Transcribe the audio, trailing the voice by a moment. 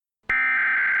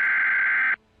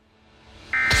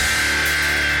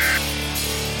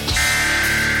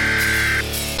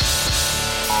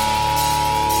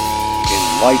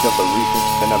light of the recent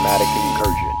cinematic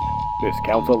incursion, this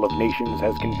Council of Nations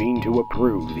has convened to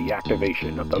approve the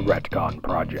activation of the RetCon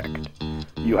project.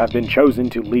 You have been chosen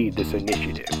to lead this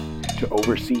initiative, to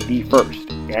oversee the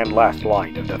first and last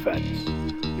line of defense.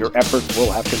 Your efforts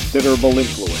will have considerable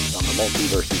influence on the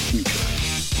multiverse's future.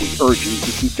 We urge you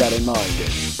to keep that in mind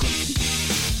as you proceed.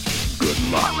 Good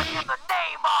luck.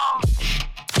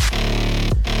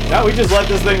 No, we just let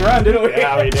this thing run, didn't we?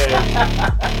 Yeah, we did.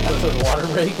 So the water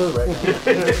break was right.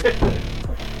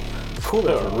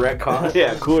 Cooler RetCon.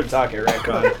 Yeah, cooler talk at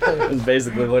RetCon. That's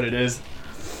basically what it is.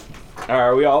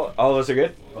 Are we all of us are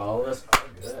good? All of us are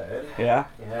good. Yeah?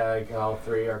 Yeah, like all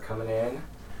three are coming in.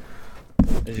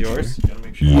 Is yours? Gotta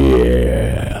make sure.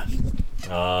 Yeah.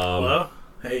 Hello?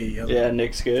 Hey, Yeah,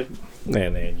 Nick's good.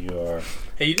 And then you are...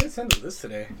 Hey, you didn't send us this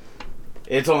today.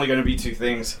 It's only going to be two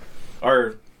things.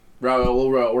 Or,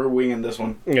 we're winging this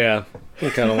one. Yeah.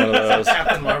 Kind of one of those.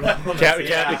 Captain Marvel.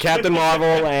 Captain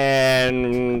Marvel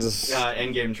and...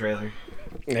 Endgame trailer.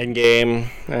 Endgame.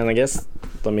 And I guess,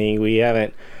 we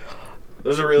haven't...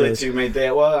 Those are really two main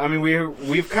things. Well, I mean,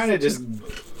 we've kind of just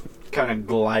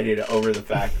glided over the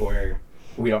fact where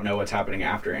we don't know what's happening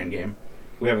after Endgame.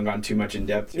 We haven't gone too much in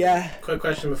depth. Yeah. Quick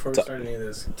question before we start any of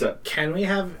this. So, Can we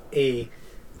have a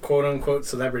quote-unquote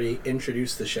celebrity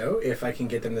introduce the show if I can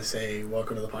get them to say,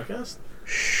 welcome to the podcast?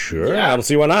 Sure. Yeah. I don't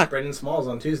see why not. Brendan Smalls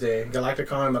on Tuesday,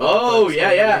 Galacticon. Oh,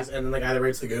 yeah. And then the guy that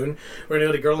rates the Goon. We're going to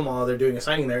go to Girl Mall. They're doing a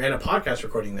signing there and a podcast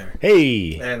recording there.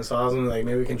 Hey. And so I was like,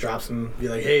 maybe we can drop some, be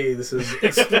like, hey, this is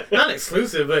not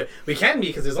exclusive, but we can be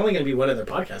because there's only going to be one other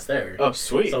podcast there. Oh,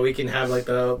 sweet. So we can have like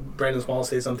the Brendan Smalls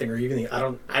say something, or even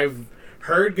I've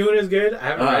heard Goon is good. I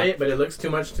haven't read it, but it looks too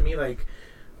much to me like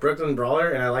Brooklyn Brawler,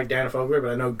 and I like Dan Fogler,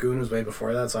 but I know Goon was way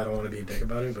before that, so I don't want to be a dick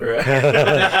about it. But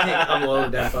I'm low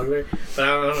with Dan Fogler. But I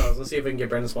don't know. Let's see if we can get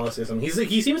Brendan Smalls to say something.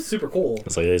 He seems super cool.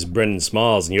 It's like, it's Brendan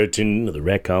Smalls, and you're tuned into the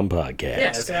RetCon podcast.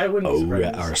 Yeah, so I wouldn't be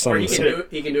surprised. Or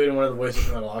he can do it in one of the voices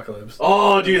from Metalocalypse.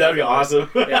 Oh, dude, that'd be awesome.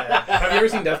 Yeah. Have you ever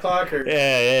seen Death Clock?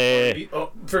 Yeah.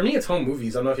 Oh, for me, it's Home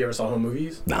Movies. I don't know if you ever saw Home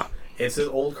Movies. No. It's this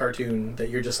old cartoon that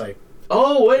you're just like...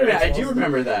 Oh, wait a minute. I do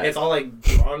remember that. It's all like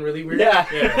drawn really weird. Yeah.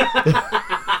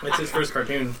 It's his first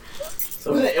cartoon.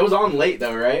 So It was on late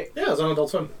though, right? Yeah, it was on Adult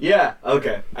Swim. Yeah.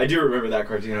 Okay. I do remember that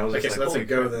cartoon. I was Okay, just so like, that's a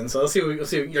go then. So let's see.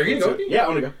 You're gonna go? Yeah, I'm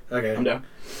gonna go. Okay. I'm down.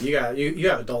 You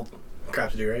got adult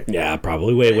crap to do, right? Yeah,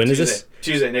 probably. Wait, when Tuesday. is this?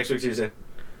 Tuesday. Next week, Tuesday.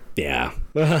 Yeah.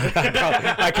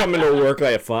 I come into work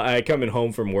at 5. I come in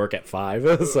home from work at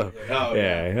 5. So Oh,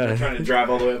 yeah. You're trying to drive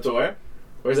all the way up to where?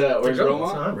 Where's that? Where's Girl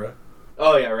Roma? Mall, bro.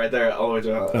 Oh yeah, right there, all the way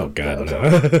to. Oh God, no.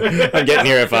 I'm getting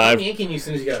here at 5. I'm yanking you as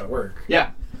soon as you get out of work.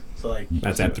 Yeah. So like.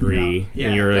 That's at 3. Yeah.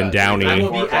 And you're in Downey. I will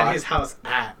 4 be o'clock. at his house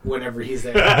whenever he's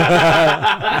there.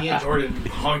 Me and Jordan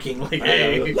honking like,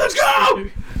 hey, Let's go!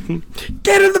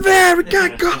 Get in the van. We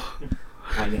gotta go.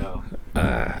 I know. All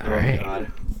right.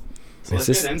 God. So let's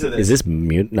get into this. Is this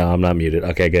mute? No, I'm not muted.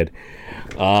 Okay, good.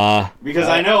 Because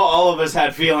I know all of us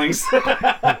had feelings.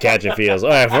 Catching feels. All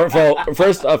right.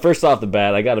 First off the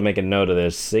bat, I got to make a note of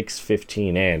this.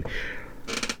 6:15 and.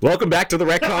 Welcome back to the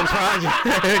RetCon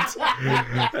project.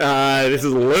 This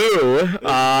is Lou.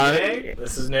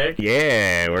 this is Nick.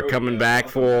 Yeah, we're coming back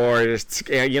for.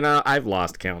 I've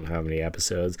lost count how many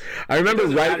episodes. I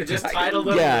remember Just title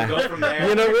them and go from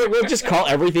there. We'll just call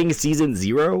everything season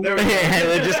 0, and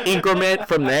then just increment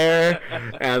from there,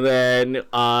 and then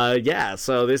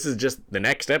So this is just the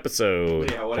next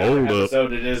episode. Yeah, whatever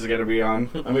episode it is going to be on.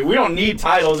 I mean, we don't need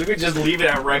titles. We could just leave it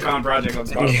at RetCon Project on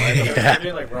Spotify. Yeah. I'm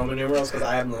doing like Roman numerals because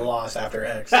I am lost after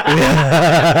X. I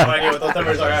have no idea what those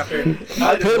numbers are after. It was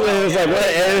like, what?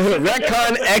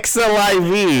 RetCon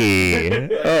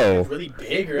XLIV. Oh. Really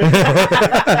big, right?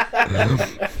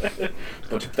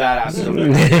 Bunch of fat asses.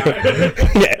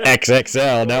 Yeah,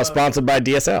 XXL, now sponsored by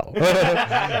DSL.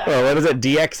 What is it?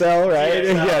 DXL, right?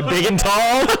 Yeah, big and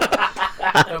tall.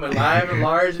 Coming live and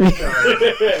large and strong.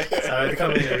 So I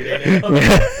come in every day now.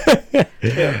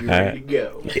 Ready to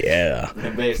go. Yeah.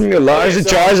 Basically. Large and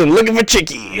charged and looking for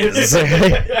chickies. Is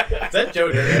that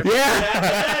Joe Dirt? Yeah.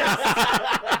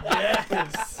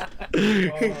 Yes.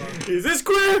 Is this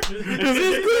queer? Is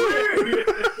this queer?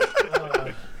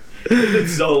 It's been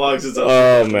so long since I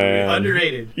Oh, man.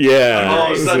 Underrated. Yeah.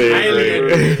 Oh, such See. Highly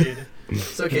underrated.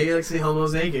 It's okay, you like to see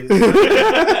homos naked. I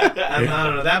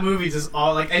don't know. That movie's just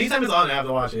all like anytime it's on, I have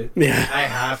to watch it. Yeah. I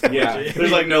have to watch it.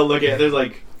 There's like no look at. There's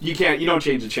like you don't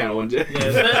change the channel. Yeah,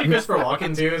 especially Christopher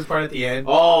Walken too is part at the end.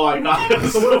 Oh my God.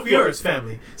 So what if yours,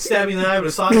 family? Stab me in the eye with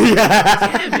a sock?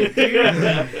 Yeah. Damn it,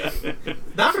 dude.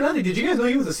 Not for nothing. Did you guys know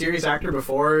he was a serious actor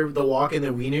before The Walk and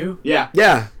the We Knew? Yeah.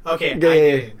 Yeah. Okay. Yeah, I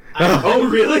yeah, didn't. Oh,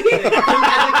 really? As a kid,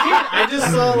 I just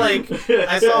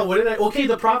saw what did I? Okay,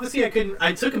 The Prophecy.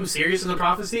 I took him serious in The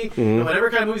Prophecy. And whatever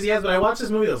kind of movies he has, but I watched this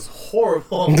movie that was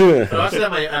horrible. I watched it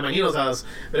at my Needle's house,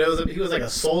 but he was like a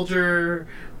soldier.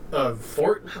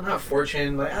 Not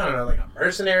Fortune, like I don't know, like a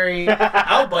mercenary.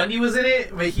 Al Bundy was in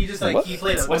it, but he just he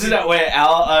played a. What's that? Wait,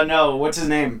 Al? No, what's his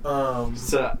name?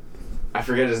 So, I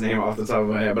forget his name off the top of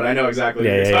my head, but I know exactly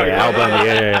Yeah, what you're yeah, talking yeah, about. Al Bundy,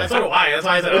 yeah. So do I. That's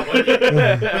why I said Al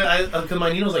Bundy. Because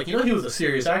my Nino was like, he was a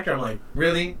serious actor. I'm like,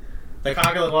 really? Like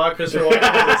Cock of the Walk, Christopher Walken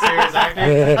was a serious actor?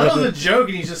 I thought it was a joke,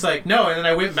 and he's just like, no. And then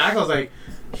I went back, I was like,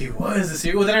 he was a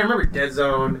serious. Well, then I remember Dead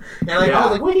Zone, and I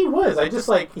was like, well, he was. I just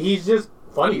he's just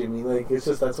funny to me. Like it's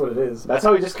just that's what it is. That's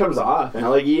how he just comes off, and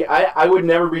I would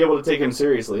never be able to take him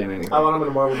seriously in anything. I want him in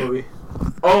a Marvel movie.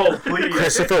 Oh, please,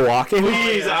 Christopher Walken?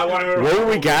 please! I want him. What would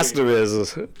we cast him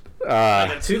as? Like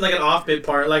an off-bit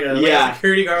part, like a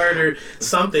security guard or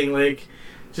something, like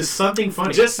just something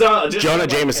funny. Just Jonah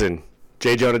Jameson.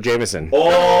 J. Jonah Jameson. Oh,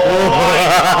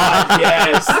 my God,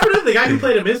 yes. I don't know. The guy who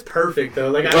played him is perfect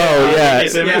though. Like, Yeah. I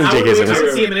would J.K. love to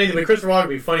Simmons. see him in anything, but Christopher Walken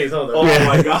would be funny as hell though. Oh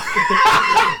my God.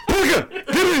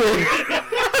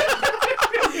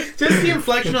 Just the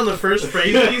inflection on the first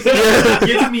phrase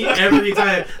gets me every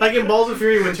time. Like in Balls of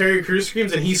Fury when Terry Crews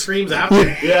screams and he screams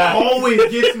after. Yeah.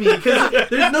 Always gets me because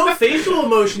there's no facial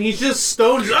emotion. He's just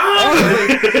stoned.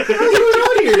 Like, what's going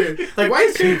on here? Like, why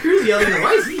is Terry Crews yelling and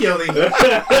why is he yelling?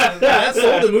 That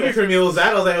sold the movie for me. Was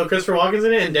that? I was like, oh, Christopher Walken's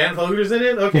in it and Dan Fogler's in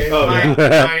it? Okay, fine.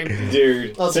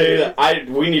 Dude, I'll say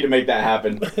seriously, we need to make that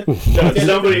happen.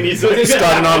 Somebody needs to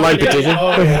Start an online petition.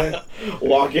 Oh, yeah.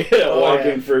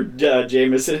 Walking for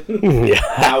Jameson. Yeah.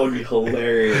 That would be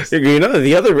hilarious. You know,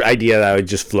 the other idea that I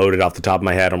just floated off the top of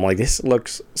my head, I'm like, this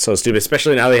looks so stupid,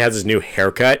 especially now that he has his new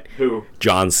haircut. Who?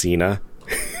 John Cena.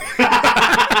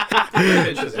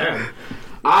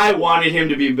 I wanted him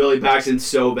to be Billy Paxton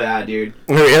so bad, dude.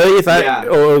 Really? You thought? Yeah.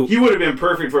 Oh, He would have been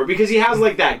perfect for it because he has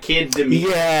like that kid demeanor.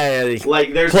 yeah.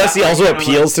 Like there's Plus, he also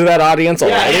appeals to that audience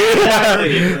already. Yeah,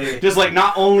 exactly. Just like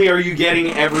not only are you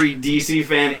getting every DC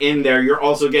fan in there, you're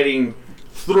also getting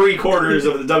 3/4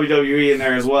 of the WWE in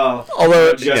there as well.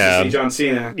 Although, just to see John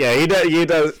Cena. Yeah, he does. He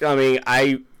does. I mean,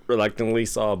 I reluctantly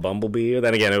saw Bumblebee.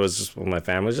 Then again, it was just when my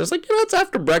family was just like, it's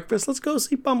after breakfast. Let's go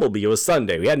see Bumblebee. It was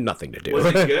Sunday. We had nothing to do. Was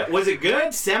it good? Was it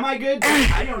good? Semi-good?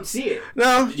 I don't see it.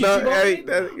 No. Did you see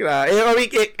Bumblebee? I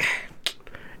mean,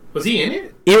 Was he in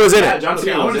it? he was in Yeah, it. John I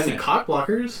Cena wanted was to in see it. cock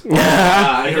blockers.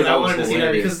 I Because I that wanted to was see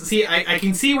that hilarious. because I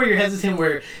can see where you're hesitant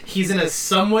where he's in a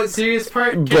somewhat serious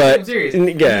part, But, can't him serious. yeah.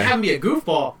 You have him be a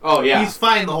goofball. Oh, yeah. He's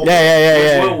fine the whole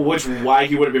Yeah. Why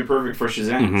he would have been perfect for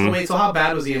Shazam. So wait, so how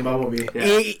bad was he in Bumblebee?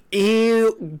 Yeah. He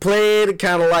played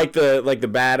kind of like the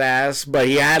badass, but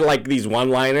he had like these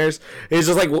one-liners. He's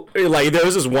just like there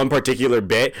was this one particular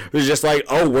bit. It was just like,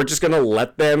 oh, we're just gonna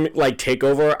let them like take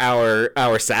over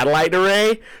our satellite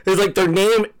array. It's like their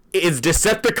name is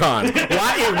Decepticon.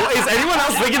 Why is anyone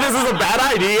else thinking this is a bad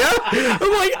idea?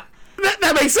 I'm like,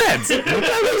 that makes sense. That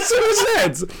makes so much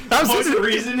sense. Most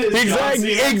reason is John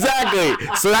Cena. Exactly.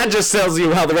 So that just tells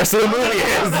you how the rest of the movie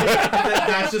is.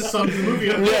 That's just sums the movie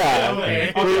up. Yeah.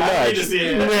 Okay. Pretty I need much. to see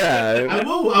it. Yeah. I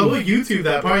will YouTube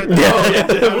that part. Though. Yeah.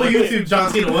 I will YouTube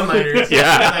John Cena one-liners.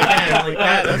 Yeah. If I can. Like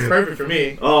that's perfect for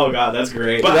me. Oh god, that's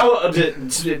great. But how,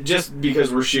 just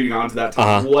because we're shooting onto that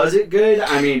topic, was it good?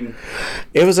 I mean,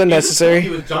 It was He unnecessary.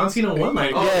 was John Cena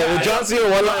one-liner. Oh, Yeah, the John Cena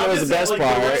one-liner was the best like,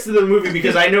 part. The rest of the movie,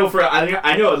 because I know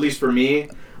at least for me,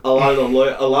 a lot of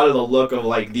the look of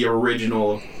like the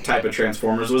original type of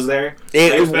Transformers was there,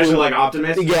 especially like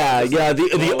Optimus. Yeah.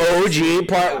 The OG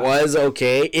part was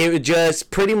okay. It was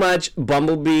just pretty much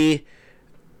Bumblebee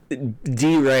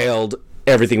derailed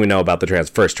everything we know about the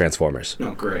first Transformers.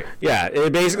 Oh, great. Yeah,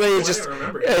 it basically it's just I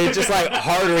remember. it's just like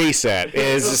hard reset.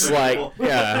 It's just like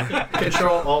yeah.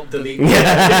 Control Alt Delete.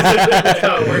 Yeah. That's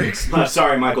how it works.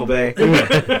 Sorry, Michael Bay.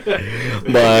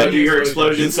 But Do your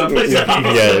explosion someplace else.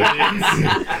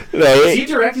 yeah. Is he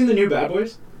directing the new Bad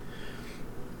Boys?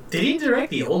 Did he direct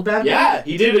the old Bad Boys? Yeah,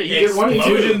 he did. He did one and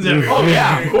Explosions two. everywhere. Oh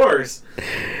yeah, of course.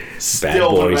 Bad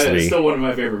Boys 3. Still one of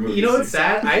my favorite movies. You know what's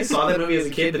sad? I saw that movie as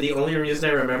a kid, but the only reason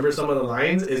I remember some of the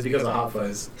lines is because of Hot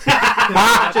Fuzz.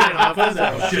 Watching it in Hot Fuzz,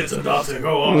 oh shit's about to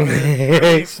go off. It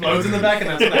explodes in the back,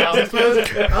 and that's when the house explodes.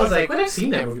 I was like, what? I've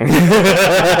seen that movie. He's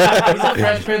a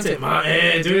Fresh Prince at my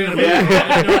end, doing it in a movie.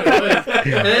 I didn't know what it was.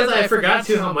 And then I forgot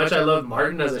too how much I loved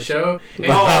Martin as a show. And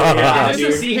yeah, just to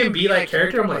dude. see him be like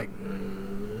character, I'm like,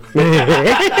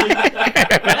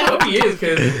 I hope he is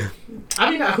because. I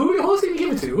mean, who else can you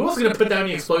give it to? Who else is gonna put that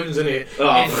many explosions in it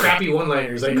and crappy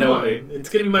one-liners? Like, come on, it's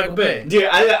gonna be Michael Bay. Dude,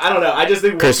 I don't know. I just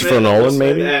think Christopher Nolan,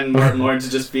 maybe, and Martin Lawrence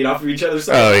just feed off of each other.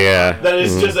 Oh yeah. That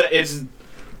is just it's.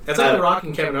 It's like The Rock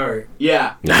and Kevin Hart.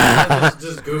 Yeah.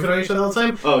 just goofing on each other all the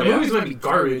time. Oh, the yeah. movies might be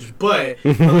garbage, but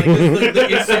like, the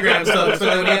Instagram stuff. So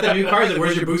like, when you have that new car, like,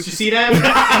 where's your booster seat at?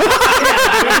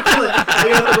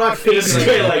 The Rock Just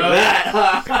straight like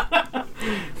that.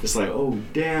 Just like, oh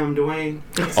damn, Dwayne.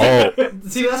 Oh.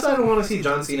 See, that's why I don't want to see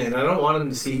John Cena, and I don't want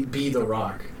him to be The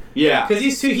Rock. Yeah. Because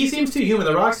he seems too human.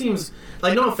 The Rock seems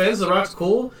like, no offense, The Rock's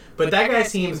cool, but that guy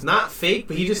seems not fake,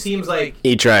 but he just seems like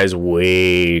He tries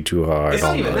way too hard. it's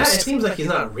not even that. It almost. seems like he's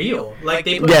not real. Like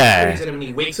they put Yeah. batteries in him, and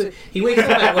he wakes up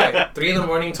at what 3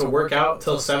 a.m. to work out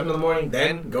till 7 a.m.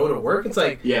 then go to work. It's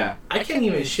like Yeah. I can't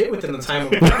even shit within the time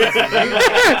of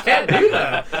I can't do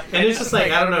that. And it's just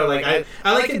like I don't know. Like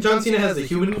I like that John Cena has the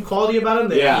human quality about him.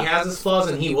 That Yeah. he has his flaws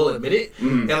and he will admit it.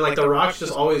 And like The Rock's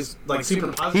just always like super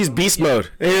positive. He's beast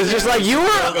mode. It's just like, you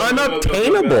are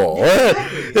unobtainable.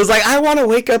 It's like, I want to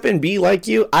wake up and be like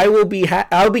you. I'll be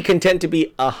content to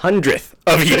be 100th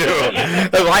of you.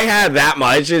 If I had that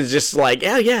much, it's just like,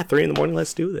 yeah, 3 a.m,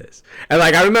 let's do this. And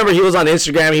like, I remember he was on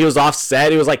Instagram, he was off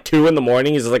set, it was like 2 a.m,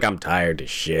 he's like, I'm tired as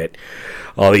shit.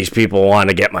 All these people want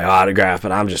to get my autograph,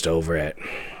 but I'm just over it.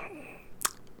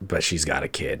 But she's got a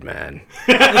kid, man.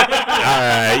 All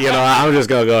right, I'm just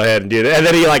gonna go ahead and do that. And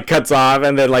then he like cuts off,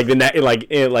 and then like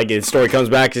his story comes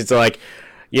back. It's like,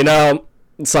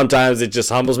 sometimes it just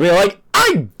humbles me. Like,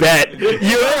 I bet your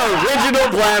original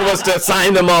plan was to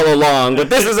sign them all along, but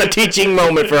this is a teaching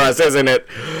moment for us, isn't it?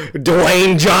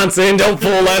 Dwayne Johnson, don't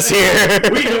fool us here.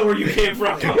 We know where you came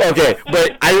from. Okay,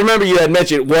 but I remember you had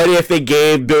mentioned, what if they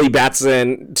gave Billy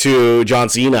Batson to John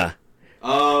Cena?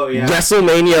 Oh yeah.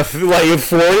 WrestleMania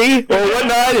 40 or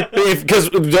whatnot, because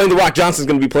Dwayne The Rock Johnson's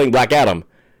going to be playing Black Adam.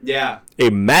 Yeah.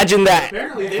 Imagine that.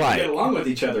 Apparently they don't get along with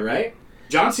each other, right?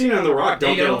 John Cena and The Rock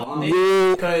don't get along.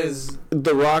 Because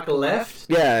The Rock left.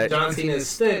 Yeah. John Cena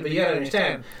stood, but you gotta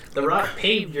understand, The Rock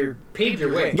paved your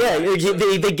way. Yeah,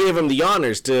 they gave him the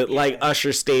honors to like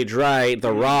usher stage right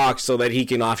The Rock so that he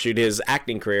can offshoot his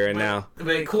acting career, and now.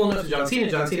 But cool enough to John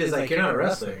Cena's like, you're not a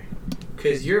wrestler,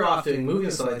 because you're off doing movies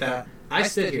and stuff like that. I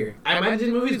stood here. I might have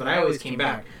did movies, but I always came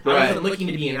back. I wasn't looking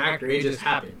to be an actor. It just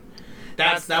happened.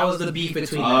 That was the beef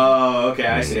between them. Oh, okay,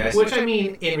 I see. Which, I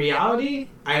mean, in reality,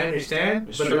 I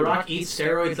understand, but The Rock eats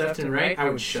steroids left and right, I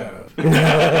would shut up.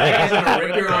 That guy's gonna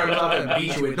rip your arms off and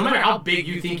beat you with, no matter how big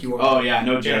you think you are. Oh, yeah,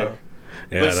 no joke.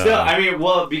 Yeah, but still, I mean,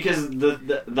 well, because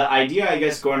the idea, I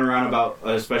guess, going around about,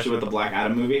 especially with the Black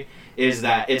Adam movie, is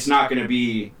that it's not going to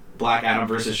be Black Adam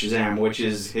versus Shazam, which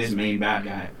is his main bad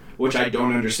guy, which I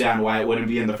don't understand why it wouldn't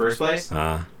be in the first place.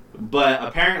 But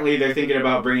apparently they're thinking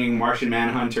about bringing Martian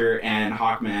Manhunter and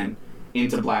Hawkman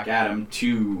into Black Adam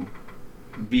to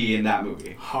be in that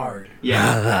movie. Hard.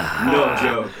 Yeah. No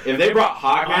joke. If they brought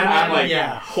Hawkman, I'm like,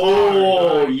 yeah,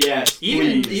 oh, yes,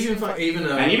 please. Even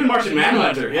Martian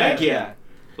Manhunter. Heck yeah.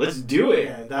 Let's do it.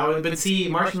 Yeah, that would. But see,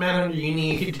 Martian Manhunter, you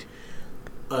need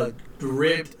a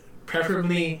ripped,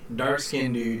 preferably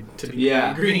dark-skinned dude to be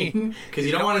green, because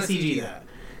you don't want to CG that.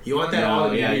 You want that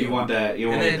all. Yeah, you want that.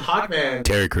 And then Hawkman.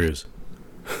 Terry Crews.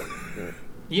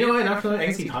 You know what? Actually, I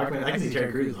can see Hawkman. I can see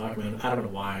Terry Crews as Hawkman. I don't know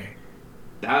why.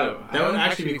 That would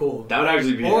actually be cool. That would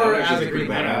actually be. Or as a Green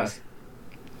badass.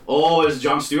 Oh, as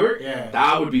Jon Stewart? Yeah.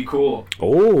 That would be cool.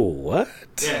 Oh, what?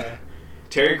 Yeah.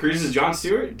 Terry Crews as Jon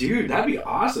Stewart? Dude, that'd be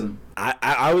awesome.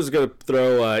 I was going to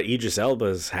throw Idris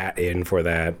Elba's hat in for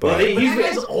that, but... Well,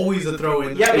 he's always a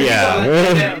throw-in.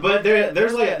 Yeah. But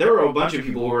there were a bunch of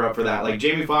people who were up for that. Like,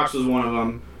 Jamie Foxx was one of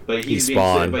them, but he's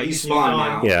spawned. But he's spawned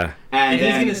now. Yeah. And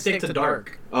he's going to stick to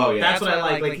dark. Oh, yeah. That's what I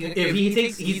like. Like, if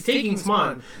he's taking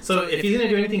Spawn, so if he's going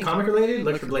to do anything comic-related,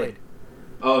 look for Blade.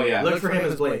 Oh, yeah. Look for him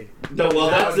as Blade. No,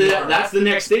 well, that's the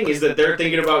next thing, is that they're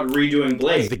thinking about redoing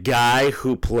Blade. The guy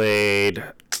who played...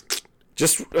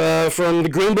 Just from the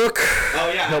Green Book.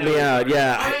 Oh yeah, help me out.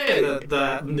 Yeah. Oh, yeah,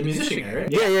 the musician guy,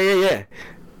 right? Yeah.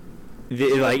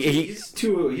 He's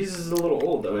a little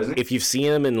old though, isn't he? If you've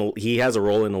seen him he has a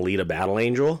role in Alita: Battle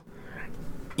Angel.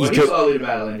 He's Alita: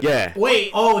 Battle Angel. Yeah.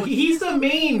 Wait, he's the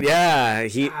main. Yeah,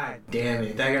 God damn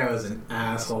it, that guy was an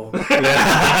asshole. Yeah,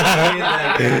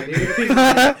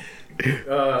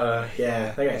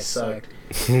 that guy sucked.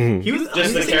 He was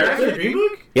just the character in the Green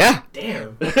Book. Yeah.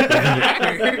 Damn.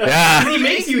 Yeah. He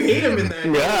makes you hate him in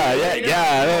that.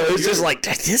 Yeah. It's just like,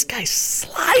 this guy's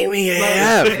slimy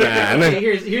AF, man.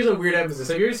 Okay, here's a weird emphasis.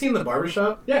 Have you ever seen The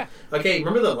Barbershop? Yeah. Okay,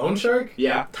 remember the loan shark?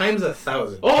 Yeah. Times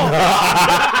 1,000. Oh.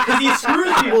 Because he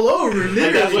screws people over,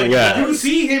 literally. Yeah. You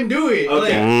see him do it.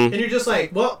 Okay. And you're just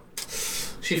like, well,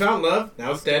 She found love.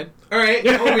 Now it's dead. All right,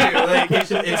 what we do? Like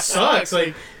it sucks.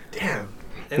 Like, damn.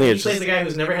 And then he plays the guy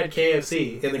who's never had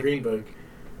KFC in the Green Book.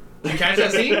 Did you catch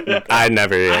that scene? I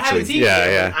never actually. I haven't seen it.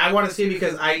 Yeah. I want to see it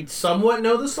because I somewhat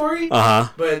know the story.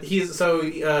 But he's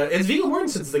it's Viggo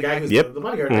Mortensen's the guy who's the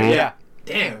bodyguard. Right? Yeah.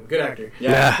 Damn, good actor.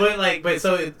 Yeah. But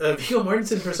so Viggo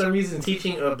Mortensen for some reason is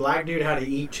teaching a black dude how to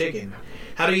eat chicken,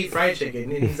 how to eat fried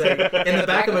chicken, and he's like in the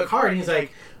back of a car, and he's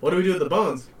like, "What do we do with the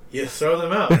bones? You throw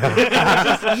them out." He's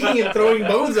just eating and throwing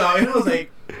bones out, and I was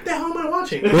like, "What the hell am I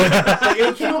watching?" Like,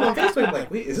 it came up on Facebook. I'm like,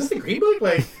 "Wait, is this the Green Book?"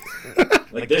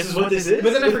 Like this is what this is.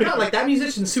 But then I forgot, like that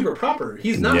musician's super proper.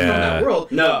 He's not from that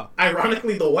world. No.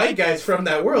 Ironically, the white guy's from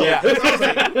that world. Yeah. So I was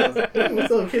like,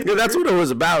 what's up, kid? Yeah, that's what it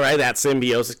was about, right? That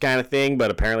symbiosis kind of thing.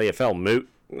 But apparently, it felt moot.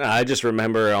 I just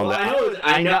remember on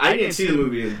I know. I didn't see the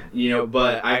movie,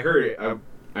 but I heard it.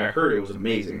 I heard it was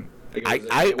amazing. Like,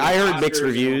 I heard mixed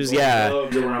reviews. Yeah,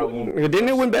 didn't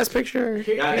it win Best Picture?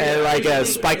 And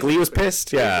Spike Lee was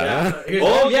pissed. Yeah.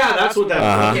 Oh yeah, that's what that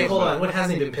was. Okay, hold on. What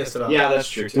hasn't he been pissed about? Yeah, that's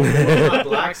true too. I'm not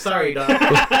black. Sorry, dog.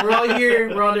 We're all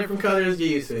here. We're all different colors. Get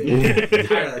used to it. I'm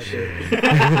tired of that shit.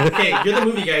 Okay, you're the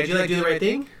movie guy. Did you like Do the Right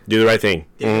Thing? Do the Right Thing.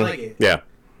 Did you like it? Yeah.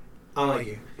 I don't like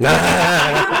you.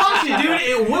 I didn't watch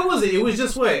it, dude. What was it? It was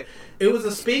just what? It was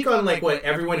a speak on like what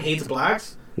everyone hates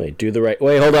blacks. Wait,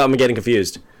 Wait, hold on. I'm getting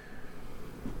confused.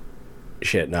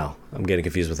 Shit, no. I'm getting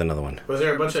confused with another one. Was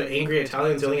there a bunch of angry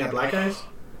Italians yelling at black guys?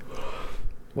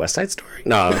 West Side Story?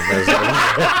 No.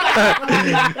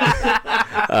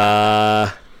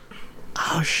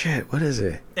 Oh, shit. What is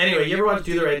it? Anyway, you ever watch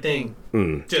Do the Right Thing?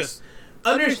 Just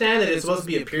understand that it's supposed to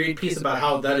be a period piece about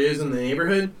how that is in the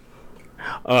neighborhood.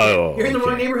 Oh, you're in the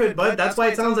wrong neighborhood, bud. That's why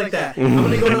it sounds like that. I'm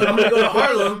gonna go to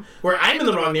Harlem, where I'm in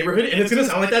the wrong neighborhood, and it's gonna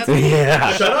sound like that to me.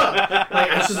 Yeah. Shut up. Like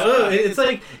I just, it's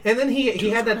like, and then he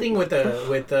had that thing with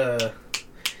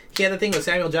he had the thing with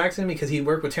Samuel Jackson because he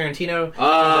worked with Tarantino.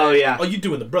 Oh yeah. Oh, you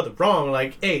doing the brother wrong?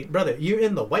 Like, hey, brother, you're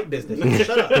in the white business.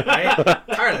 Shut up, right?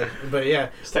 Tired of it. But yeah,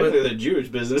 it's technically the Jewish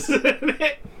business.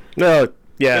 No.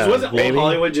 Yeah, it wasn't old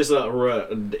Hollywood. Just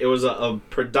it was a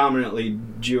predominantly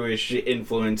Jewish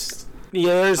influenced.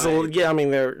 Yeah, I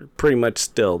mean, there pretty much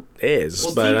still is.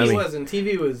 Well, but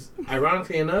TV was,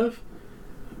 ironically enough,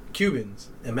 Cubans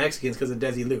and Mexicans because of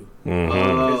Desi Lou. Mm-hmm.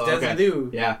 Because Desi Lou,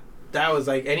 yeah, that was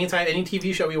like anytime any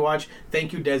TV show we watch,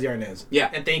 thank you Desi Arnaz,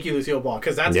 and thank you Lucille Ball,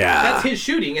 because that's his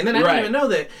shooting. And then I didn't even know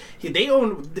that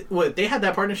they had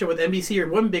that partnership with NBC or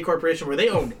one big corporation where they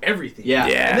owned everything. Yeah.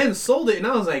 And then sold it, and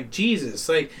I was like, Jesus,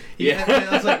 like, I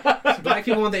was like, black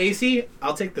people want the AC,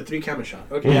 I'll take the 3 camera shot.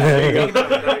 Okay, there you go.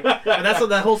 And that's what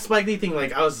that whole Spike Lee thing.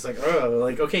 Like, I was just like, oh,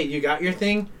 like, okay, you got your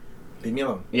thing. Leave me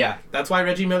alone. Yeah. That's why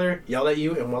Reggie Miller yelled at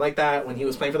you and went like that when he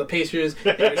was playing for the Pacers.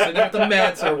 They were sitting there with the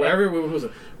Mets or wherever. Who's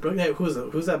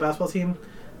that basketball team?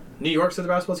 New York's the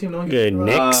basketball team. No one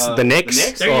Knicks. The Knicks. The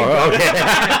Knicks. There you go. Okay.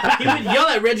 He would yell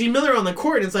at Reggie Miller on the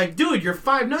court. And it's like, dude, you're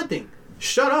 5-0.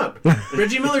 Shut up.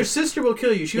 Reggie Miller's sister will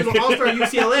kill you. She was an all-star at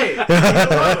UCLA.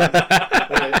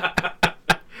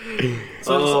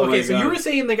 So you were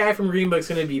saying the guy from Green Book's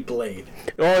going to be Blade.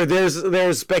 Or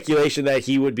there's speculation that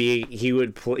he would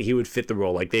fit the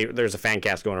role. Like there's a fan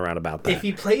cast going around about that. If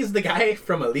he plays the guy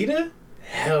from Alita,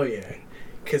 hell yeah,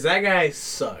 because that guy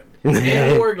sucked.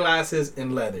 And wore glasses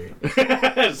and leather,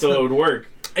 so it would work.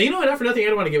 And you know what? Not for nothing, I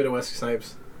don't want to give it to Wesley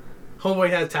Snipes. Homeboy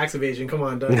has tax evasion. Come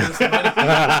on, Doug. And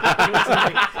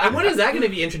when is that going to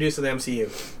be introduced to the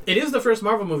MCU? It is the first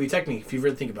Marvel movie, technically, if you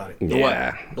really think about it.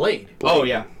 Yeah. What? Blade. Oh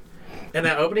yeah. And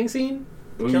that opening scene,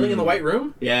 killing in the White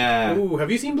Room. Yeah. Ooh,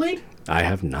 have you seen Blade? I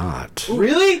have not. Ooh,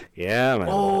 really? Yeah, man.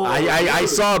 Oh, I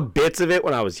saw bits of it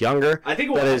when I was younger. I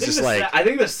think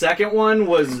the second one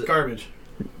was garbage.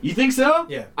 You think so?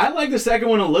 Yeah. I like the second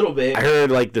one a little bit. I heard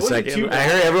the second. I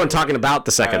heard everyone talking about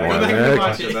the second one.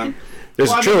 There's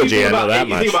a Well, trilogy, I know that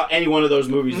you much. think about any one of those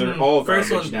movies, they're all First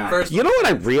garbage one, now. You know what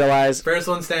I realized? First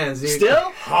one stands, dude.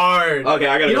 Still? Hard. Okay,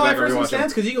 I gotta You know go why back First and one rewatch them.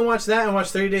 stands? Because you can watch that and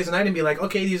watch 30 Days a Night and be like,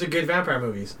 okay, these are good vampire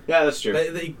movies. Yeah, that's true.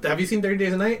 Have you seen 30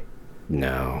 Days a Night?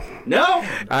 No. No? All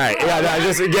right. Yeah, no,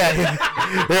 just here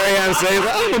I am saying,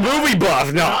 I'm a movie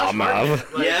buff. No, I'm not.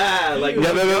 Yeah, like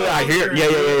no. I hear.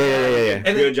 Yeah.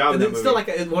 And Good job. And it's still like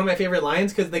one of my favorite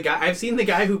lines because I've seen the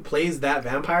guy who plays that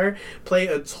vampire play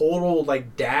a total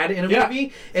like dad in a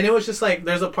movie, and it was just like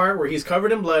there's a part where he's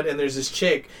covered in blood and there's this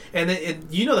chick, and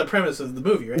you know the premise of the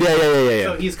movie, right? Yeah.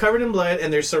 So he's covered in blood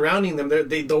and they're surrounding them.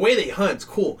 The way they hunt's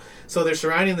cool. So they're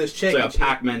surrounding this chick. It's like a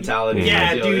pack mentality.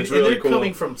 Yeah, dude, it's really and they're cool.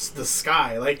 coming from the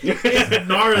sky, like it's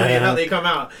gnarly how they come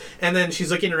out. And then she's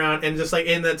looking around, and just like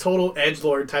in the total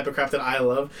edgelord type of crap that I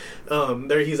love,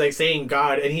 he's like saying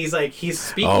God, and he's like he's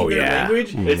speaking their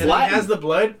language, and he has the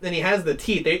blood, and he has the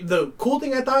teeth. The cool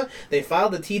thing I thought, they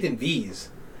filed the teeth in V's.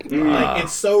 Like,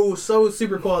 it's so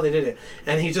super cool how they did it.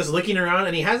 And he's just looking around,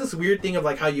 and he has this weird thing of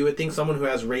like how you would think someone who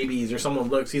has rabies or someone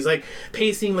looks. He's like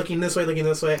pacing, looking this way.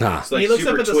 It's like he looks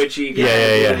super up at twitchy. He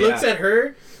looks at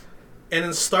her, and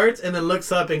then starts, and then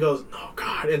looks up and goes, "Oh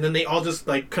God!" And then they all just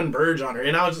like converge on her,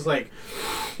 and I was just like,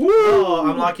 "Oh,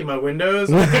 I'm locking my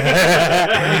windows."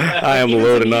 I am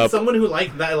loading up. Someone who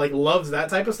like that, like loves that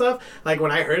type of stuff. Like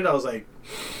when I heard it, I was like,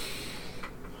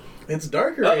 "It's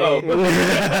darker." I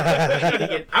need to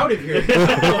get out of here.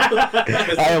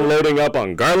 I am loading up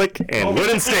on garlic and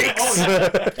wooden steaks.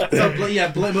 So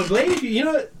but Blade, you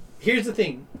know what? Here's the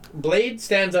thing. Blade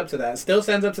stands up to that. Still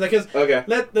stands up to that because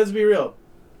let's be real.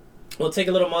 We'll take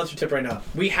a little monster tip right now.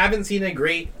 We haven't seen a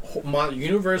great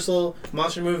Universal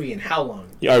monster movie in how long?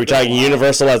 Are we talking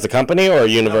Universal as the company or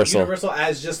Universal? Universal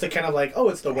as just the kind of like, oh,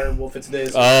 it's the werewolf, it's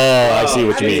this. Oh, I see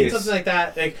what you mean. Something like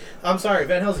that. Like, I'm sorry,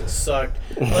 Van Helsing sucked.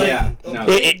 Like,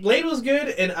 Blade was good,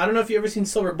 and I don't know if you ever seen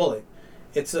Silver Bullet.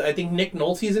 It's I think Nick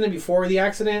Nolte's in it before the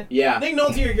accident. Yeah. Nick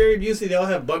Nolte or Gary Busey, they all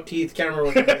have buck teeth. Can't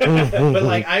remember what but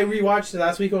like I rewatched it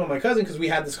last week with my cousin because we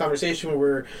had this conversation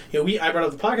where I brought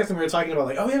up the podcast and we were talking about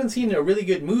like, oh, we haven't seen a really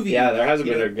good movie. Yeah, there hasn't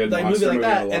been a good like monster movie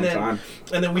like that. in a long time.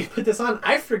 And then we put this on.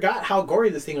 I forgot how gory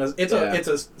this thing was. It's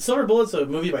a Silver Bullet's a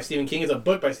movie by Stephen King. It's a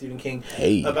book by Stephen King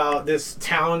about this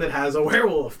town that has a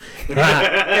werewolf.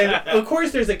 And of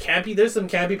course there's some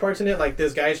campy parts in it. Like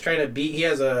this guy's trying to beat. He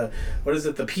has the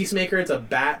Peacemaker. It's a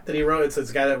bat that he wrote. It's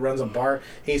this guy that runs a bar.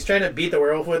 He's trying to beat the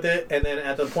werewolf with it, and then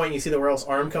at the point you see the werewolf's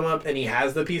arm come up, and he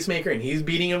has the Peacemaker, and he's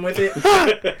beating him with it.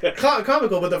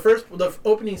 Comical, but the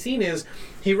opening scene is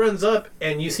he runs up,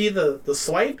 and you see the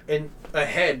swipe and a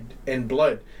head and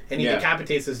blood, and he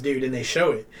decapitates this dude, and they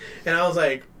show it, and I was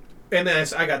like. And then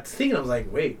I got thinking, I was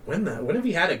like, wait, when have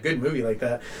you had a good movie like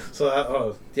that?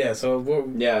 So, it's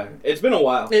been a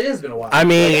while. It has been a while. I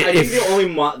mean, I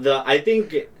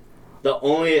think the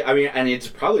only, and it's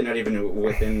probably not even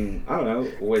within, I don't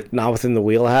know. Not within the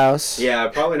wheelhouse? Yeah,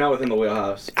 probably not within the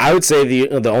wheelhouse. I would say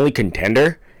the only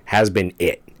contender has been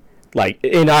It. Like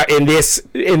in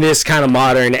this kind of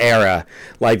modern era,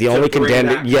 like the only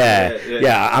contender,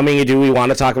 I mean, do we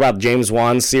want to talk about James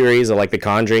Wan's series of like The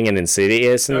Conjuring and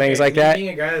Insidious and things like that? Being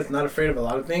a guy that's not afraid of a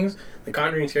lot of things, The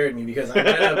Conjuring scared me because I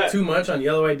read up too much on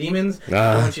Yellow Eyed Demons.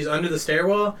 When she's under the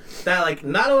stairwell, that like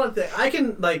not a lot. I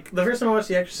can like the first time I watched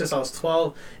The Exorcist, I was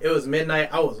 12. It was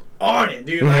midnight. I was on it,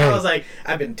 dude. Like, I was like,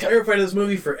 I've been terrified of this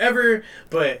movie forever,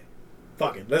 but.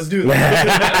 Fuck it, let's do this.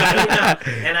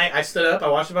 And I stood up, I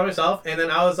watched it by myself, and then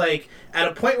I was like, at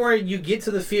a point where you get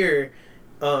to the fear,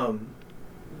 I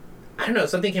don't know,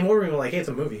 something came over me and like, hey, it's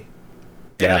a movie.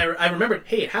 And I remembered,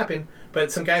 hey, it happened,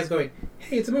 but some guy's going,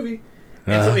 hey, it's a movie.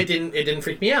 And so it didn't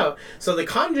freak me out. So The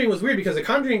Conjuring was weird because The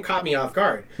Conjuring caught me off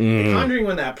guard. The Conjuring,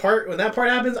 when that part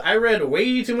happens, I read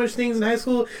way too much things in high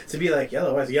school to be like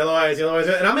yellow eyes,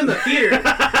 and I'm in the theater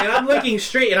and I'm looking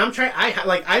straight and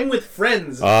I'm with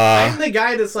friends. I'm the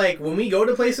guy that's like, when we go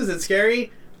to places it's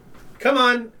scary. Come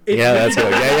on, that's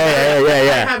good.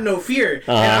 Yeah. I have no fear,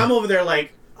 and I'm over there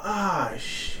like,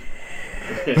 shit.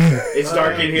 It's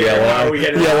dark in here.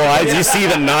 Yellow eyes. You see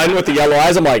the nun with the yellow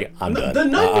eyes? I'm like, I'm done. The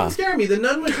nun didn't scare me. The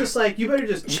nun was just like, you better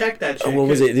just check that shit. What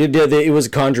was it? It was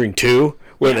Conjuring 2,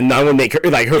 where the nun would make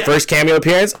her first cameo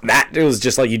appearance. It was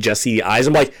just like you just see the eyes.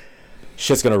 I'm like,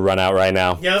 shit's gonna run out right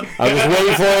now. Yep. I was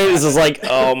waiting for it. This is like,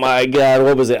 oh my god,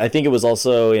 what was it? I think it was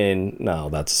also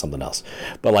that's something else.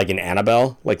 But like in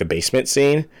Annabelle, like the basement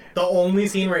scene. The only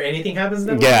scene where anything happens in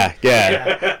that movie?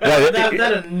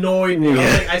 That annoyed me.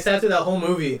 I sat through that whole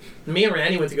movie. Me and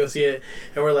Randy went to go see it,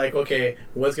 and we're like, okay,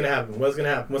 what's gonna happen? Is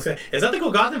that the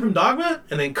Golgotha from Dogma?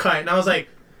 And then cut. And I was like,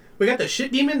 we got the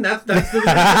shit demon. That's the scene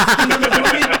of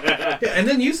the movie. And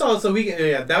then you saw it, so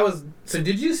that was. So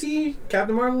did you see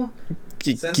Captain Marvel?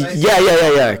 Yeah.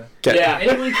 Did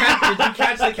you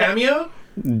catch the cameo?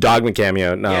 Dogma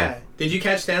cameo, no. Yeah. Did you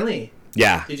catch Stan Lee?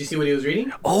 Yeah. Did you see what he was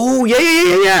reading? Oh,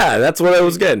 yeah. That's what I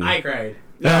was getting. I cried.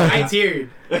 I teared.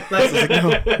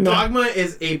 Dogma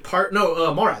is a part... No,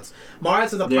 Mallrats.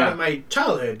 Mallrats is a part of my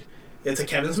childhood. It's a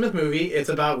Kevin Smith movie. It's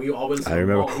about we all went to... I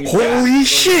remember. Holy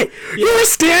shit! You're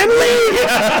Stan Lee!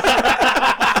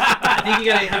 I think you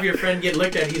gotta have your friend get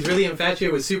looked at. He's really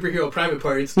infatuated with superhero private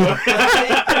parts. Back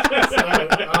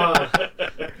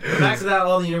to that,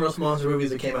 all the Universal Monster movies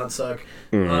that came out suck.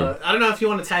 I don't know if you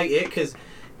want to tag it, because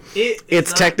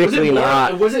it's technically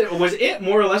not. Was it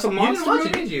more or less a monster movie? You didn't watch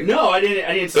it, did you? No, I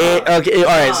didn't see it. Okay, all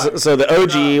right. So the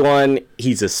OG one,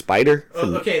 he's a spider.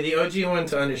 Okay, the OG one,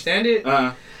 to understand it.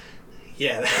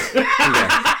 Yeah.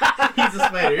 He's a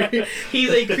spider. He's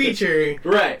a creature.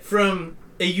 Right. From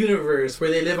a universe where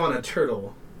they live on a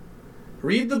turtle.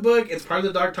 Read the book. It's part of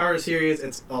the Dark Tower series.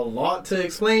 It's a lot to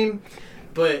explain,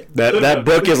 but that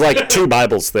book is like 2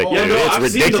 Bibles thick. Oh, Yeah, dude. no, It's I've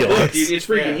ridiculous. seen the book, dude. It's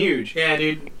freaking Yeah. huge. Yeah,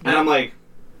 dude. And I'm like,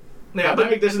 Yeah, how did they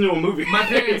make this into a movie? my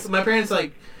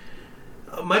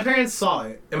parents saw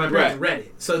it, and my parents read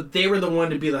it. So they were the one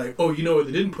to be like, oh, you know what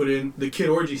they didn't put in? The kid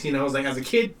orgy scene. I was like, as a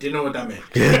kid, didn't know what that meant.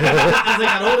 As I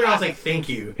got older, I was like, thank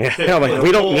you. Yeah, I'm like,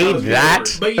 we don't need that.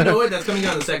 But you know what? That's coming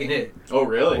on the second hit. Oh,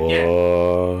 really? Yeah.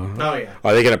 Oh. Oh, yeah.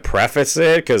 Are they gonna preface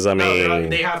it? Because I No, mean,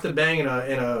 they have to bang in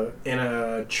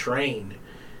a train.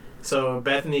 So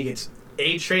Bethany gets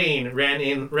a train ran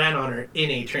on her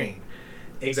in a train.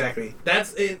 Exactly.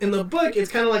 That's it. In the book. It's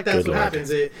kind of like that's Good what Lord. happens.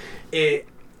 They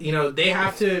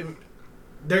have to.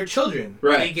 They're children.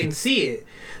 Right. They can see it.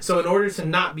 So in order to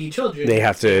not be children, They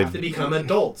have to- become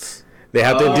adults. they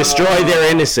have to destroy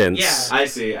their innocence. Yeah. I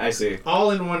see. All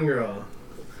in one girl.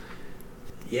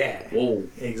 Yeah. Whoa.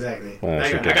 Exactly. Well, I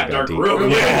she got- gets I got dark deep. room.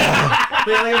 But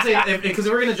like I'm saying, because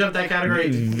if we're gonna jump that category,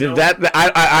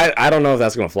 I don't know if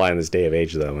that's gonna fly in this day of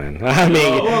age though, man. I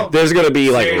mean, well, there's gonna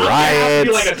be like seriously, riots. it has to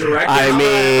be like a director. I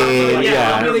mean,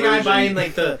 yeah, I'm yeah. the guy buying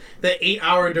like the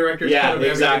 8-hour director's Yeah, cut of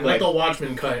everything, exactly. like the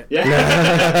Watchmen cut.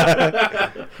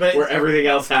 Yeah. But Where everything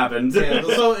else happens. yeah,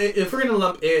 so if we're gonna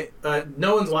lump it,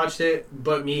 no one's watched it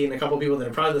but me and a couple people that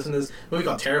have probably listened to this movie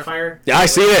called Terrifier. Yeah, I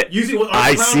see it. You see what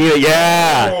I see it.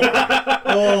 Yeah.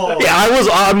 Oh. Yeah, I was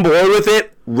on board with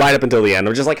it right up until the end.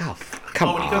 I'm just like, oh, come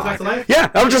Oh, on. when he comes back to life? Yeah,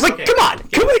 I'm just like, Okay. come on.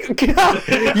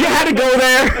 You had to go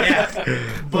there.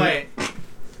 Yeah. But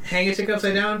hang a chick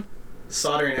upside down,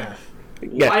 solder in half.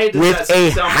 Yeah, Why does with that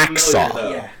a sound hacksaw. familiar,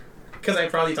 though? Yeah. Because I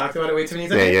probably talked about it way too many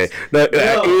Yeah, times. yeah. No,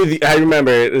 No. I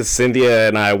remember Cynthia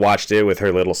and I watched it with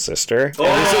her little sister. Oh.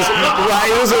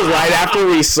 And this was right after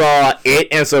we saw it,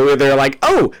 and so they're like,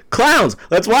 "Oh, clowns,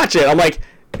 let's watch it." I'm like,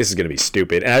 "This is gonna be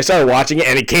stupid," and I started watching it,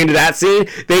 and it came to that scene.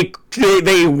 They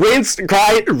winced,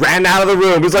 cried, ran out of the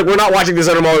room. It was like, "We're not watching this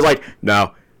anymore." I was like,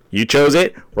 "No, you chose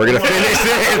it. We're gonna finish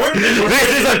this. This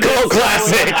is a cult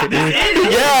classic."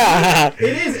 Yeah.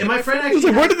 It is, and my friend I was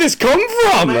actually. like, "Where did this come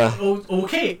from?"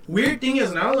 Okay, weird thing is,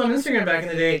 when I was on Instagram back in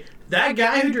the day, that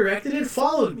guy who directed it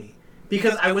followed me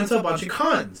because I went to a bunch of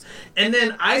cons, and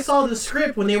then I saw the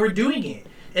script when they were doing it,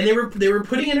 and they were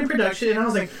putting it in production, and I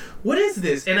was like, "What is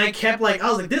this?" And I kept I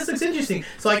was like, "This looks interesting,"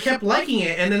 so I kept liking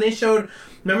it, and then they showed.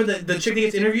 Remember the chick that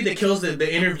gets interviewed that kills the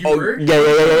interviewer?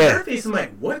 yeah. Her face, I'm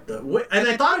like, what? And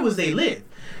I thought it was They Live.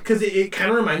 Because it kind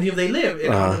of reminds me of They Live.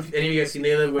 And I don't know if any of you guys seen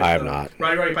They Live with I have not.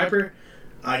 Roddy Piper.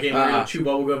 I came here to chew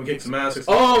bubblegum and kick some ass. Or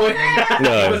Oh, something.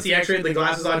 No. He puts the X-ray, the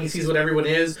glasses on. He sees what everyone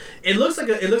is. It looks like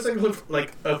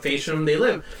a face from They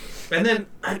Live. And then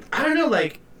I don't know,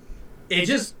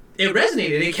 it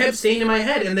resonated. It kept staying in my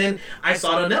head. And then I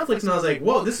saw it on Netflix, and I was like,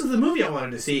 "Whoa, this is the movie I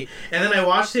wanted to see." And then I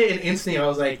watched it, and instantly I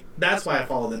was like, "That's why I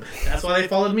followed them. That's why they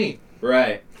followed me."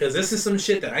 right. Because this is some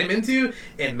shit that I'm into,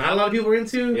 and not a lot of people are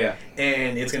into. Yeah.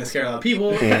 And it's gonna scare a lot of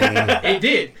people. It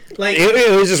did.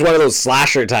 It was just one of those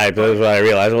slasher type. That's what I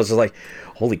realized. I was just like,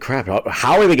 holy crap,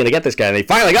 how are they going to get this guy? And they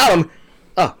finally got him.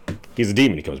 Oh, he's a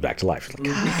demon. He comes back to life. It's like,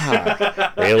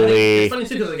 really? It's funny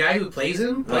too because the guy who plays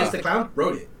the clown,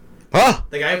 wrote it. Huh?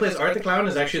 The guy who plays Art the Clown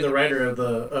is actually the writer of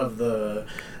the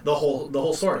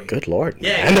whole story. Good Lord.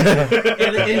 Yeah, man.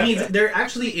 and they're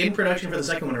actually in production for the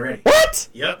second one already. What?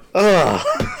 Yep. Ugh.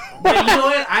 But you know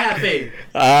what? I have faith.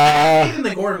 Even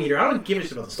the gore meter, I don't give a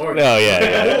shit about the story. Oh,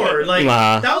 yeah. The gore,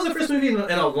 that was the first movie in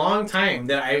a long time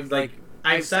that I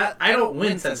don't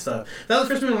wince at stuff. That was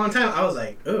the first movie in a long time. I was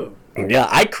like, oh. Yeah,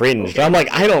 I cringed. I'm like,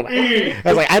 I don't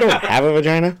have a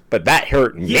vagina, but that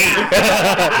hurt me. You know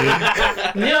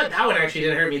what? That one actually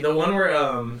didn't hurt me. The one where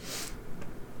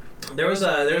there was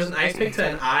an ice pick to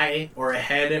an eye or a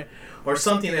head or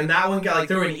something, and that one got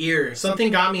through an ear. Something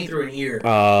got me through an ear. And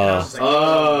I was just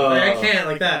I can't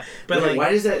like that. But Wait,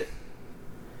 why does that?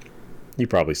 You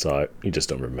probably saw it. You just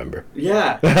don't remember.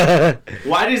 Yeah.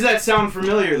 Why does that sound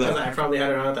familiar though? I probably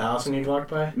had it on at the house when you walked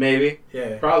by. Maybe.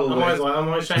 Yeah, Probably. I'm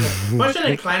always trying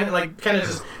to climb it, kind of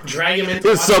just drag him into.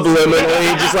 Just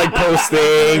subliminally, just post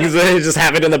things, and just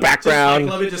have it in the background.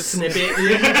 Love it, just snip it.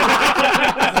 Was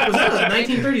that a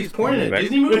 1930s porn in a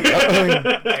Disney movie?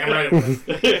 Damn right it was.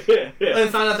 I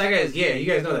found out that guy is gay. You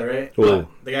guys know that, right? Ooh.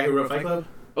 The guy who wrote Fight Club?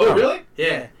 Oh, really?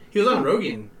 Yeah. He was on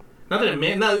Rogan. Not that it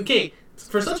meant... No, okay.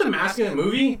 For such a masculine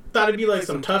movie, thought it'd be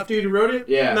some tough dude who wrote it.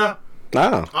 Yeah. No.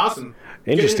 Oh, Awesome.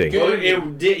 interesting.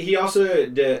 Good. He also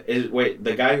did. Wait,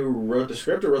 the guy who wrote the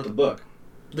script or wrote the book?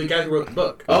 The guy who wrote the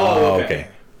book. Oh, okay. okay.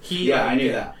 He, I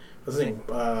knew that. What's his name?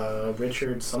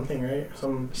 Richard something, right?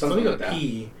 Something like with that.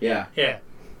 P. Yeah. Yeah.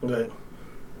 But...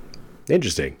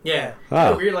 Interesting. Yeah.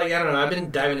 Ah. Weird, I don't know. I've been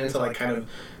diving into kind of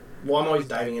I'm always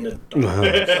diving into stuff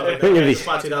like that.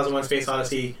 Spot 2001 Space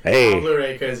Odyssey on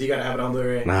Blu-ray because you gotta have it on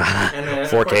Blu-ray. And then,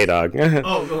 4K, dog.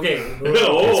 Oh, okay.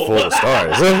 It's full of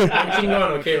stars. I'm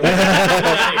going, okay.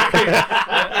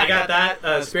 I got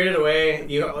that. Spirited Away.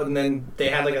 And then they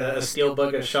had like a steel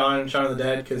book of Shaun of the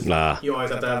Dead because you always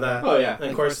have to have that. Oh yeah.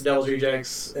 And of course, Devil's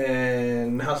Rejects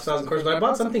and House of Thousand Corpses. But I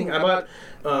bought something.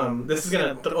 This is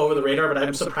gonna over the radar, but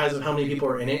I'm surprised at how many people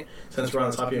are in it. Since we're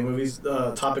on the topic of movies,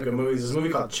 There's a movie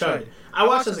called Chud. I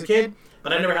watched as a kid,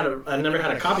 but I never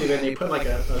had a copy of it. And they put like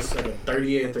a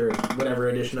 30th or whatever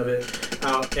edition of it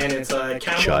out, and it's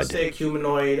cannibalistic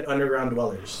humanoid underground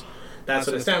dwellers. That's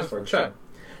what it stands for, Chud.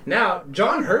 Now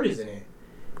John Hurt is in it.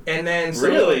 And then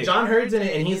John Hurd's in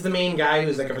it, and he's the main guy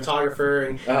who's like a photographer,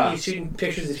 and he's shooting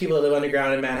pictures of people that live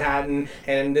underground in Manhattan.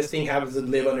 And this thing happens to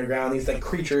live underground. These like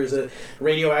creatures,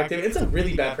 radioactive. It's a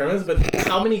really bad premise, but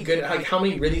how many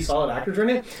really solid actors are in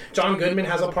it? John Goodman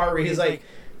has a part where he's like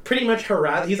pretty much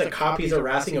he's a cop. He's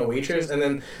harassing a waitress, and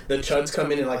then the Chuds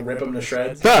come in and like rip him to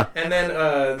shreds. And then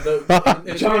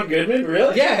John Goodman,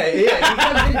 really? Yeah. He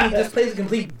comes in, and he just plays a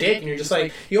complete dick, and you're just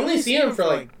like, you only see him for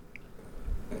like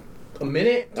a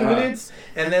minute, 2 minutes,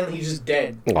 and then he's just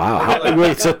dead. Wow.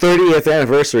 It's the 30th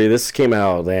anniversary. This came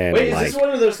out then. Wait, is this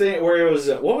one of those things where it was...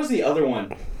 what was the other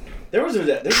one? There was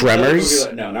Tremors?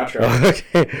 No, not Tremors.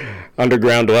 Okay.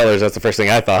 Underground Dwellers, that's the first thing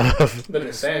I thought of. The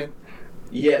Descent.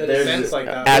 Yeah, there's like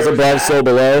that. As Above, So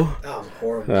Below. That was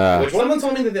horrible. Someone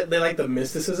told me that they like the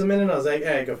mysticism in it, and I was like,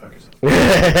 hey, go fuck yourself.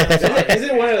 Is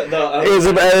it one of the... Is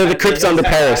it the Crypts Under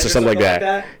Paris or something like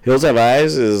that? Hills Have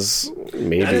Eyes is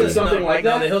maybe... Is it something like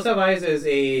that? No, the Hills Have Eyes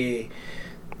is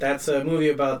that's a movie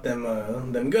about them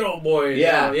good old boys.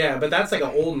 Yeah, but that's like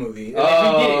an old movie.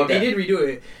 They did redo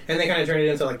it, and they kind of turned it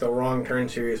into like the Wrong Turn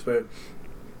series, but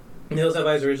the Hills Have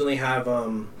Eyes originally have...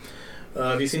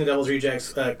 have you seen the Devil's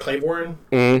Rejects? Claiborne,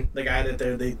 the guy that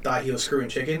they thought he was screwing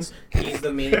chickens. He's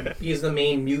the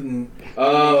main mutant.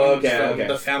 Oh, okay.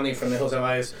 The family from the Hills Have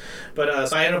Eyes. But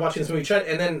so I ended up watching this movie, Chud,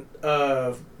 and then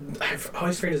I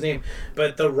always forget his name.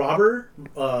 But the robber,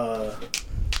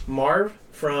 Marv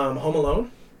from Home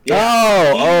Alone.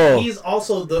 Yeah. He's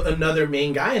also another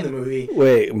main guy in the movie.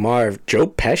 Wait, Marv, Joe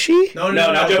Pesci? No,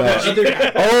 not Joe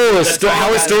Pesci.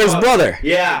 Howard Stern's brother.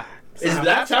 Yeah.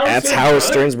 That's Howard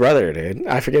Stern's brother, dude.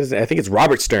 I forget his name. I think it's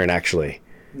Robert Stern, actually.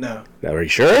 No. Are you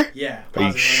sure? Yeah. Are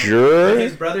you sure?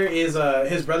 His brother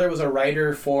was a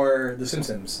writer for The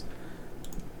Simpsons.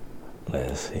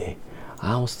 Let's see.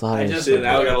 I almost thought I just did.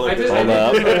 Now I gotta look this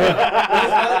up.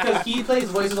 Because he plays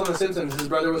voices on The Simpsons. His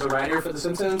brother was a writer for The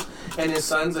Simpsons, and his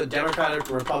son's a Democratic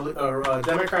representative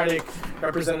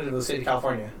of the state of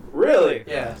California. Really?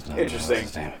 Yeah.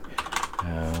 Interesting.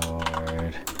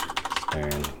 Howard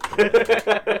Stern.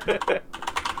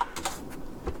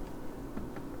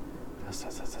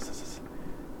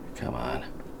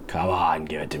 Come on,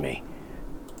 give it to me.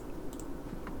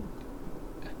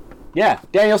 Yeah,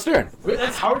 Daniel Stern.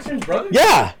 That's Howard Stern's brother?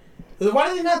 Yeah. Why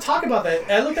did they not talk about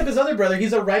that? I looked up his other brother.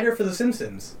 He's a writer for The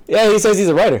Simpsons. Yeah, he says he's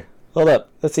a writer. Hold up.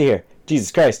 Let's see here.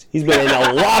 Jesus Christ. He's been in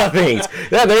a lot of things.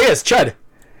 Yeah, there he is. Chud.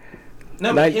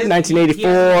 No, 1984. He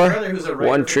has a brother who's a writer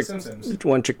One for trick, The Simpsons.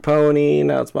 One Trick Pony.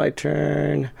 Now it's my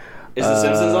turn. Is The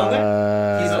Simpsons on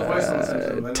there? He's a voice on The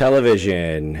Simpsons.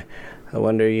 Television. The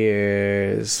Wonder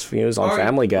Years. He was on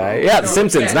Family Guy. The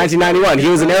Simpsons, yeah, 1991. He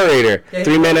was a narrator. Yeah,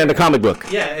 3 Men and a comic book.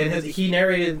 Yeah, and he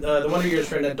narrated The Wonder Years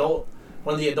for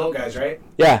one of the adult guys, right?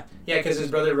 Yeah. Yeah, because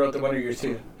his brother wrote The Wonder Years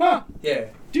too. Huh. Yeah.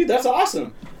 Dude, that's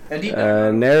awesome. And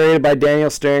narrated by Daniel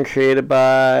Stern, created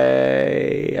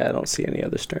by... I don't see any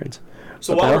other Sterns.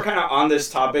 So while we're kind of on this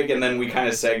topic, and then we kind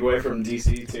of segue from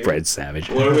DC too. Fred Savage.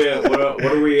 What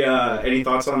are we? Any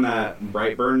thoughts on that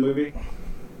Brightburn movie?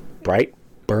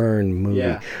 Brightburn movie.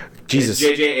 Yeah. Jesus.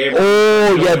 J.J. Abrams.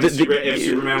 Oh, yeah. If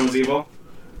Superman was evil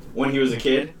when he was a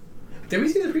kid. Did we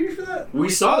see the preview for that? We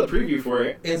saw the preview for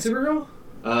it. In Supergirl?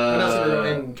 Not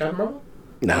Supergirl, in Captain Marvel?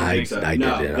 No, I think so. didn't.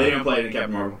 They didn't play it in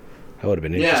Captain Marvel. That would have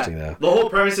been interesting, though. The whole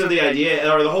premise of the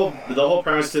idea, or the whole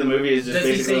premise to the movie is just Does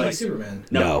basically he say like he's Superman?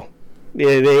 No.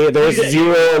 Yeah, there's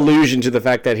zero allusion to the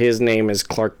fact that his name is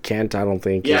Clark Kent. I don't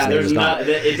think. Yeah, his name there's is not.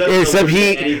 It doesn't except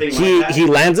anything like that. he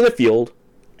lands in a field,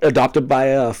 adopted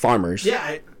by farmers.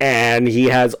 Yeah. And he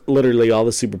has literally all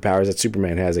the superpowers that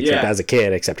Superman has, except as a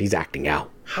kid. Except he's acting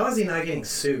out. How is he not getting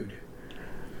sued?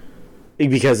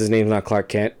 Because his name's not Clark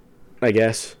Kent, I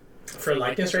guess. For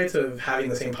likeness rates of having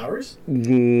the same powers? Call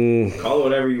it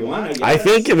whatever you want, I guess. I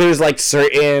think there's like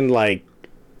certain like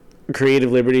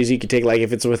creative liberties you could take, like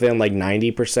if it's within like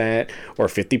 90% or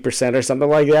 50% or something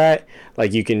like that,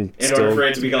 like you can in order for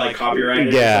it to be like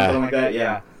copyrighted or something like that.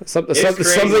 Yeah, something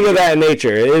of that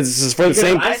nature. It's for the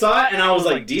same. I saw it and I was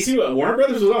like, DC Warner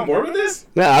Brothers was on board with this.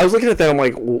 No, I was looking at that. I'm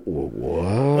like, what?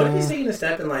 What if he's taking a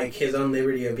step in like his own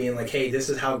liberty of being like, hey, this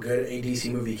is how good a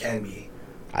DC movie can be?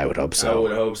 I would hope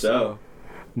so.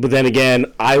 But then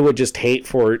again, I would just hate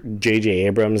for J.J.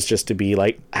 Abrams just to be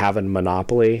like having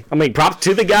monopoly. I mean, props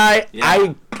to the guy. Yeah.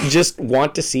 I just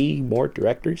want to see more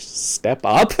directors step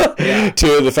up to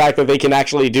the fact that they can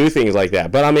actually do things like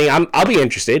that. But I mean, I'll be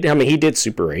interested. I mean, he did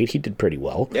Super 8. He did pretty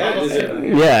well.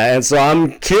 Yeah, and so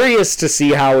I'm curious to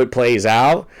see how it plays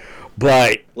out.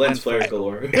 But lens flares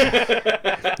galore.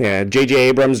 Yeah, J.J.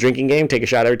 Abrams drinking game. Take a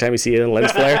shot every time you see it in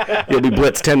lens flare. You'll be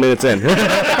blitzed 10 minutes in.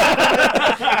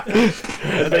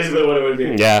 That's basically what it would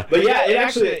be. Yeah. But yeah, it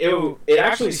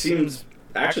actually seems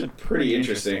pretty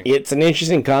interesting. It's an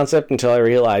interesting concept until I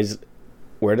realized,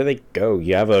 where do they go?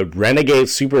 You have a renegade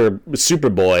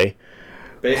Superboy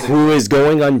who is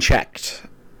going unchecked.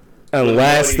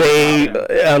 Unless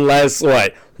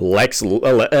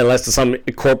some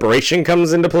corporation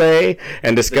comes into play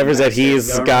and discovers that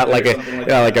he's got like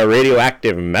a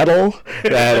radioactive metal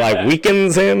that like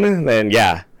weakens him, then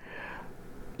yeah.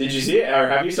 Did you see it, or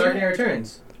have you seen Dark Knight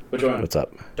Returns? Which one? What's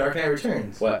up? Dark Knight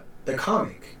Returns. What? The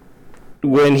comic.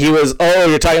 When he was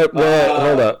you're talking about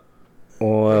hold up.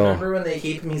 Well, remember when they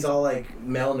keep him? He's all like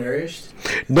malnourished.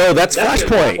 No, that's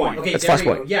Flashpoint. Okay, that's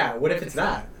Flashpoint. Yeah. What if it's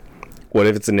that? What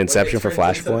if it's an Inception for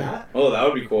Flashpoint? Oh, that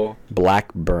would be cool.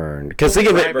 Blackburn. Because think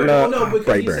of it. No,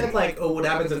 because you said like, what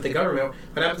happens if the government?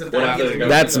 What happens if that?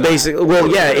 That's basically.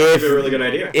 Well, yeah. That's a really good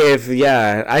idea.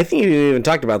 I think you even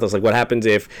talked about this. Like, what happens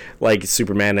if like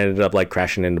Superman ended up like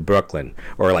crashing into Brooklyn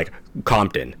or like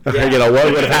Compton? Yeah.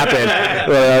 What would have happened?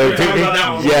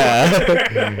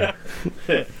 Yeah.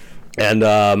 And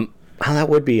that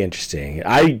would be interesting.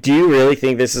 I do really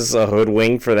think this is a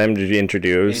hoodwink for them to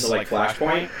introduce. Into like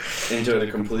Flashpoint? Into a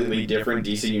completely different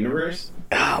DC universe?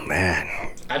 Oh,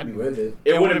 man. I'd be with it.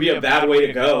 It wouldn't be a bad way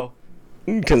to go.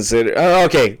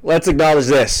 Okay, let's acknowledge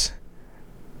this.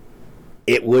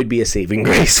 It would be a saving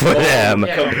grace for them.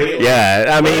 Yeah, completely. Yeah,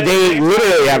 I mean, they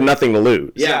literally have nothing to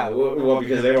lose. Yeah, well,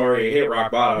 because they've already hit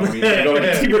rock bottom. I mean, they're going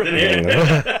deeper than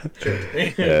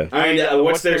it. Yeah. I mean,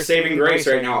 what's their saving grace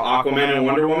right now? Aquaman and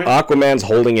Wonder Woman? Aquaman's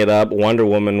holding it up. Wonder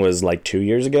Woman was like 2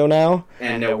 years ago now.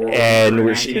 And we're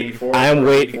 1984. I'm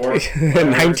waiting.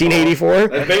 1984?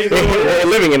 That's basically we're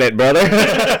living in it, brother. Waiting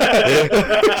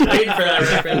for that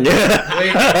reference. Yeah.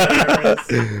 Waiting for that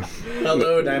reference.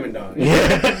 Hello, Diamond Dog.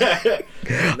 Yeah.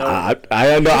 I'm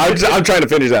trying to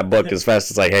finish that book as fast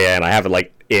as I can. I have it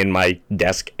like in my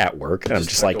desk at work, and I'm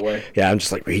just like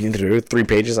reading through 3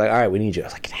 pages. Like, all right, we need you. I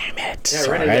was like, damn it.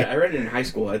 Yeah, I read it in high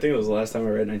school. I think it was the last time I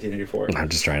read 1984. I'm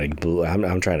just trying to.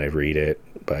 I'm trying to read it,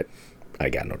 but I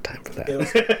got no time for that.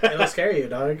 It'll scare you,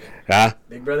 dog.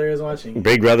 Big Brother is watching.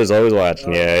 Big Brother's always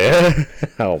watching. Yeah.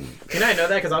 Oh. Can I know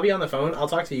that? Because I'll be on the phone. I'll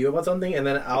talk to you about something, and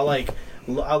then I'll a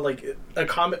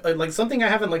comment like something I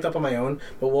haven't looked up on my own,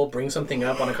 but we'll bring something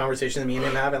up on a conversation that me and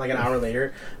him have, and like an hour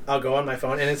later, I'll go on my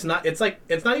phone, and it's not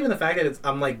even the fact that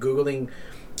I'm like Googling,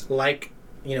 like,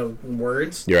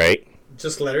 words. You're right.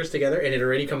 Just letters together, and it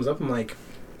already comes up. I'm like,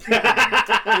 you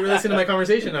were listening to my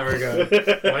conversation an hour ago.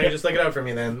 Why don't you just look it up for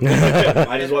me then?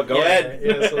 Might as well go ahead.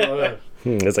 Yeah,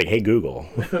 it's like, hey Google.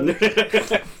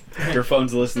 Your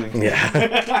phone's listening.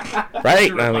 Yeah.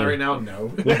 Right? Right now, no.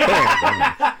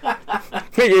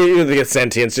 The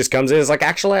sentience just comes in. It's like,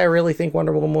 actually, I really think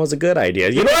Wonder Woman was a good idea.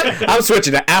 You know what? I'm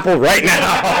switching to Apple right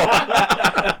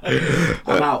now.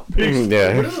 I'm out.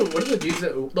 Yeah. What are the dudes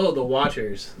that... Oh, the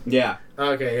Watchers. Yeah.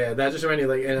 Okay, yeah. That just reminded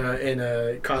me, like, in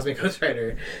a Cosmic Ghost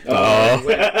Rider. Oh.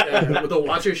 When the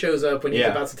Watcher shows up when he's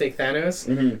about to take Thanos,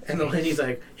 mm-hmm. and the lady's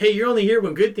like, hey, you're only here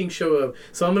when good things show up,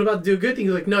 so I'm about to do a good thing.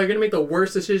 He's like, no, you're going to make the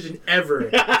worst decision ever.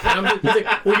 He's like,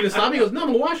 well, you're going to stop me? He goes, no, I'm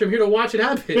going to watch it. I'm here to watch it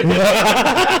happen.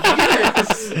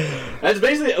 Yes. That's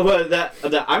basically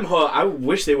I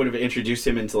wish they would have introduced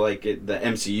him into like the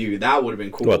MCU. That would have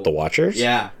been cool. What, the Watchers?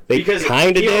 Yeah, they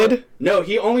kind of did. No,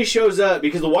 he only shows up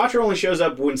because the Watcher only shows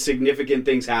up when significant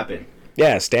things happen.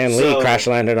 Yeah, Stan Lee crash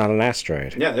landed on an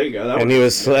asteroid. Yeah, there you go. And he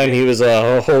was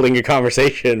holding a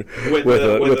conversation with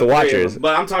the Watchers.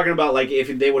 But I'm talking about like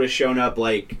if they would have shown up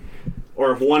like.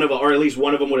 Or at least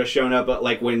one of them would have shown up,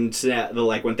 like when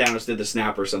Thanos did the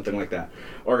snap or something like that,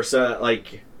 or so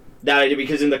like that idea.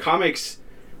 Because in the comics,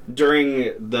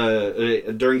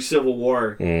 during Civil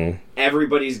War,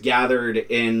 everybody's gathered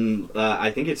in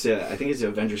I think it's the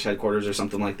Avengers headquarters or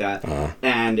something like that,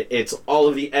 and it's all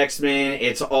of the X-Men,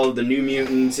 it's all of the New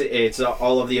Mutants, it's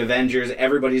all of the Avengers.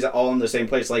 Everybody's all in the same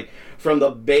place, like from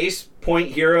the base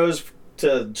point heroes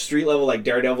to street level like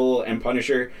Daredevil and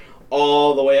Punisher,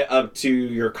 all the way up to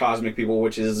your cosmic people,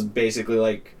 which is basically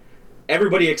like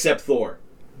everybody except Thor.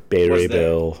 Beta Ray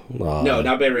Bill. No,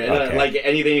 not Beta Ray. Okay. Like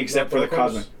anything except for the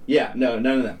cosmic. Yeah, no,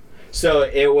 none of them. So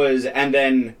it was, and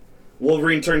then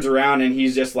Wolverine turns around and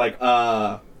he's just like,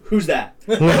 who's that?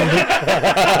 And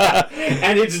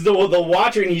it's the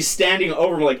Watcher, and he's standing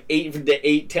over him like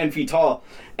 10 feet tall.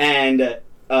 And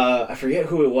I forget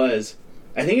who it was.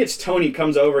 I think it's Tony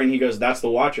comes over and he goes, that's the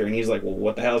Watcher. And he's like, well,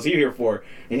 what the hell is he here for?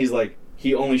 And he's like,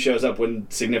 he only shows up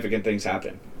when significant things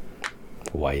happen.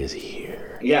 Why is he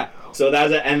here? Yeah. So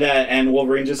that's it. And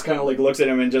Wolverine just kind of like looks at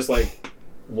him and just like,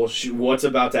 well, what's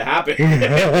about to happen?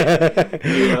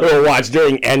 We'll watch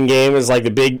during Endgame is like the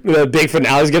big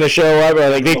finale is gonna show up, or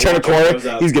like they turn a corner,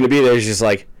 he's gonna be there. He's just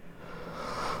like,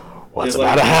 what's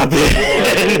about to happen?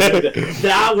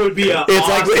 That would be an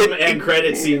awesome end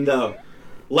credit scene, though.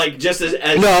 Like just as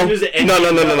soon as the end.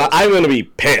 No. I'm gonna be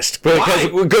pissed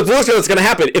because look what's gonna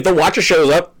happen if the Watcher shows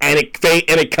up and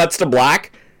it cuts to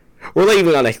black. We're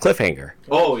leaving on a cliffhanger.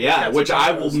 Oh yeah, which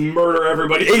I will murder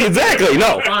everybody. Exactly.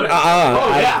 No.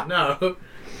 No.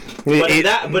 But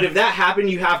if that happened,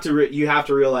 you have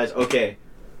to realize, okay,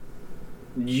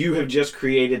 you have just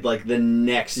created like the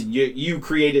next. You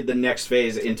created the next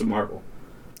phase into Marvel.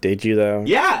 Did you though?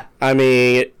 Yeah. I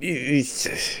mean,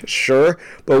 sure,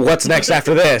 but what's next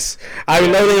after this? I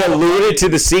know they alluded to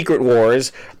the Secret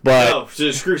Wars, but no,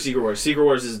 so screw Secret Wars. Secret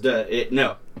Wars is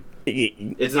no.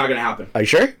 It's not gonna happen. Are you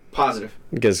sure? Positive.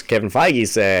 Because Kevin Feige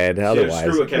said otherwise.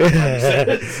 Screw what Kevin Feige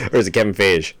said. Or is it Kevin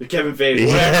Feige? Kevin Feige,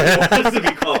 whatever it wants to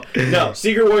be called. No,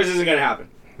 Secret Wars isn't gonna happen.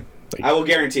 I will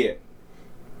guarantee it.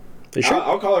 You sure?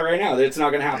 I'll call it right now that it's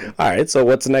not gonna happen. All right. So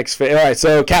what's the next phase? All right.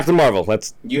 So Captain Marvel.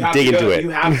 Let's dig into it.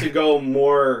 You have to go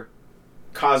more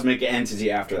cosmic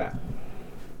entity after that.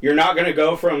 You're not gonna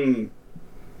go from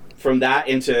that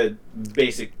into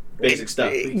basic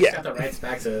stuff. Yeah. Got the rights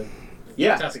back to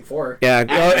Fantastic Four. Yeah.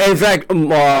 In fact,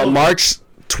 March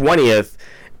 20th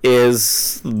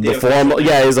is the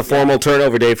formal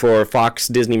turnover day for Fox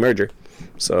Disney merger.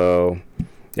 So.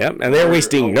 Yeah, and they're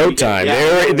wasting no time.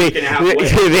 They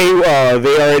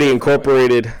already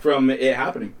incorporated from it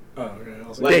happening. Oh, okay.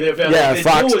 The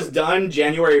deal was done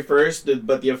January 1st,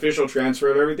 but the official transfer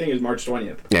of everything is March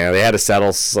 20th. Yeah, they had to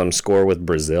settle some score with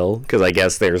Brazil because I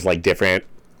guess there's like different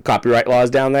copyright laws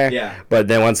down there. Yeah. But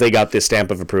then once they got this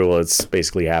stamp of approval, it's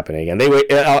basically happening. And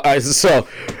so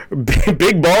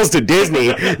big balls to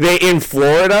Disney. In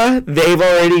Florida, they've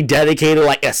already dedicated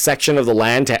like a section of the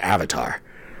land to Avatar.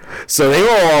 So they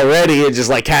were already just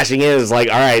like cashing in. It's like,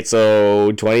 all right,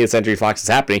 so 20th Century Fox is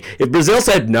happening. If Brazil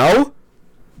said no,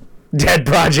 dead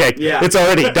project. Yeah. It's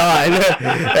already done.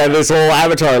 And this whole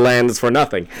Avatar land is for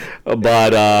nothing.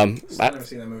 But I've never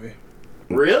seen that movie.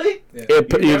 Really? Yeah.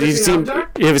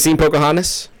 You ever seen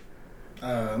Pocahontas?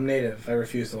 I'm native. I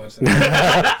refuse to watch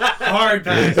that. Hard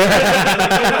pass.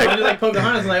 I just like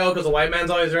Pocahontas. Like, because the white man's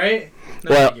always right.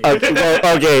 No,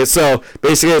 Okay. So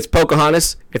basically, it's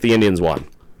Pocahontas if the Indians won.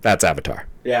 That's Avatar.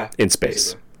 Yeah. In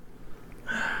space.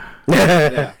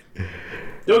 Yeah.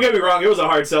 Don't get me wrong, it was a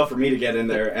hard sell for me to get in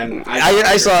there, and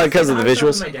I saw it because of the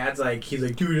visuals. My dad's like, he's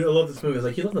like, dude, I love this movie. I was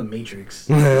like, you love The Matrix.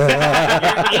 You're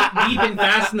deep in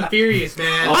Fast and the Furious,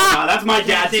 man. Oh, no, that's my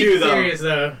dad too, though. Serious,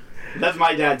 though. That's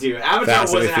my dad too. Avatar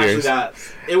wasn't actually that.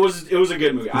 It was a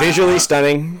good movie. Visually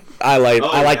stunning. I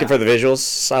liked it for the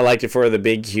visuals. I liked it for the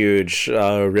big, huge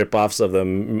rip-offs of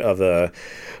the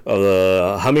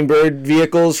hummingbird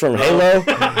vehicles from Halo.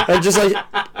 And just like,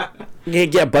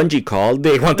 yeah, Bungie called.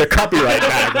 They want their copyright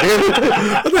back.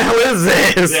 What the hell is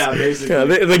this? Yeah, basically.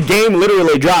 Yeah, the game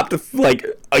literally dropped like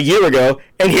a year ago,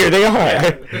 and here they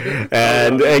are.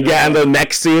 And the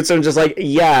mech suits are just like,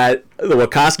 yeah, the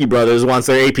Wachowski brothers wants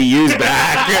their APUs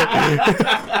back.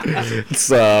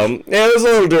 So it was a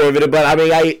little derivative, but I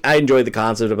mean, I enjoyed the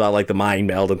concept about like the mind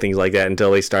meld and things like that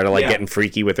until they started like getting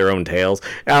freaky with their own tails,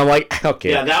 and I'm like, okay,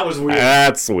 yeah, that was weird.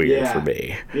 That's weird for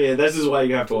me. Yeah, this is why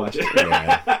you have to watch it.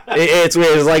 Yeah. It's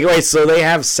weird. It's like, wait, so they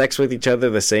have sex with each other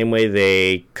the same way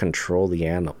they control the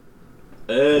animal?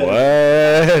 What?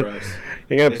 Gross.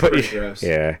 You're gonna put gross.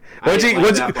 Yeah. Once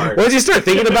you start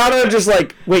thinking about it, I'm just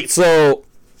like, wait, so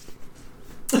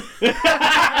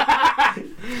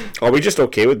are we just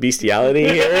okay with bestiality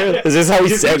here? Is this how we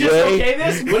segue? Did we just okay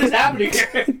this? What is happening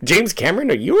here? James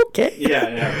Cameron, are you okay?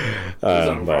 Yeah. He's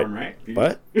on a farm, right?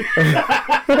 What?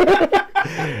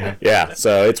 Yeah,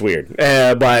 so it's weird.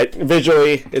 But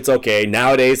visually, it's okay.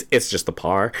 Nowadays, it's just a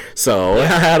par. So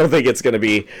I don't think it's going to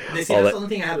be That's all the that. only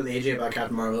thing I had with AJ about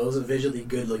Captain Marvel. It was a visually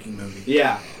good-looking movie.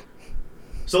 Yeah.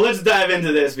 So let's dive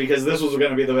into this because this was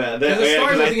going to be the best. Because the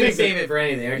story wasn't going to save it for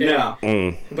anything, okay? No.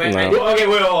 But No. I Well, okay,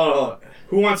 wait, hold on.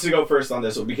 Who wants to go first on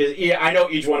this one? Because I know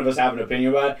each one of us have an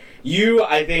opinion about it. You,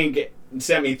 I think,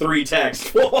 sent me 3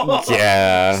 texts.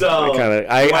 Yeah. So,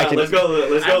 I can let's go,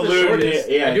 Lou.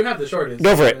 I do have the shortest.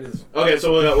 Go for it. Okay,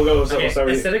 so we'll go. So Okay, we'll start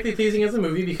with you. aesthetically pleasing as a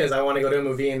movie because I want to go to a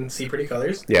movie and see pretty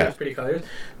colors. Yeah. Watch pretty colors.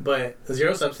 But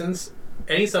zero substance.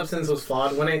 Any substance was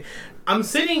flawed. I'm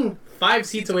sitting 5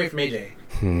 seats away from AJ.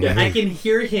 Yeah. I can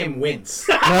hear him wince.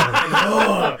 and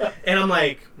I'm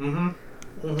like,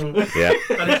 Yeah.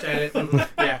 understand it.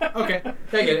 Yeah, okay.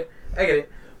 I get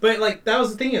it. But, like, that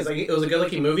was the thing is, like, it was a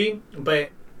good-looking movie, but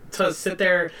to sit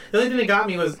there... The only thing that got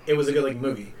me was it was a good-looking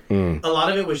movie. A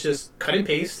lot of it was just cut and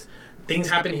paste. Things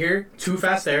happen here, too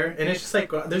fast there, and it's just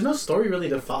like, there's no story really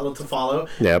to follow.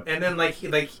 Yep. And then, like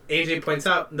AJ points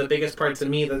out, the biggest part to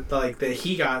me that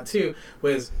he got, too,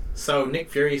 was, so Nick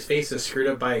Fury's face is screwed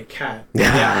up by a cat.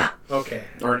 Yeah. Okay.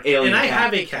 Or an alien. And I cat.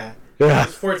 have a cat. Yeah.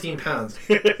 It's 14 pounds.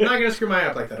 I'm not gonna screw my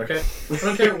up like that, okay? I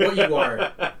don't care what you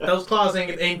are. Those claws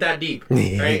ain't that deep,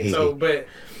 right? So, but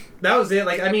that was it.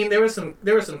 Like, I mean, there was some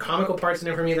comical parts in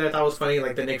there for me that I thought was funny,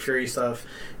 like the Nick Fury stuff,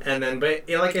 and then, but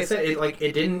like I said,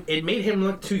 it made him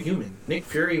look too human. Nick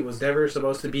Fury was never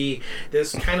supposed to be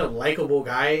this kind of likable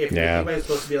guy. If anybody's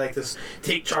supposed to be like this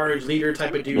take charge leader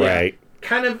type of dude, Right.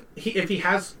 Kind of, if he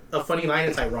has a funny line,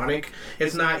 it's ironic.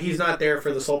 He's not there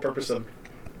for the sole purpose of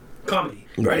comedy.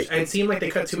 Right. It seemed like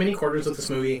they cut too many quarters with this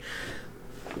movie.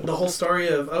 The whole story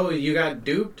of, oh, you got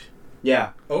duped?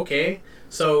 Yeah. Okay.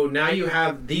 So now you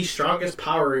have the strongest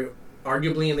power,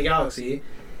 arguably, in the galaxy,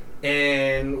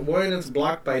 and when it's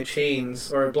blocked by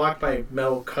chains, or blocked by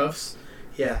metal cuffs,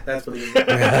 yeah, that's believable.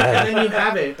 And then you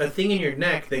have a thing in your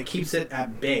neck that keeps it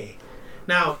at bay.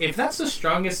 Now, if that's the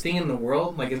strongest thing in the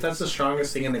world, like if that's the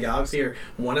strongest thing in the galaxy, or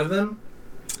one of them,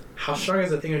 how strong is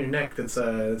the thing on your neck that's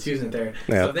using it there?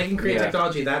 Yeah. So if they can create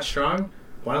technology that strong,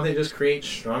 why don't they just create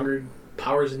stronger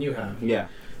powers than you have? Yeah.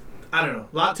 I don't know.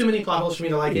 A lot too many plot holes for me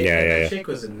to like it. Yeah, and yeah, that yeah. chick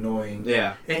was annoying.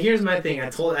 Yeah. And here's my thing. I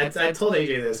told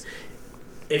AJ this.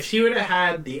 If she would have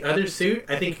had the other suit,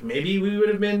 I think maybe we would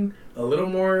have been a little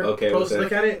more Okay supposed with to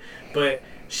look at it. But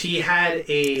she had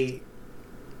a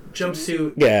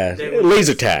jumpsuit. Yeah. that was-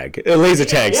 Laser tag. A laser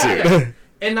tag Yeah, suit. yeah.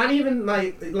 And not even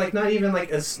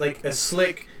like a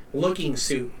slick looking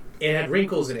suit. It had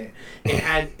wrinkles in it. It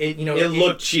had it. You know. It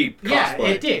looked cheap. Yeah, Cosplay.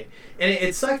 it did, and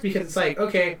it sucked because it's like,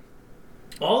 okay,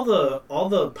 all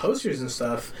the posters and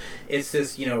stuff, it's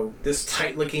this this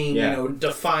tight looking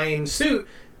defined suit,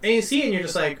 and you see it and you're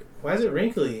just like, why is it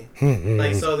wrinkly?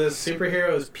 Like, so this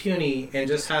superhero is puny and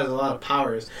just has a lot of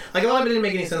powers. Like, a lot of it didn't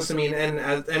make any sense to me, and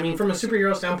I mean, from a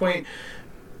superhero standpoint,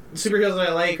 superheroes that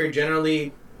I like are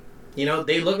generally,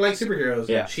 they look like superheroes.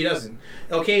 Yeah. She doesn't.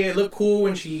 Okay, it looked cool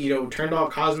when she, turned all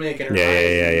cosmic and her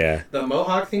Yeah. The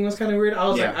mohawk thing was kind of weird. I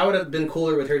was like, I would have been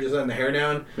cooler with her just letting the hair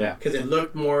down. Yeah. Because it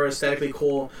looked more aesthetically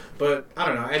cool. But, I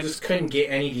don't know. I just couldn't get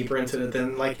any deeper into it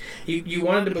than, like, you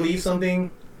wanted to believe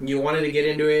something. You wanted to get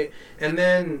into it. And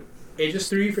then it just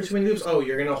threw you for too many loops. Oh,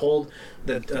 you're going to hold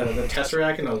the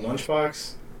Tesseract in a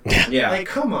lunchbox? Yeah. Like,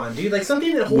 come on, dude. Like,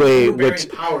 something that holds overbearing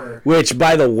power. Which,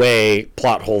 by the way,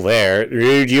 plot hole there.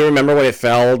 Do you remember when it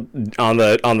fell on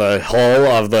the hull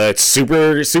of the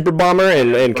super bomber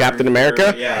in Captain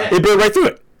America? Yeah. It burned right through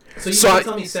it. So you can't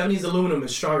tell me 70s aluminum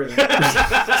is stronger than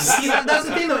that. See, that's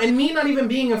the thing, though. And me not even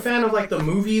being a fan of, like, the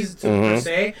movies, per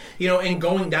se, and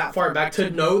going that far back to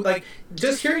know, like,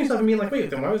 just hearing stuff and being like, wait,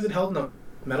 then why was it held in a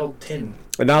metal tin?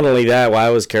 But not only that, why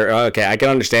was Carol... Okay, I can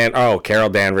understand. Oh, Carol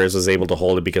Danvers was able to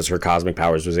hold it because her cosmic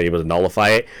powers was able to nullify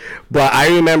it. But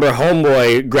I remember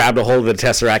Homeboy grabbed a hold of the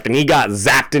Tesseract and he got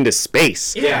zapped into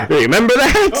space. Yeah. Remember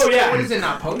that? Oh, yeah. What is it,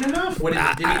 not potent enough?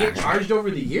 Did it get charged over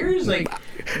the years? Like,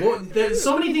 there's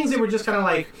so many things that were just kind of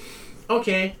like,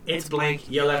 okay, it's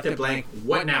blank. You left it blank.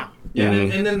 What now? Yeah.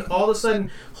 And then all of a sudden,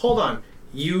 hold on.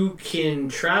 You can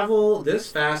travel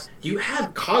this fast. You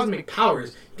have cosmic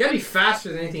powers. You gotta be faster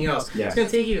than anything else. Yeah. It's gonna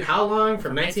take you how long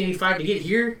from 1985 to get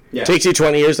here? Yeah. Takes you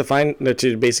 20 years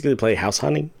to basically play house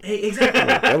hunting. Hey, exactly.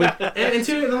 Really? and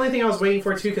two, the only thing I was waiting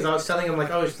for, too, because I was telling him,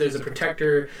 like, oh, there's a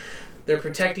protector. They're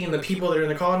protecting the people that are in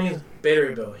the colonies. Beta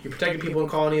ray bill. You're protecting people in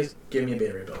colonies. Give me a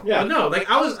beta ray bill. Yeah. But no, like,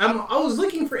 I was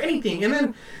looking for anything. And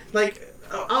then, like,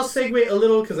 I'll segue a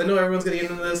little, because I know everyone's gonna get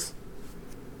into this.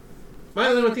 My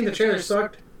only one thing, the trailer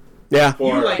sucked. Yeah.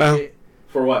 You liked it.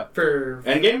 For what? For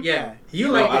Endgame? Yeah.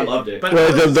 You liked it. I loved it. But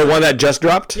The one that just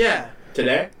dropped? Yeah.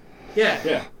 Today? Yeah.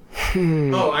 Yeah.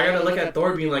 Oh, I gotta look at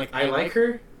Thor being like, I like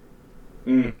her.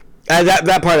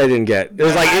 That part I didn't get. It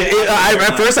was like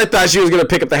at first I thought she was gonna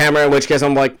pick up the hammer, in which case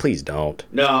I'm like, please don't.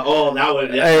 No, that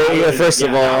would. First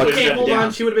of all, okay, hold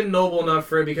on. She would have been noble enough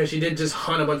for it because she did just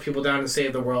hunt a bunch of people down and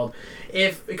save the world.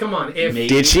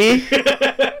 Did she?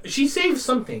 She saved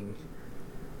something.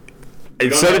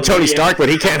 So did Tony Stark, but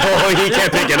he can't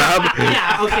pick it up.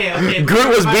 Yeah, okay. Groot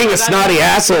was being a snotty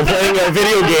asshole playing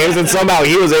video games, and somehow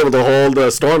he was able to hold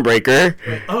Stormbreaker.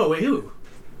 Wait, who?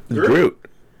 Groot.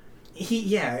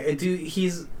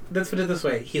 Let's put it this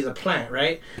way. He's a plant,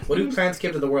 right? What do plants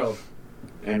give to the world?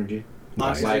 Energy.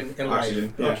 Oxygen and life.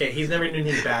 Oxygen, yeah. Okay, he's never done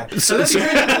anything bad. So that's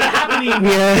happening.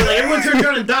 Yeah. Like, everyone turns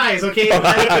around and dies, okay?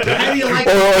 How do you like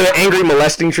the angry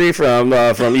molesting tree from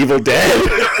Evil Dead.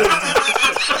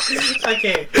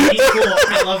 Okay, he's cool.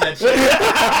 I love that shit.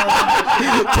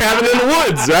 Cabin in the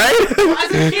woods, right? Well,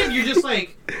 as a kid, you're just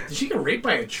like, did she get raped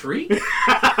by a tree? And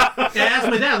I asked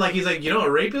my dad, like, he's like, you know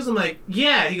what rape is? I'm like,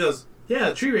 yeah. He goes, yeah,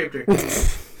 the tree raped her.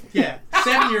 Yeah,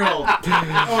 7-year-old.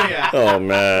 Oh, yeah. Oh,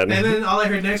 man. And then all I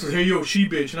heard next was, hey, yo, she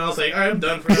bitch. And I was like, all right, I'm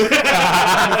done for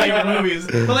my favorite movies.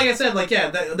 But like I said, like, yeah,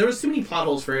 there was too many plot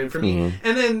holes for me. Mm-hmm.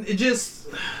 And then it just...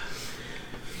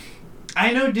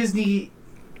 I know Disney...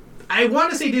 I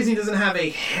want to say Disney doesn't have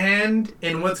a hand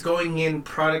in what's going in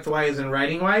product-wise and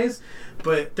writing-wise,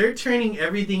 but they're turning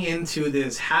everything into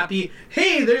this happy,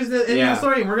 hey, there's the end of the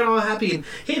story, and we're going to all happy, and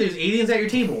hey, there's aliens at your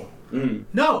table. Mm.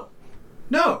 No.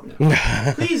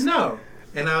 Please, no.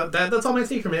 And that's all my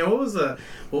take from it. What was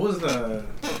the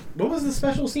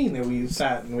special scene that we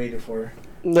sat and waited for?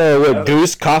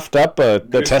 Goose coughed up the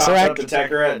Tesseract? The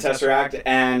Tesseract,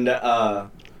 and...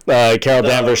 Carol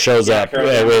Danvers shows up.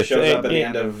 Shows up at the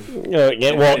end of...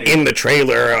 in the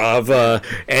trailer of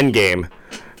Endgame.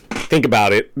 Think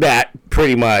about it. That,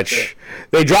 pretty much. Yeah.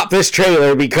 They dropped this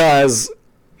trailer because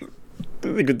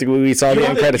we saw the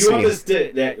end credits scene.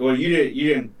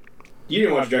 You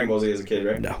didn't watch Dragon Ball Z as a kid,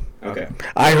 right? No. Okay.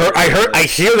 I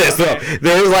hear this, though.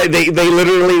 There's like, they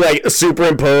literally, like,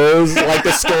 superimpose, like, the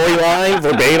storyline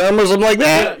verbatim or something like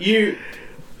that. It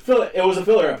was a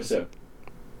filler episode.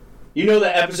 You know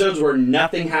the episodes where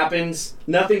nothing happens,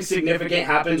 nothing significant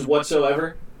happens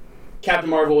whatsoever? Captain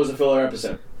Marvel was a filler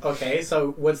episode. Okay,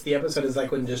 so what's the episode is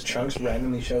like when just Trunks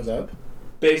randomly shows up?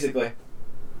 Basically.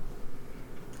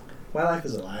 My life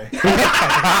is a lie. Dude, you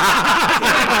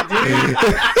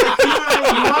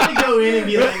want to go in and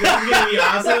be like, this is going to be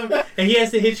awesome, and he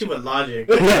has to hit you with logic.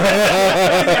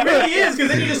 It really is, because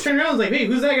then you just turn around and like, hey,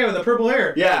 who's that guy with the purple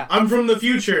hair? Yeah. I'm from the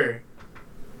future.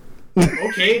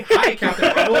 Okay, hi,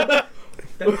 Captain Marvel.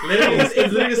 It's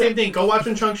literally the same thing. Go watch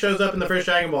when Trunks shows up in the first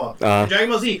Dragon Ball. Dragon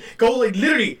Ball Z.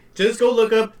 Just go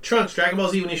look up Trunks, Dragon Ball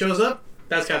Z when he shows up.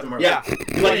 That's Captain Marvel. Yeah.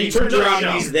 Like, he turns around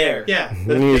and he's there. Yeah.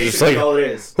 That's basically all it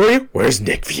is. Who are you? Where's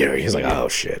Nick Fury? He's like, oh,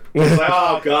 shit. He's like,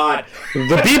 oh, God.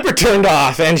 The beeper turned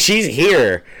off, and she's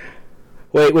here.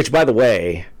 Wait, which, by the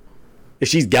way, if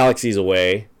she's galaxies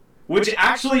away... Which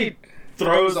actually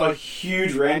throws a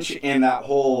huge wrench in that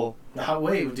whole...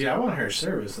 Wait, dude, I want her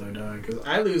service, though, dog, because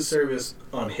I lose service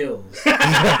on hills.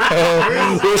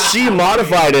 Well, she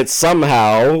modified it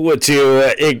somehow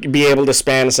to be able to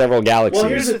span several galaxies. Well,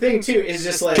 here's the thing, too, is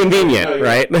just like... Convenient,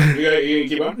 right? You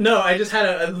keep on? No, I just had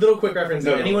a little quick reference.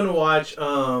 Did anyone watch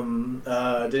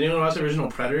the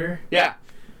original Predator? Yeah.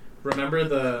 Remember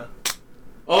the...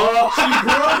 Oh! She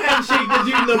bro handshake the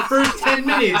dude in the first 10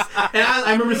 minutes. And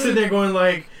I remember sitting there going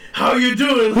like... How you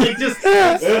doing? Like, just straight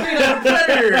out of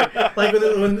Predator. Like,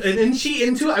 and she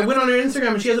into it. I went on her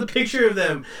Instagram and she has a picture of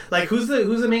them. Like, who's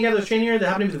the main guy that was training her that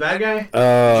happened to be the bad guy?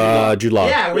 Jude Law.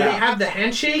 Yeah, where they have the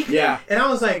handshake. Yeah. And I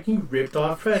was like, you ripped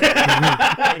off Predator.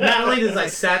 Like, not only does like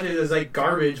Saturday is like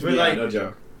garbage, but like no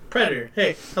joke. Predator.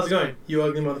 Hey, how's it going? You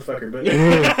ugly motherfucker. But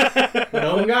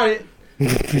no one got it.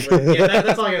 But, yeah,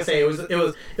 that's all I gotta say. It was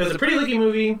a pretty looking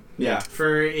movie. Yeah.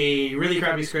 For a really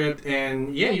crappy script,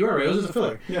 and yeah, you are right. It was just a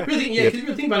filler. Yeah. Because you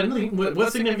really think about it. Nothing.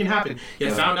 What significant happened? You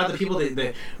found out the people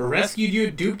that rescued you,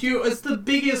 duped you. It's the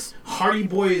biggest Hardy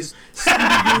Boys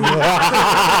Scooby-Doo.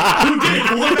 Who did it?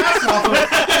 Pull the mask off of?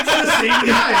 It's the same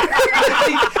guy.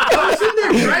 I was sitting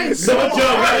there trying so hard.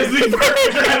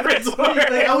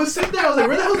 I was sitting there. I was like,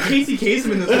 where the hell is Casey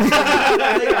Kasem in this?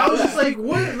 I was just like,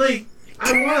 what? Like.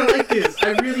 I want to like this.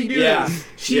 I really do. Yeah.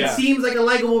 She seems like a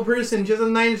likable person. She has a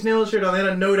 9 Inch Nails shirt on. They had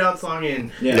a No Doubt song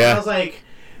in. Yeah. And I was like,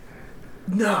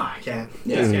 no, I can't. I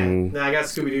can't. No, I got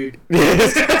Scooby-Doo.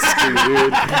 Scooby-Doo.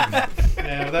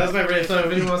 Yeah, that was my race. So if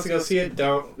anyone wants to go see it,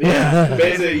 don't. Yeah.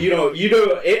 Basically, you know,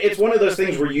 it's one of those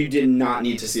things where you did not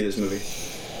need to see this movie.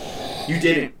 You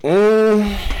didn't.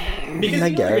 Because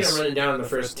you're going to run it down in the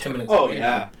first 10 minutes. Oh,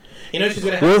 yeah. You know she's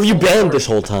going to have... Where have you been this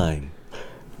whole time?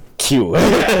 you.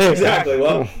 Exactly.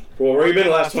 Well, where you been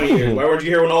the last 20 years? Why weren't you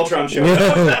here when Ultron showed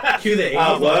up? Cue the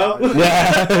 80s. Well.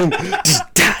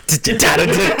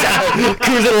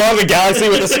 Cruising along the galaxy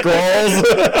with the scrolls.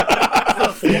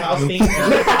 Full house theme.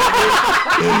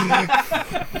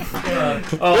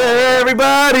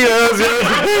 Everybody loves you.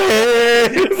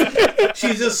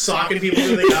 She's just socking people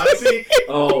in the galaxy.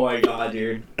 Oh my god,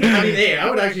 dude. I mean, hey, I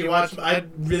would actually watch. I'd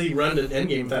really run to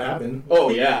Endgame if that happened. Oh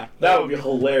yeah, that would be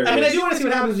hilarious. I mean, I do want to see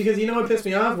what happens because you know what pissed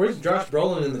me off? Where's Josh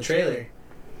Brolin in the trailer?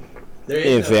 There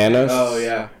In Thanos? Oh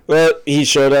yeah. Well, he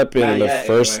showed up in the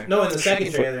first. Anyway. No, in the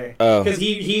second trailer. Oh. Because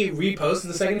he reposted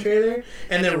the second trailer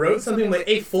and then wrote something like,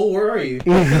 "Hey, fool, where are you?"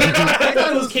 I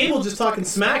thought it was Cable just talking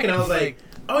smack, and I was like,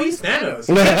 "Oh, he's Thanos."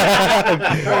 All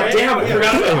right. Damn, I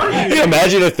forgot about you.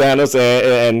 Imagine if Thanos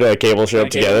and Cable showed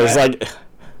up together. It's like,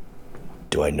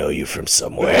 do I know you from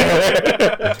somewhere?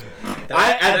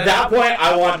 At that point,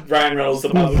 I want Ryan Reynolds to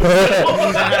pop.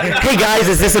 Hey guys,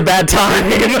 is this a bad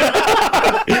time?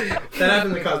 That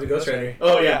happened in Cosmic Ghost Rider.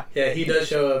 Oh yeah. Yeah, he does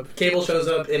show up. Cable shows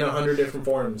up in 100 different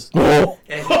forms. Oh.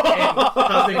 And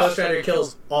Cosmic Ghost Rider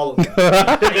kills all of them.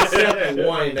 Except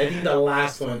one. I think the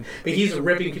last one. But he's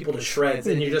ripping people to shreds.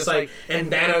 And you're just like,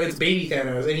 and Thanos, it's baby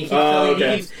Thanos. And he keeps telling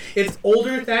okay. it's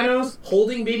older Thanos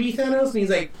holding baby Thanos. And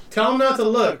he's like, tell him not to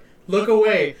look. Look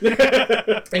away.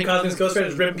 And Cosmic Ghost Rider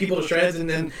is ripping people to shreds. And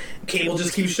then Cable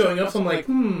just keeps showing up. So I'm like,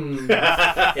 if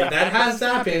that has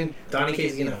happened, Donny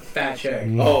Casey's getting a fat check.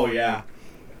 Oh yeah.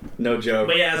 No joke.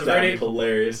 But yeah, it's that'd very be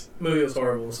hilarious. Movie was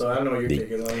horrible, so I don't know what your take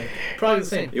is on it. Probably the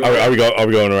same. Are we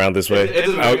going around this way? It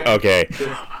doesn't matter. Okay.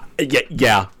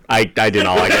 Yeah. I did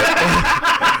not like it.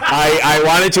 I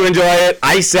wanted to enjoy it.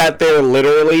 I sat there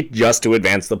literally just to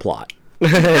advance the plot.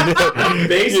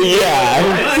 Basically,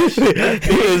 Yeah, it's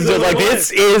just like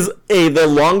this is the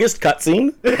longest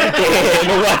cutscene,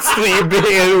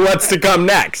 and what's to come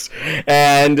next,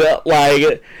 and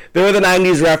like there were the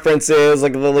 '90s references,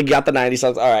 like you got the '90s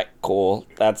songs. All right, cool,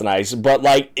 that's nice, but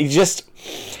like it just.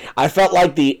 I felt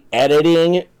like the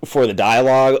editing for the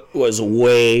dialogue was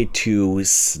way too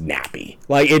snappy.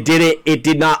 Like it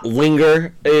did not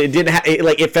linger. It didn't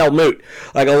it felt moot.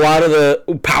 Like a lot of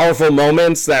the powerful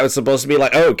moments that was supposed to be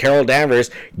like, oh, Carol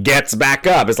Danvers gets back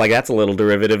up. It's like that's a little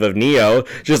derivative of Neo.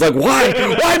 Just like, why,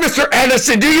 Mr.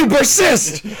 Anderson, do you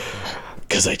persist?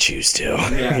 Because I choose to.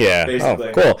 Yeah. Basically.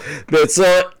 Oh, cool. But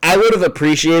so I would have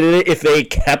appreciated it if they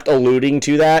kept alluding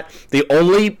to that. The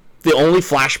only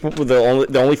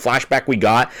flashback we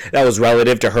got that was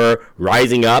relative to her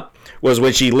rising up was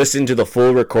when she listened to the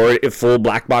full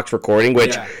black box recording,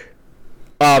 which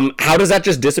how does that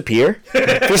just disappear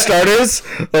for starters?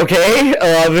 Okay.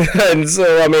 And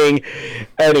so I mean,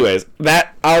 anyways,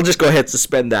 that I'll just go ahead and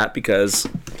suspend that because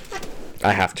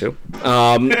I have to.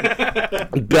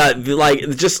 But like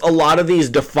just a lot of these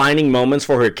defining moments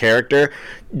for her character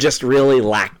just really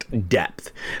lacked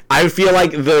depth. I feel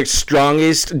like the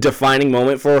strongest defining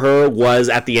moment for her was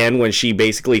at the end when she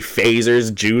basically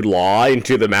phasers Jude Law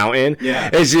into the mountain. Yeah.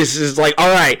 It's just like,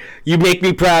 all right, you make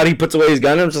me proud. He puts away his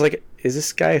gun. I'm just like, is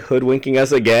this guy hoodwinking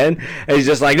us again? And he's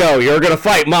just like, no, you're going to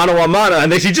fight mano a mano. And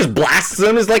then she just blasts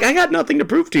him. It's like, I got nothing to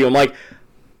prove to you. I'm like,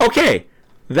 okay,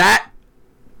 that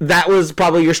was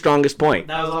probably your strongest point.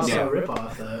 That was also a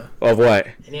ripoff, though. Of what?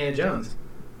 Indiana Jones.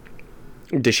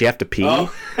 Did she have to pee? Oh.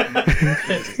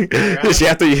 Did she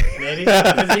have to? Maybe.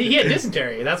 Because he had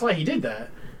dysentery. That's why he did that.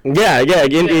 Yeah.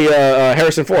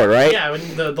 Harrison Ford, right? Yeah,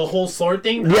 when the whole sword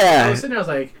thing. Yeah. I was sitting there, I was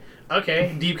like,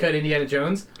 okay, deep cut Indiana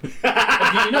Jones. You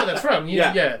know that's from.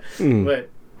 Yeah. But.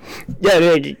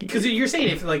 Yeah, because you're saying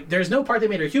if like there's no part that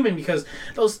made her human because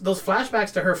those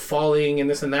flashbacks to her falling and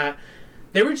this and that,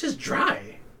 they were just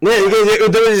dry. Yeah,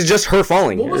 there was just her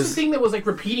falling. What was the thing that was like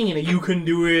repeating in it? You couldn't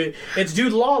do it. It's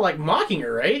Jude Law like mocking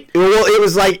her, right? Well, it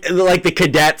was like the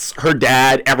cadets, her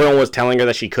dad, everyone was telling her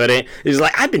that she couldn't. It was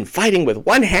like, I've been fighting with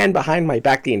one hand behind my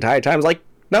back the entire time. I was like,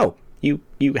 no, you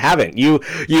haven't. You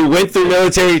went through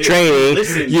military training.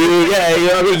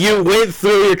 You went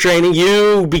through your training.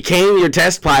 You became your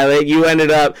test pilot. You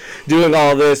ended up doing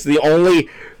all this. The only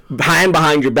hand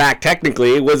behind your back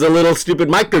technically was a little stupid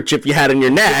microchip you had in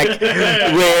your neck,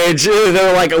 which they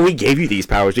were like, oh, we gave you these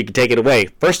powers, we could take it away.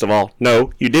 First of all,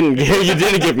 no, you didn't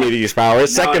give me these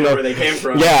powers. Second, where they came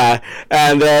from. Yeah,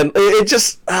 and then it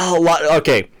just a lot.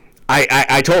 Okay,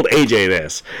 I told AJ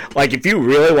this, like, if you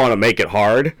really want to make it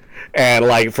hard and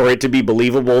like for it to be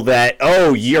believable that,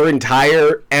 oh, your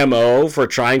entire MO for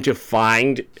trying to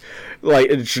find,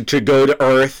 like, to go to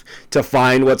Earth to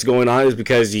find what's going on is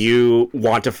because you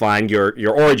want to find your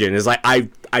origin. It's like, I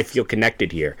feel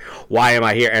connected here. Why am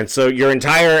I here? And so your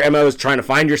entire MO is trying to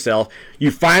find yourself. You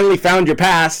finally found your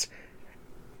past,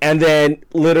 And then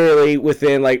literally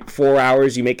within like 4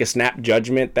 hours, you make a snap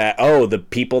judgment that, oh, the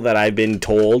people that I've been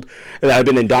told, that I've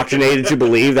been indoctrinated to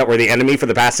believe that were the enemy for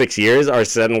the past 6 years are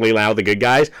suddenly now the good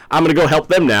guys. I'm going to go help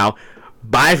them now.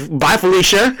 Bye,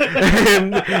 Felicia.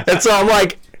 and so I'm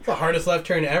like... It's the hardest left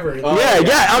turn ever.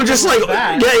 Yeah. I'm just like...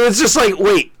 Yeah, it's just like,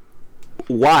 wait.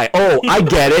 Why? Oh, I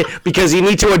get it. Because you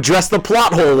need to address the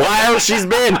plot hole. Why has she's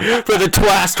been for the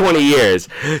last 20 years?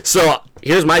 So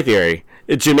here's my theory.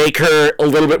 To make her a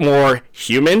little bit more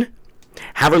human,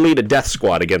 have her lead a death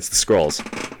squad against the Skrulls.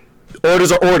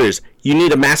 Orders are orders. You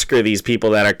need to massacre these people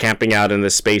that are camping out in the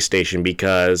space station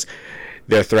because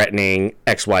they're threatening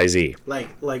XYZ.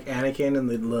 Like Anakin and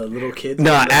the little kids?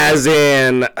 No, as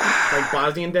in... Like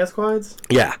Bosnian death squads?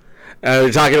 Yeah.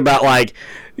 We're talking about, like,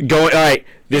 going... All right,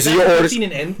 this is your orders. Seen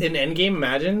in Endgame,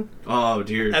 imagine? Oh,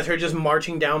 dear. As her just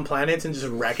marching down planets and just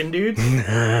wrecking dudes?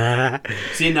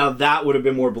 See, now that would have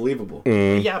been more believable.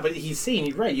 Yeah, but he's saying,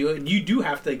 you're right, you do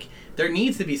have to... Like, there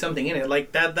needs to be something in it.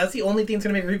 Like, that's the only thing that's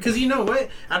going to make it... Because you know what?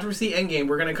 After we see Endgame,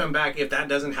 we're going to come back. If that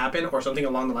doesn't happen, or something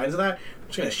along the lines of that, we're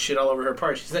just going to shit all over her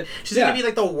part. She's going to be,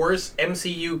 like, the worst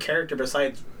MCU character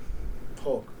besides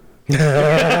Hulk. You say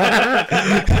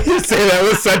that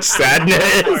with such sadness.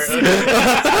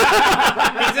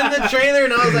 He's in the trailer,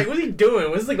 and I was like, "What's he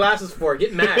doing? What's the glasses for?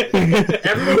 Get mad!"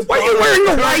 Everyone's Why are you wearing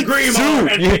the white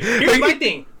suit? Here's my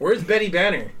thing. Where's Betty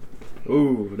Banner?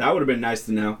 Ooh, that would have been nice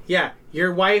to know. Yeah,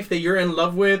 your wife that you're in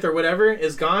love with or whatever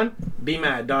is gone. Be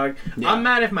mad, dog. Yeah. I'm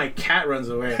mad if my cat runs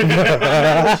away.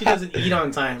 She doesn't eat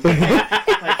on time.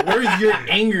 Like, where's your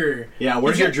anger? Yeah,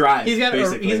 where's your drive? He's got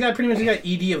pretty much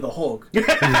ED of the Hulk.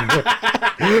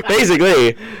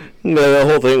 Basically, the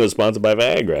whole thing was sponsored by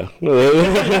Viagra.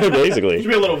 Basically, there should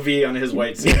be a little V on his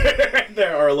white suit right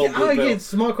there, or a little blue pill.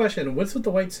 Small question: what's with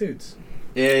the white suits?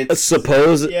 It's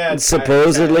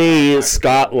supposedly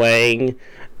Scott Lang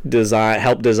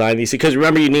helped design these, because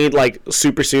remember, you need like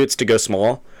super suits to go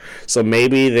small. So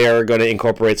maybe they're going to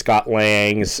incorporate Scott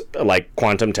Lang's like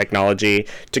quantum technology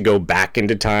to go back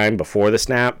into time before the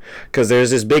snap, because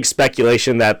there's this big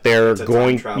speculation that they're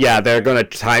going to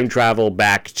time travel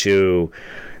back to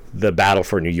the battle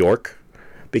for New York,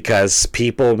 because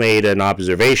people made an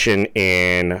observation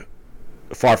in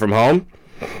Far From Home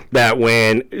that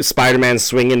when Spider-Man's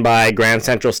swinging by Grand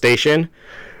Central Station,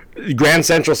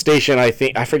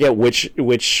 I forget which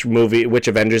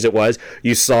Avengers it was.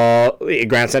 You saw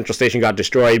Grand Central Station got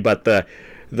destroyed, but I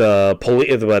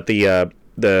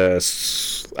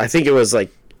think it was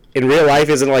like, in real life,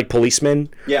 isn't it like policemen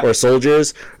or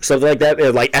soldiers or something like that?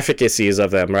 They're like efficacies of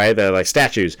them, right? They're like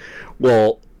statues.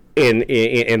 Well, in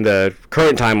the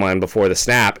current timeline before the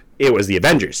snap, it was the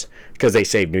Avengers because they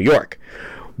saved New York.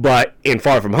 But in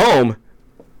Far From Home,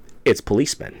 it's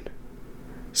policemen.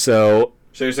 So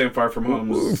you're saying Far From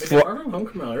Home? Is Far From Home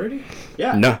come out already?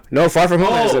 Yeah. No, Far From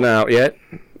Home isn't out yet.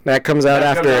 That comes out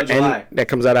after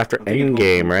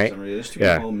Endgame, right? There's 2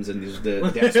 homes in the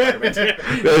Spider-Man.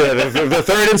 The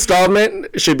third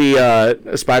installment should be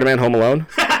Spider-Man Home Alone.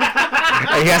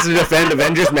 And he has to defend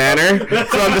Avengers Manor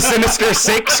from the Sinister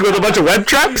Six with a bunch of web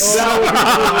traps. That would be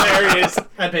hilarious.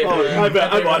 I'd pay for it.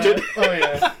 I'd watch it. Oh,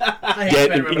 yeah. I hate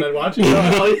Spider-Man, but I'd watch it.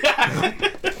 Oh, yeah.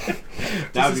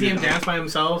 Just to see him dance by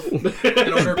himself and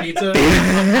order pizza,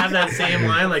 have that same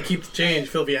line, like, keep the change,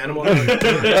 filthy animal. Oh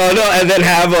no, and then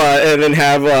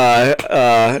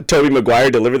have Tobey Maguire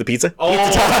deliver the pizza. Oh,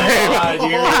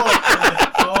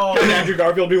 and Andrew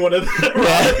Garfield be one of the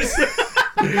robbers.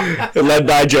 Led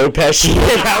by Joe Pesci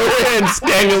and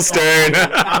Daniel Stern.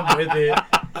 I'm with it.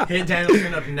 Hit Daniel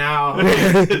Stern up now.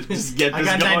 Just get this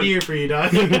I got going. an idea for you, dog.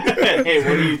 Hey,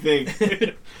 what do you think?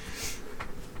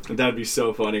 That would be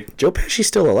so funny. Joe Pesci's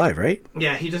still alive, right?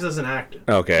 Yeah, he just doesn't act.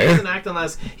 Okay. He doesn't act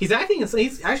unless he's acting.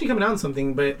 He's actually coming out in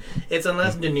something, but it's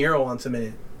unless De Niro wants him in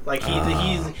it. Like he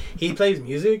plays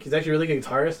music. He's actually a really good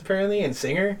guitarist apparently and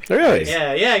singer. Really?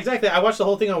 Yeah, exactly. I watched the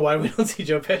whole thing on Why We Don't See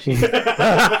Joe Pesci.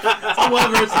 I'm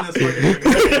well versed in this market.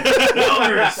 Well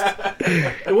versed.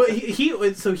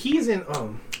 So he's in.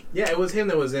 It was him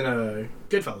that was in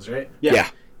Goodfellas, right? Yeah.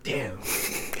 Damn.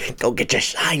 Go get your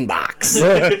shine box.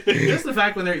 Just the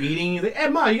fact when they're eating, he's like, "Hey,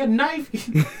 Ma, you got a knife?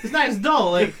 This knife's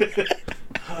dull." Like,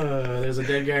 there's a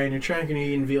dead guy in your trunk and you're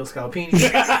eating veal scallopini.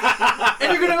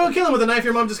 And you're gonna go kill him with a knife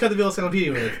your mom just cut the veal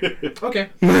scallopini with. Okay.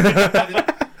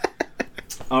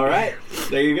 All right.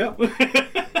 There you go.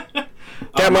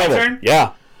 My turn?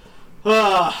 Yeah.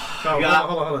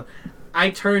 Hold on. I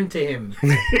turned to him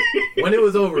when it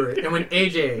was over and when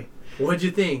AJ, what'd you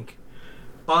think?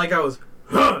 All I got was,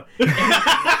 huh.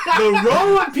 The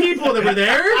row of people that were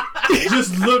there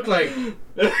just looked like,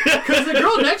 because the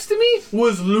girl next to me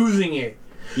was losing it.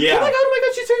 Yeah. I'm like, oh my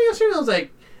god, she's turning us around. I was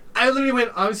like, I literally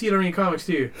went, obviously you don't read comics,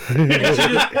 do you?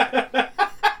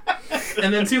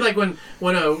 And then too, like when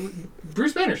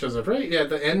Bruce Banner shows up, right? Yeah,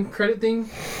 the end credit thing.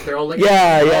 They're all looking.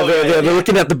 They're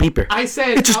looking at the beeper. I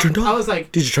said, It just turned on. I was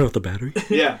like, did you turn off the battery?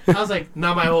 Yeah. I was like,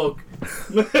 not my Hulk.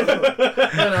 And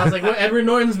I was like, well, Edward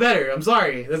Norton's better. I'm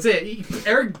sorry. That's it.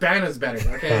 Eric Bana's better.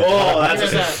 Okay. Oh,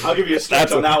 I'll give you a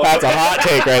stretch on that one. That's a hot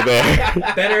take right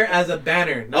there. Better as a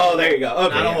Banner. Oh, there you go.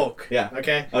 Okay, Not a yeah. Hulk. Yeah.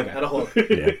 Okay. Okay. Not a Hulk.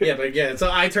 Yeah. But yeah.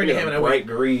 So I turned to him and I bright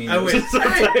went. green. I went. I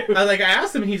was like, I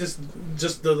asked him, and he just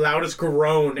the loudest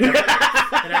groan ever.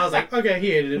 And I was like, okay, he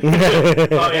hated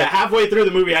it. Oh yeah, halfway through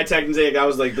the movie, I texted Zach. I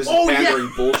was like, "This is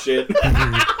pandering bullshit."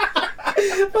 My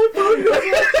phone goes like,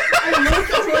 I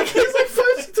looked, I was like, he's like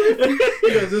 5'2". He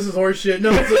goes, this is horse shit.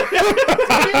 No, it's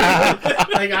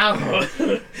like I don't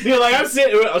know. Dude, like I'm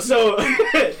sitting. So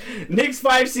Nick's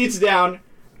 5 seats down.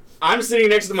 I'm sitting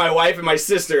next to my wife and my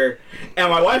sister,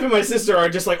 and my wife and my sister are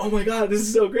just like, "Oh my god, this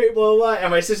is so great!" Blah blah blah.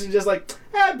 And my sister's just like,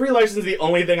 "Brie Larson's the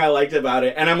only thing I liked about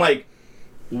it," and I'm like,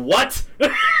 "What?"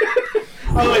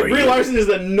 I'm like, Brie Larson is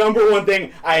the number one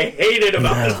thing I hated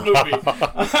about this movie.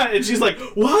 And she's like,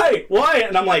 why?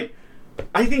 And I'm like,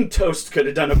 I think Toast could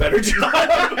have done a better job.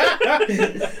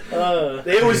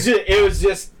 It was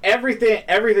just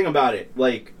everything about it.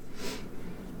 Like,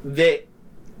 it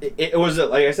was,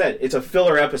 like I said, it's a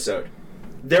filler episode.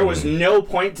 There was no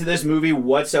point to this movie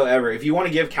whatsoever. If you want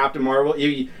to give Captain Marvel,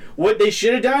 what they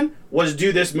should have done was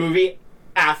do this movie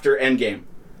after Endgame.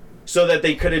 So that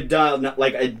they could have done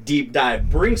like a deep dive.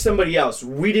 Bring somebody else.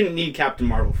 We didn't need Captain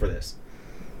Marvel for this.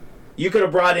 You could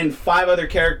have brought in 5 other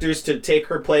characters to take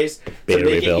her place to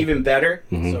make it even better.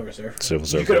 Mm-hmm. Silver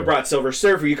Surfer. You could have brought Silver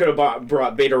Surfer. You could have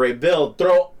brought Beta Ray Bill.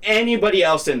 Throw anybody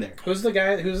else in there. Who's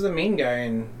the main guy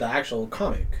in the actual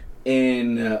comic?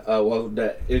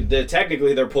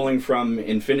 Technically they're pulling from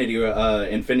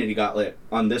Infinity Gauntlet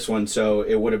on this one, so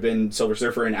it would have been Silver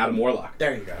Surfer and Adam Warlock.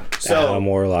 There you go. So Adam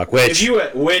Warlock,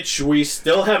 which we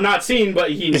still have not seen, but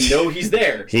he's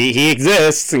there. he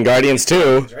exists in Guardians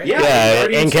 2. Right? Yeah,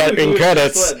 in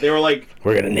credits. They were like,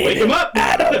 we're gonna name wake him him up,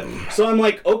 Adam. So I'm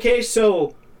like, okay,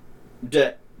 so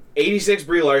the 86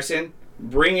 Brie Larson,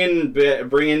 bring in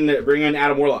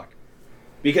Adam Warlock.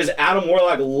 Because Adam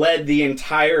Warlock led the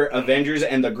entire Avengers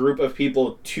and the group of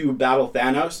people to battle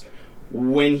Thanos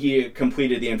when he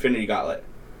completed the Infinity Gauntlet.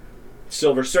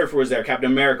 Silver Surfer was there,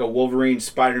 Captain America, Wolverine,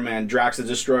 Spider-Man, Drax the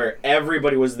Destroyer.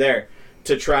 Everybody was there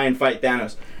to try and fight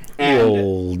Thanos.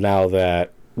 And now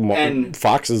that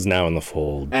Fox is now in the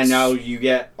fold. And now you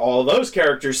get all those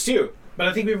characters too. But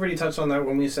I think we've already touched on that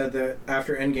when we said that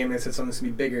after Endgame they said something's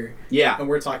going to be bigger. Yeah. And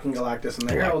we're talking Galactus and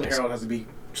the Herald. Herald has to be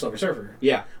Silver Surfer.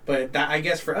 Yeah. But that, I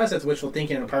guess for us, that's wishful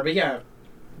thinking in part. But yeah,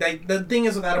 the thing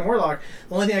is with Adam Warlock,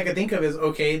 the only thing I could think of is,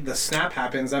 okay, the snap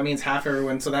happens. That means half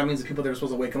everyone, so that means the people that were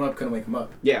supposed to wake him up couldn't wake him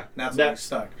up. Yeah. That's why he's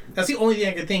stuck. That's the only thing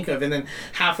I could think of. And then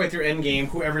halfway through Endgame,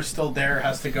 whoever's still there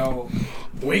has to go,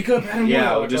 wake up Adam Warlock.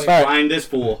 Yeah, we'll just find this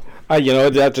fool. You know,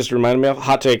 that just reminded me of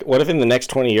hot take. What if in the next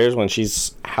 20 years, when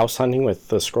she's house hunting with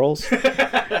the Skrulls,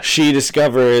 she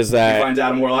discovers that She finds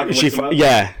Adam Warlock and wakes him up?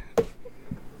 Yeah.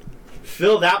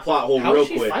 Fill that plot hole How real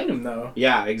did she quick. find him, though?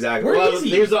 Yeah, exactly. Where is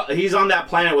he? He's on that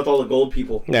planet with all the gold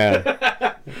people.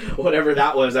 Yeah. Whatever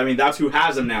that was. I mean, that's who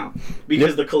has him now.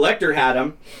 Because the Collector had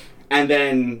him, and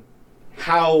then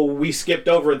how we skipped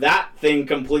over that thing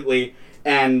completely,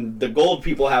 and the gold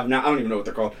people have now. I don't even know what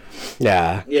they're called.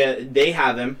 Yeah. Yeah, they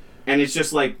have him, and it's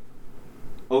just like,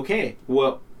 okay,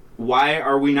 well, why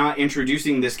are we not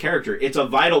introducing this character? It's a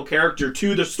vital character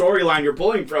to the storyline you're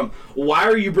pulling from. Why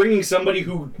are you bringing somebody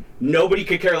who nobody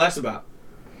could care less about?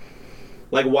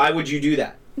 Like, why would you do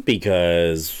that?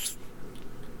 Because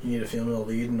You need a female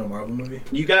lead in a Marvel movie?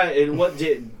 You got what?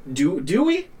 Do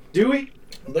we? Look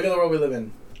at the world we live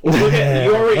in. Look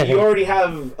at you already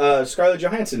have Scarlett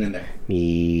Johansson in there.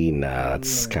 Nah,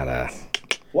 that's kind of...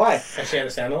 Why? Has she had a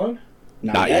standalone?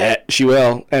 Not yet. She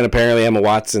will. And apparently Emma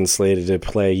Watson's slated to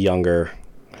play younger.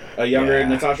 A younger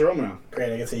Natasha Romanoff.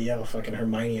 Great, I get to yell fucking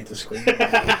Hermione at the screen.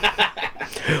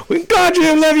 We got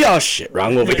you, love y'all. Shit,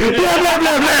 wrong movie. Blah, blah,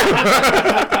 blah,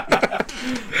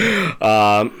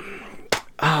 blah.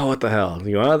 What the hell?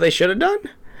 You know what they should have done? They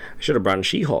should have brought in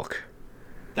She-Hulk.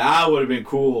 That would have been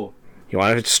cool. You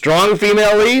want a strong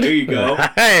female lead? There you go.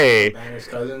 Hey. Banner's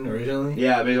cousin, originally.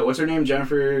 Yeah, but what's her name?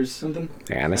 Jennifer something?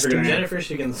 Aniston. Jennifer,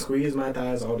 she can squeeze my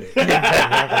thighs all day. No,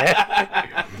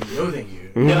 thank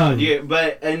you. No, yeah,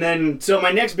 and then so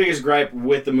my next biggest gripe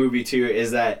with the movie too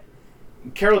is that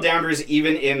Carol Danvers,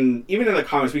 even in the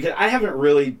comics, because I haven't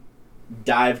really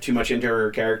dived too much into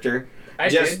her character. I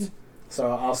did.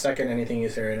 So I'll second anything you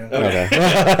say right now.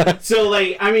 Okay. So,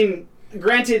 like, I mean,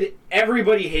 granted,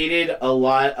 everybody hated a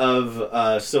lot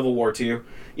of Civil War II.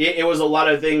 It was a lot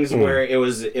of things where it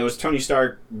was Tony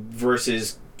Stark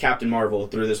versus Captain Marvel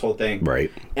through this whole thing.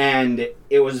 Right. And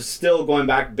it was still going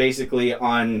back basically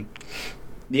on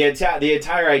the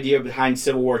entire idea behind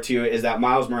Civil War II is that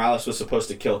Miles Morales was supposed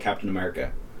to kill Captain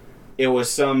America. It was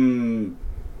some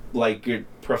like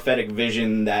prophetic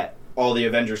vision that all the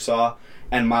Avengers saw,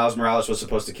 and Miles Morales was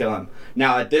supposed to kill him.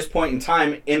 Now, at this point in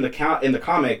time in the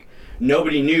comic,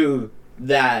 nobody knew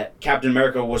that Captain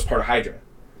America was part of Hydra.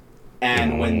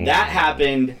 And when that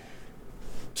happened,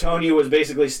 Tony was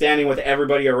basically standing with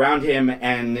everybody around him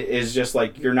and is just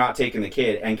like, you're not taking the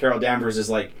kid. And Carol Danvers is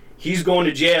like, he's going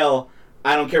to jail.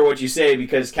 I don't care what you say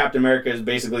because Captain America is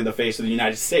basically the face of the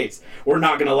United States. We're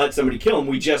not going to let somebody kill him.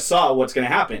 We just saw what's going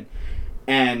to happen.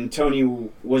 And Tony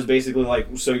was basically like,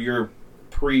 so you're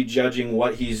prejudging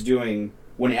what he's doing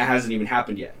when it hasn't even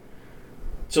happened yet.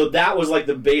 So that was like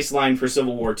the baseline for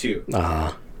Civil War II.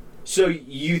 Uh-huh. So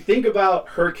you think about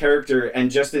her character and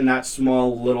just in that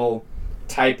small little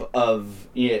type of,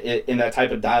 in that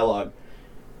type of dialogue,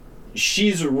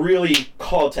 she's really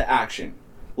called to action.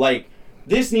 Like,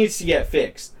 this needs to get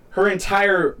fixed. Her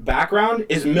entire background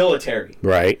is military.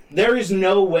 Right. There is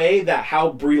no way that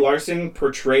how Brie Larson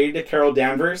portrayed Carol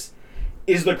Danvers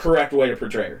is the correct way to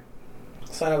portray her.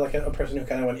 Sounded like a person who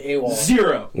kind of went AWOL.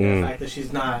 Zero. The fact that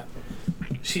she's not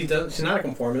a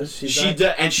conformist.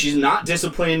 And she's not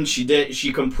disciplined.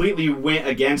 She completely went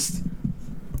against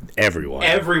everyone,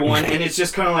 and it's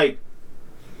just kind of like,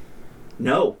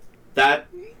 no, that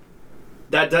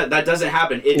doesn't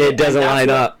happen. It doesn't line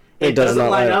up. It doesn't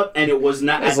line up, and it was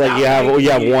not. It's like you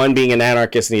have one being an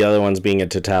anarchist and the other one's being a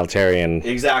totalitarian.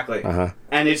 Exactly. Uh-huh.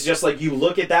 And it's just like you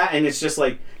look at that, and it's just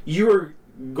like you're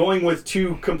going with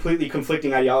two completely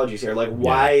conflicting ideologies here. Like,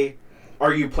 why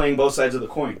are you playing both sides of the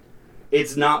coin?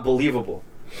 It's not believable.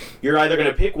 You're either going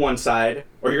to pick one side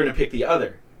or you're going to pick the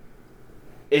other.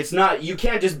 It's not. You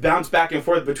can't just bounce back and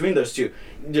forth between those two.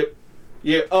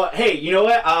 Hey, you know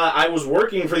what? I was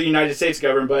working for the United States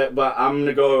government, but I'm going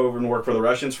to go over and work for the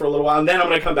Russians for a little while, and then I'm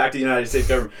going to come back to the United States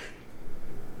government.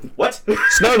 What?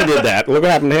 Snowden did that. Look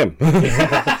what happened to him.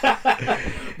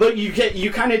 But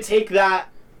you kind of take that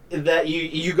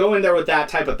you go in there with that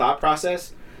type of thought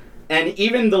process, and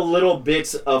even the little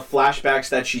bits of flashbacks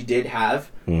that she did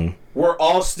have were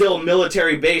all still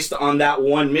military based on that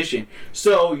one mission.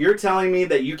 So you're telling me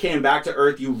that you came back to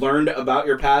Earth, you learned about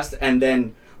your past, and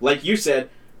then, like you said,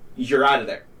 you're out of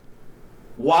there.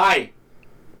 Why?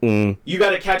 You got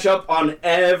to catch up on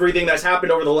everything that's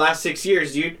happened over the last 6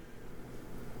 years, dude.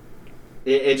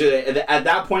 It just, at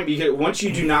that point, because once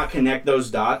you do not connect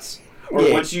those dots, or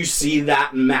once you see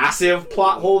that massive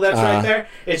plot hole that's right there,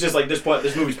 it's just like this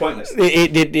movie's pointless.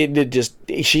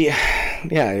 She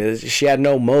had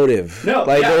no motive. No,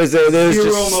 like there was zero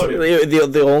just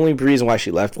motive. The only reason why she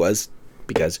left was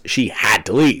because she had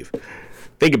to leave.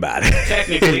 Think about it.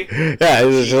 Technically, yeah, it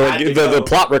was like the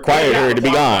plot required her to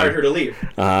be gone. Required her to leave.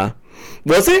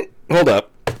 Was it? Hold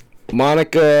up.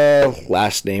 Monica,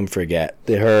 last name forget.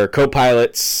 Her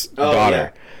co-pilot's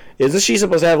daughter. Yeah. Isn't she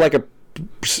supposed to have like a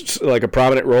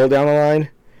prominent role down the line?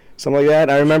 Something like that.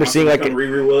 I remember seeing like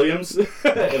Riri Williams.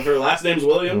 If her last name's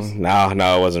Williams. No,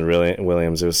 it wasn't really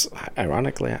Williams. It was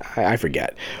ironically I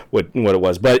forget what it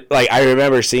was. But like I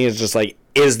remember seeing it's just like,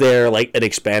 is there like an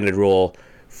expanded role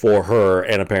for her?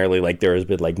 And apparently like there has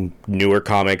been like newer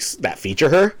comics that feature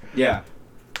her. Yeah.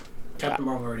 Captain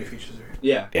Marvel already features her.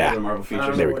 Yeah. Captain Marvel features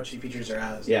her. I don't know what she features her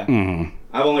as. Yeah. Mm-hmm.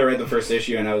 I've only read the first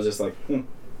issue and I was just like,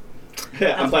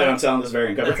 I'm planning on selling this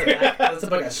variant cover. That's a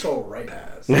book I sold right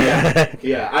as.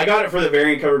 Yeah, I got it for the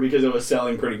variant cover because it was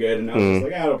selling pretty good, and I was just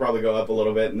like, it'll probably go up a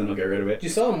little bit, and then I'll get rid of it. Did you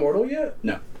sell Immortal yet?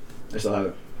 No, I still have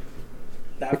it.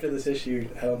 After this issue,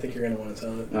 I don't think you're going to want to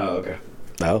sell it. Oh, okay.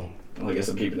 Oh. Well, I guess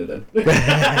I'm keeping it then.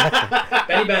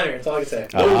 Benny Banner, that's all I can say.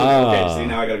 Okay, see,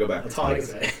 now I gotta go back. That's all I can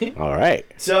say. All right.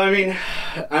 So,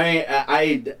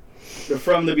 I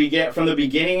from the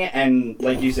beginning, and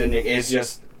like you said, Nick, it's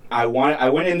just, I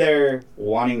went in there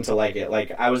wanting to like it.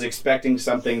 Like, I was expecting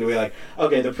something to be like,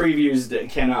 okay, the previews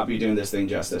cannot be doing this thing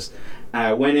justice. And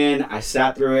I went in, I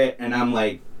sat through it, and I'm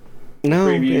like, no,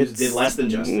 previews did less than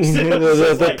justice.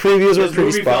 the previews were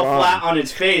pretty spot fell on. flat on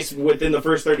its face within the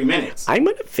first 30 minutes. I'm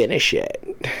gonna finish it.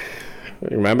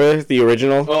 Remember the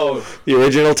original? Oh, the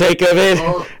original take of it.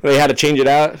 Oh. They had to change it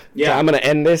out. Yeah, so I'm gonna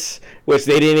end this, which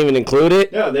they didn't even include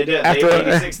it. No, they did. After,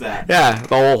 they 86 that. Yeah,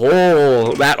 the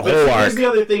whole arc. Here's the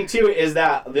other thing too, is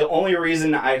that the only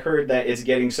reason I heard that it's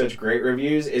getting such great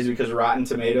reviews is because Rotten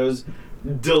Tomatoes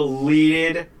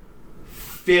deleted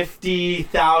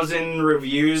 50,000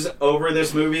 reviews over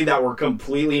this movie that were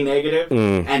completely negative,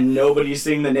 and nobody's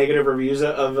seeing the negative reviews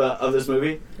of this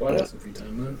movie. Well, that's some free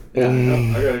time,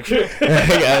 man. I gotta.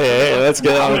 yeah, let's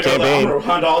get on the campaign. I'm gonna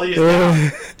hunt all these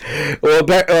down. Well,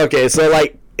 okay, so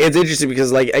like it's interesting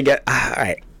because like I get, all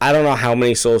right, I don't know how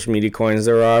many social media coins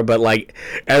there are, but like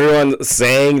everyone's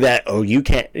saying that you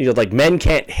can't, like men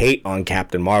can't hate on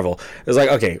Captain Marvel. It's like,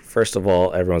 okay, first of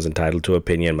all, everyone's entitled to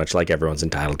opinion, much like everyone's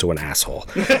entitled to an asshole.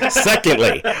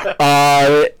 Secondly,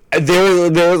 there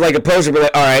was like a poster, but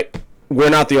like, all right. We're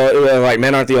not the only, like,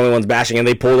 men aren't the only ones bashing, and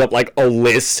they pulled up like a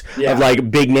list of like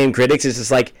big name critics. It's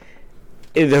just like,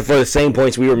 for the same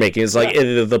points we were making, it's like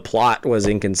the plot was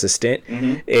inconsistent.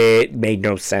 It made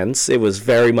no sense. It was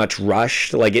very much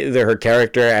rushed. Like her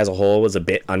character as a whole was a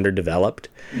bit underdeveloped,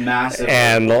 massive,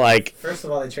 and like first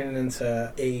of all, they turned it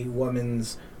into a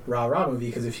woman's rah-rah movie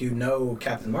because if you know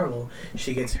Captain Marvel,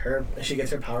 she gets her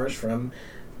powers from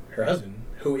her husband,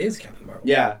 who is Captain Marvel.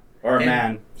 Yeah. Or a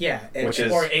man. Yeah.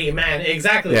 Or a man,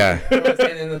 exactly. Yeah.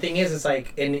 And the thing is, it's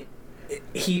like,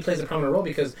 he plays a prominent role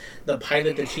because the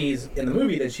pilot that she's, in the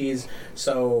movie that she's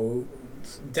so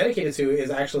dedicated to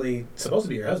is actually supposed to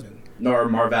be her husband. Nor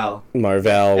Marvel. And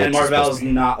Marvel's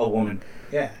not a woman.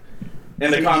 Yeah.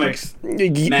 In the comics,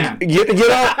 man. You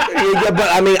know, but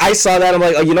I mean, I saw that, I'm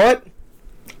like, oh, you know what?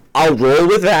 I'll roll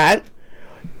with that.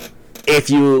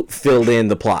 If you filled in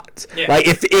the plots. Yeah. Like,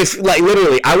 if like,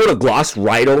 literally, I would have glossed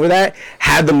right over that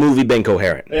had the movie been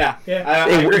coherent. Yeah.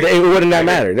 It wouldn't have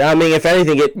mattered. I mean, if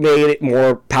anything, it made it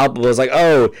more palpable. It's like,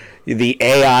 oh, the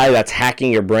AI that's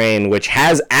hacking your brain, which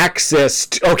has access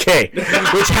to, which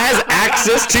has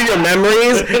access to your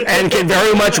memories and can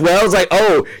very much it's like,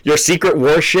 oh, your secret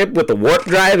warship with the warp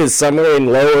drive is somewhere in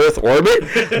low Earth orbit.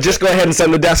 Just go ahead and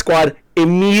send the Death Squad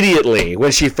immediately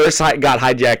when she first got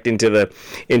hijacked into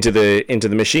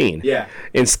the machine. Yeah.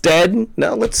 Instead,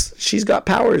 no, she's got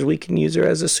powers. We can use her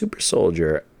as a super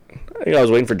soldier. I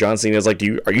was waiting for John Cena. I was like,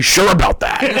 are you sure about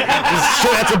that?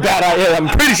 Sure that's a bad idea. I'm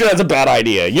pretty sure that's a bad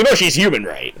idea. You know she's human,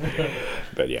 right?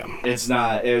 But yeah. It's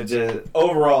not. It was just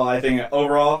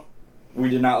overall, we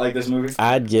did not like this movie.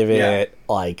 I'd give it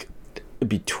like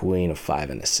between a 5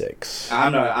 and a 6.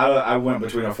 I went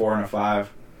between a 4 and a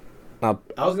 5. I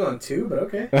was going 2, but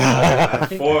okay.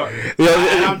 4.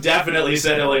 And I'm definitely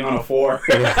settling on a 4.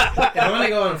 If I'm gonna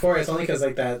go on 4, it's only because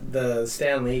like the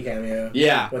Stan Lee cameo.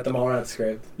 Yeah. With the Mallrats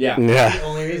script. Yeah. That's the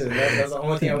only reason. That's the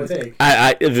only thing I would take.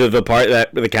 The part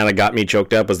that kind of got me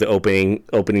choked up was the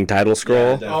opening title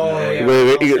scroll. Yeah,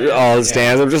 with all the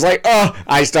stands. I'm just like,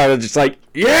 I started just like,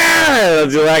 yeah,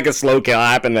 do like a slow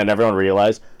clap, and then everyone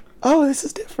realized, oh, this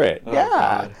is different. Oh, yeah.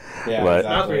 God. Yeah, but,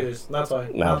 not readers. That's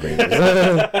why. Not readers.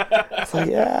 It's like,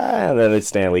 yeah. And then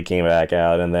Stanley came back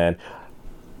out, and then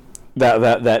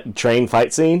that train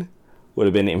fight scene would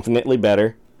have been infinitely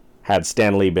better had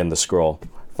Stanley been the Skrull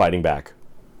fighting back.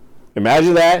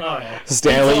 Imagine that. Oh, yeah.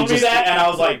 Stanley you told me that, and I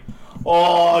was like,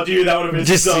 oh, dude, that would have been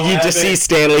you epic. Just see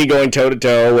Stanley going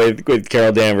toe-to-toe with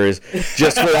Carol Danvers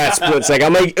just for that split second.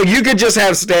 I'm like, you could just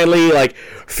have Stanley, like,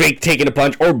 fake taking a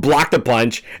punch or block the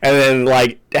punch and then,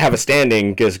 like, have a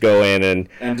standing just go in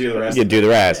and do the rest. Do the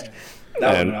rest. Yeah. That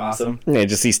would have been awesome. Yeah,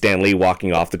 just see Stanley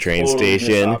walking off the train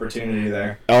station. Opportunity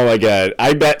there. Oh, my God.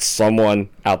 I bet someone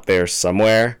out there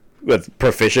somewhere with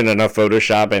proficient enough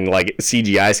Photoshop and, like,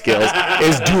 CGI skills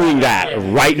is doing that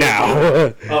right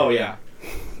now. Oh, yeah.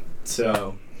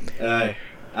 So, I'm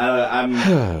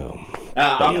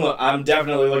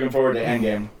definitely looking forward to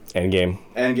Endgame.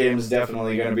 Endgame is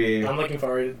definitely going to be. I'm looking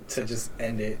forward to just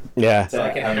end it. Yeah. So I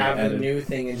can have the new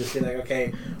thing and just be like,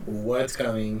 okay, what's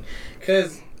coming?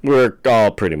 Because we're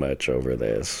all pretty much over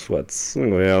this. You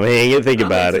think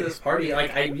about it. This party,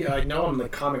 like I know I'm the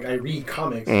comic. I read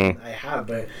comics. I have,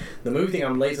 but the movie thing,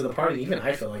 I'm late to the party. Even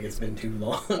I feel like it's been too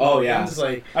long. Oh yeah. I'm just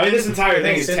like, I mean, this entire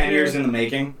thing is 10 years in the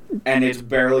making, and it's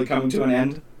barely coming to an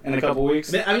end in a couple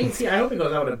weeks. I mean, see, I hope it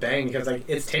goes out with a bang because like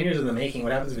it's 10 years in the making.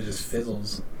 What happens if it just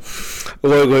fizzles?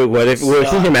 What if?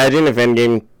 Imagine if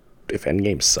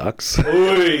Endgame sucks.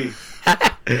 Oy.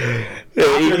 After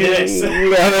this.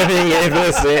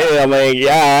 I'm like,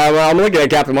 I'm looking at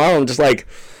Captain Marvel. I'm just like,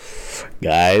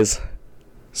 guys,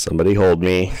 somebody hold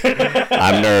me.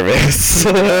 I'm nervous.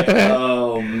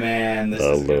 Oh man, this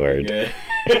is Lord. Good.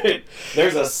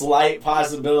 There's a slight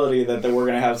possibility that we're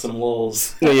gonna have some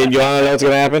lulls. You want to know what's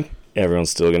gonna happen?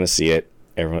 Everyone's still gonna see it.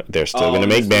 They're still gonna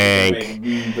make bank.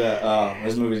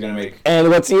 This movie's gonna make. And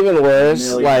what's even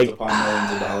worse, millions upon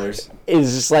millions of dollars,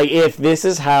 is just like if this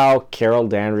is how Carol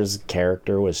Danvers'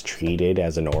 character was treated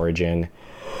as an origin,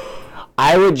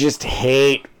 I would just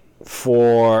hate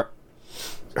for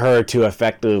her to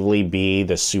effectively be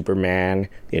the Superman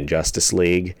in Justice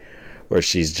League, where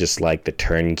she's just like the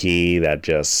turnkey that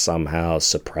just somehow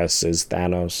suppresses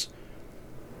Thanos.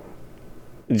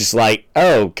 Just like,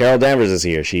 oh, Carol Danvers is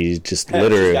here. She's just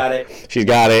literally... She's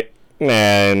got it.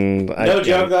 And... No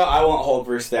joke, though. I want Hulk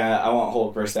versus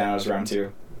Thanos round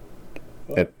 2.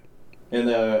 In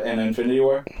Infinity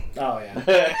War? Oh, yeah.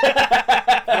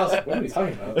 I was like, what are we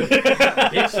talking about?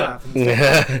 Dick slap.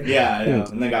 Yeah, I know.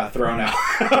 And they got thrown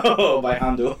out by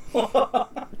Hondo.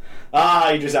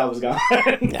 Idris Elba's gone.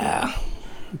 Yeah.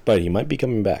 But he might be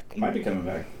coming back. That'd be cool.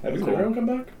 Does everyone come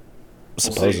back?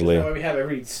 Supposedly. We'll see. We have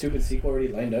every stupid sequel already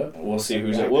lined up. We'll see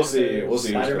who's it. We'll see.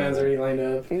 Spider-Man's already lined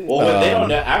up. Well, but they don't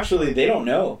know. Actually, they don't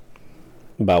know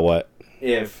About what?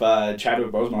 if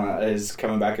Chadwick Boseman is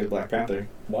coming back as Black Panther.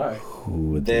 Why? Who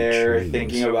would They're choose?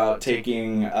 thinking about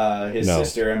taking his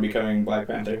sister and becoming Black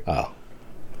Panther. Oh.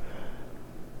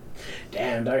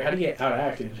 Damn, dog. How do you get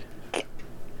outacted?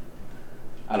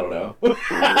 I don't know.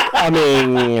 I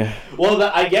mean... Well,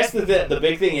 I guess the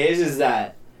big thing is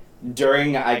that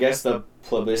during, I guess, the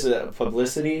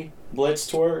publicity blitz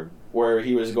tour, where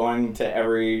he was going to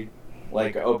every,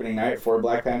 like, opening night for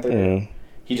Black Panther,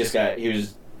 he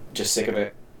was just sick of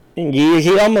it.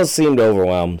 He almost seemed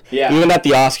overwhelmed. Yeah. Even at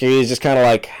the Oscar, he was just kind of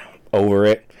like over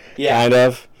it. Yeah. Kind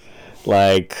of.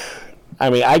 Like, I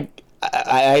mean,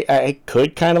 I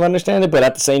could kind of understand it, but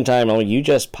at the same time, you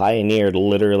just pioneered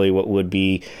literally what would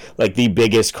be like the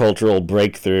biggest cultural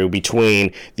breakthrough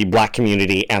between the Black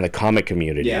community and the comic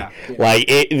community. Yeah. Like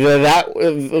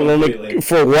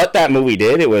for what that movie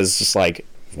did, it was just like,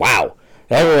 wow.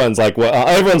 Everyone's like, well,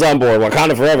 everyone's on board.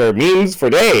 Wakanda Forever memes for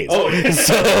days. Oh,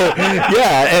 so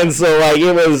yeah, and so like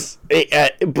it was,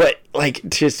 but like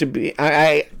just to be,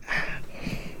 I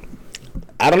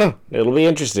don't know. It'll be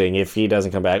interesting if he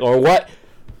doesn't come back, or what?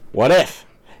 What if?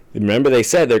 Remember, they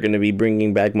said they're going to be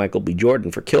bringing back Michael B.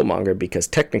 Jordan for Killmonger because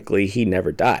technically he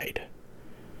never died.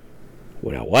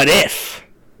 Well, what if?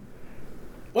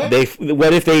 What?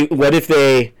 What if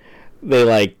they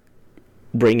like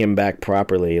bring him back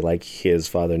properly, like his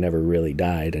father never really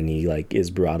died, and he like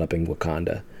is brought up in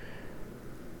Wakanda,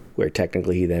 where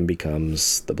technically he then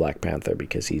becomes the Black Panther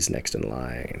because he's next in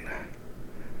line.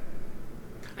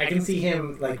 I can see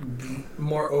him like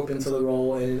more open to the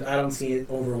role, and I don't see it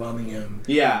overwhelming him.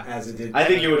 Yeah, as it did. I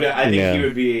think he would. I think he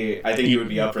would be. I think he would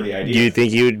be up for the idea. Do you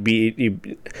think he would be?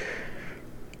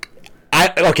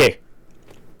 Okay.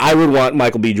 I would want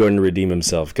Michael B. Jordan to redeem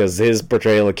himself because his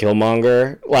portrayal of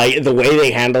Killmonger, like the way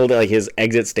they handled like his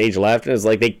exit stage left, is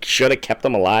like they should have kept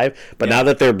him alive. But now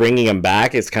that they're bringing him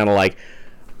back, it's kind of like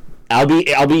I'll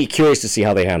be curious to see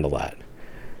how they handle that.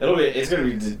 It's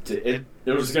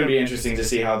gonna be interesting to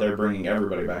see how they're bringing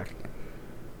everybody back.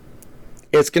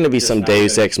 It's gonna be some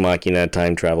Deus Ex Machina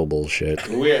time travel bullshit.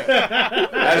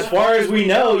 As far as we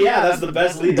know, yeah, that's the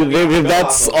best lead.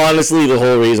 That's honestly the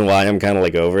whole reason why I'm kind of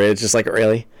like over it. It's just like,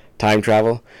 really? Time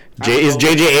travel? Is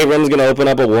J.J. Abrams going to open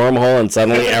up a wormhole and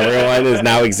suddenly everyone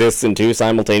now exists in 2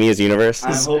 simultaneous universes?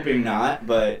 I'm hoping not,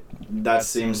 but that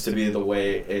seems to be the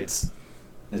way it's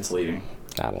leading.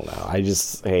 I don't know. I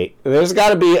just hate... There's got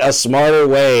to be a smarter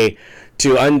way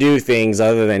to undo things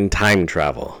other than time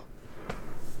travel.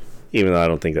 Even though I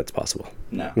don't think that's possible.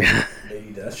 No.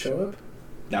 Maybe does show up?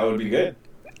 That would be good.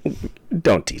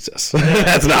 Don't tease us.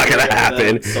 That's not going to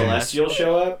happen. The Celestial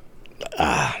show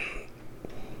up?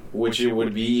 Which it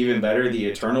would be even better. The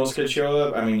Eternals could show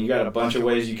up. I mean, you got a bunch of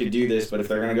ways you could do this, but if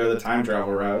they're going to go the time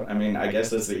travel route, I mean, I guess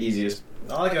that's the easiest.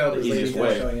 All I got was easiest Lady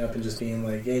way. Death showing up and just being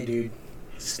like, hey, dude,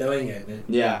 he's still ain't getting it.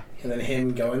 Yeah. And then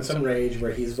him go in some rage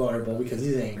where he's vulnerable because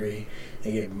he's angry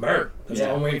and get murked. That's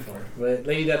all I'm waiting for. But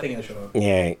Lady Death ain't going to show up.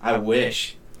 Yeah. I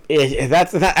wish.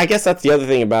 I guess that's the other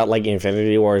thing about like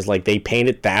Infinity War is like they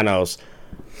painted Thanos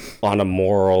on a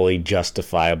morally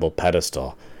justifiable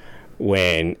pedestal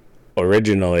when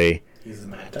originally he's the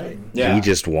Mad Titan. Yeah. he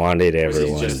just wanted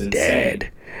everyone just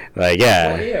dead. Like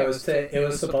yeah, Well, yeah, it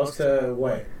was supposed to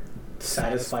what?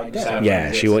 Satisfy death. yeah.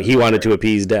 He wanted to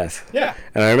appease death. Yeah.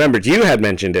 And I remembered you had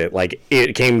mentioned it. Like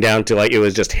it came down to like it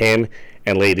was just him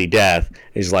and Lady Death.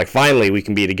 He's like, finally we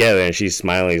can be together, and she's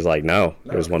smiling. He's like, no,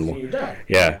 there's one more. You die.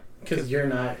 Yeah. Because you're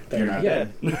not dead. You're not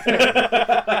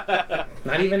dead.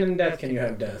 Not even in death can you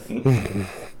have death.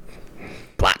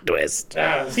 Plot twist.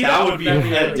 See, That would be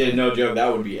really no joke.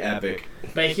 That would be epic.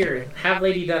 But here, have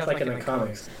Lady Death like in the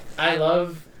comics. I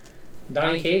love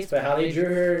Donny Cates, but how they drew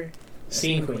her,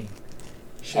 scene queen.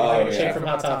 She like a chick from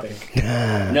Hot Topic.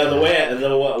 No,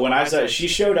 when I saw it, she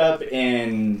showed up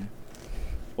in.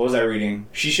 What was I reading?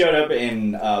 She showed up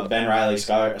in Ben Reilly's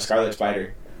Scarlet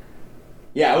Spider.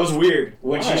 Yeah, it was weird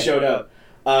when she showed up.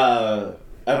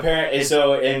 Apparently,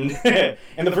 so in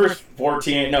in the first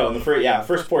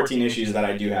 14 issues that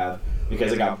I do have,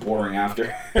 because it got boring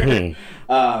after.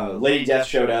 Lady Death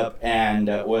showed up and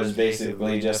was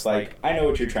basically just like, I know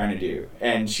what you're trying to do.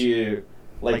 And she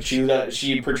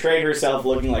portrayed herself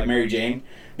looking like Mary Jane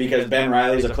because Ben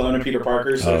Reilly's a clone of Peter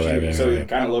Parker, so he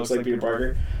kind of looks like Peter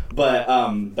Parker. But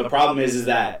the problem is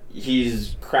that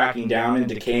he's cracking down and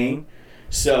decaying,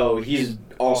 so he's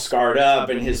all scarred up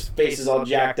and his face is all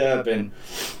jacked up, and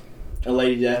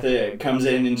Lady Death comes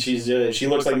in and she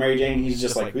looks like Mary Jane. He's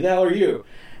just like, who the hell are you?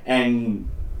 And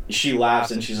she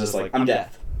laughs and she's just like, I'm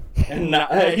Death. And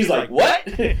he's like, what?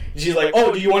 She's like,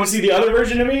 oh, do you want to see the other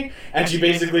version of me? And she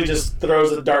basically just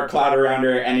throws a dark cloud around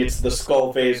her, and it's the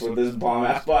skull face with this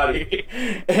bomb-ass body.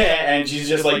 And she's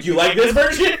just like, you like this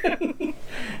version?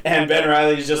 And Ben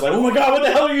Reilly's just like, oh my god, what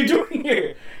the hell are you doing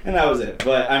here? And that was it.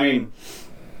 But, I mean,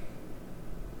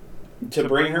 to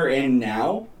bring her in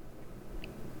now,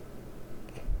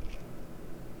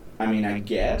 I mean, I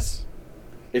guess,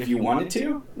 if you wanted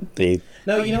to.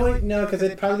 No, you know what? No, because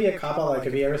it'd probably be a cop-out. Like,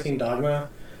 have you ever seen Dogma?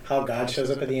 How God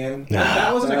shows up at the end?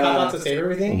 That wasn't a cop-out to save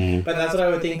everything, but that's what I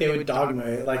would think they would dogma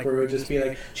it. Like, where it would just be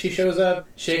like, she shows up,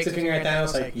 shakes a finger at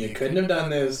Thanos, like, you couldn't have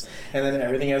done this, and then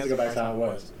everything has to go back to how it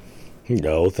was.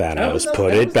 No, Thanos,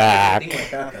 put it back.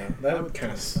 Like that would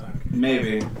kind of suck.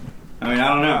 Maybe. I mean, I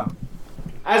don't know.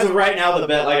 As of right now, like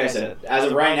I said, as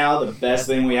of right now, the best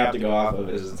thing we have to go off of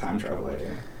is the time travel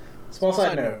idea. Small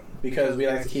side note, because we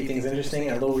like to keep things interesting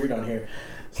and a little weird on here.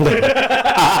 So, speaking of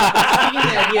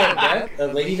the idea of death,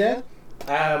 of Lady Death,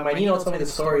 my Nino told me the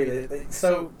story.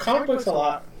 So, comic books a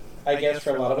lot, I guess,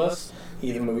 for a lot of us,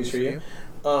 even movies for you.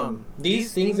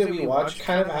 These things that we watch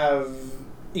kind of have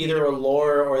either a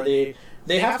lore or they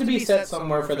have to be set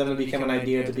somewhere for them to become an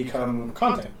idea to become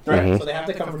content. Right? Mm-hmm. So they have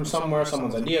to come from somewhere,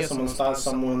 someone's idea, someone's thought,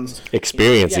 someone's...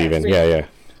 Experience even, yeah.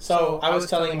 So I was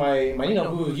telling my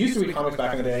Nino, who used to read comics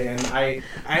back in the day, and I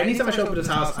anytime I show up at his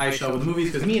house, I show up with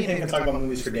movies, because me and him can talk about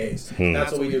movies for days.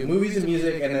 That's what we do, movies and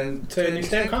music, and then to an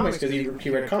extent comics, because he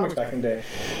read comics back in the day.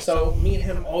 So me and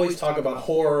him always talk about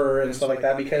horror and stuff like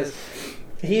that, because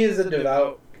he is a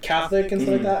devout Catholic and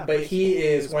stuff like that, but he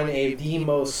is one of the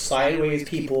most sideways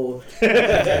people I've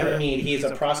ever meet. He's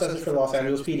a processor for Los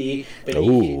Angeles PD, but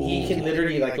he can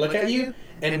literally like look at you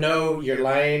and know you're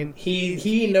lying.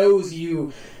 He knows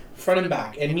you front and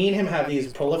back, and me and him have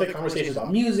these prolific conversations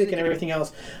about music and everything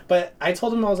else. But I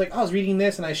told him, I was like, I was reading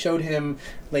this, and I showed him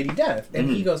Lady Death, and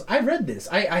he goes, I read this.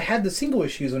 I had the single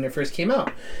issues when it first came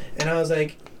out, and I was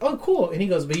like, oh cool. And he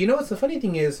goes, but you know what's the funny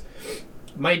thing is,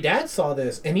 my dad saw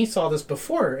this, and he saw this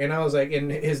before, and I was like,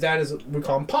 and his dad is, we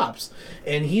call him Pops,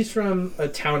 and he's from a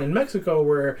town in Mexico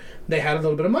where they had a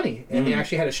little bit of money, and they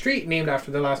actually had a street named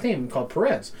after their last name called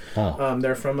Perez.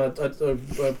 They're from a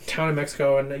town in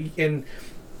Mexico, and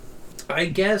I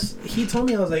guess he told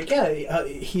me, I was like, yeah,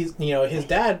 he's, his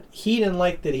dad, he didn't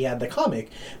like that he had the comic,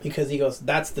 because he goes,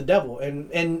 that's the devil,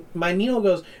 and my Nino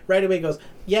goes, right away goes,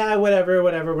 yeah,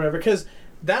 whatever, because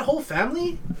that whole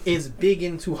family is big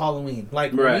into Halloween.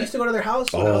 Like, when we used to go to their house.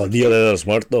 Oh, Dia de los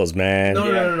Muertos, man.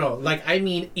 No. Like, I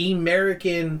mean,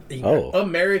 American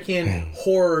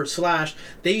horror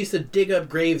 / they used to dig up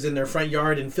graves in their front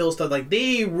yard and fill stuff. Like,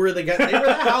 they were the guy. They were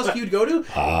that house you'd go to.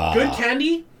 Good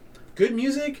candy, good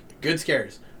music, good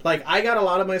scares. Like, I got a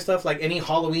lot of my stuff, like any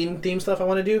Halloween themed stuff I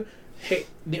want to do. Hey,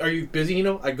 are you busy?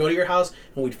 I'd go to your house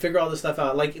and we'd figure all this stuff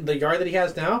out. Like the yard that he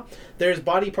has now, there's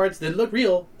body parts that look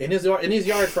real in his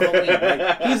yard for Halloween.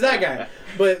 Like, he's that guy.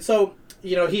 But so,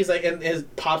 he's like, and his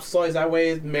pops was always that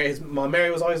way. His mom Mary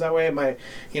was always that way.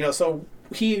 So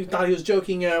he thought he was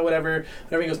joking, whatever.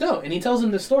 He goes, no. And he tells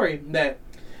him this story that,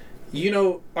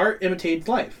 art imitates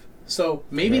life. So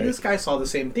maybe this guy saw the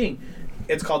same thing.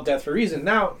 It's called Death for a reason.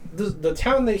 Now, the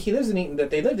town that he lives in,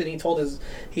 that they lived in, he told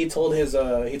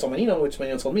my Nino, which my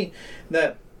Nino told me,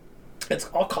 that it's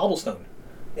all cobblestone,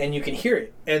 and you can hear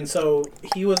it. And so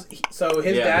his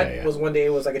dad was one day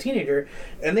was like a teenager,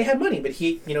 and they had money, but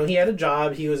he had a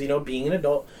job. He was being an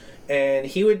adult, and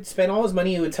he would spend all his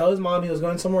money. He would tell his mom he was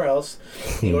going somewhere else.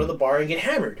 He'd go to the bar and get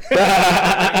hammered,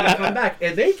 and he'd come back,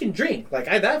 and they can drink. Like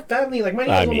that family, like my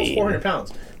Nino's almost 400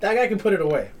 pounds. That guy can put it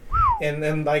away. And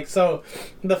then, so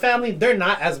the family, they're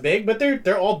not as big, but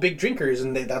they're all big drinkers,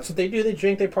 and that's what they do. They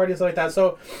drink, they party, stuff like that.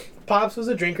 So Pops was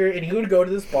a drinker, and he would go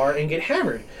to this bar and get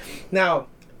hammered. Now,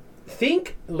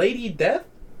 think Lady Death,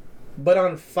 but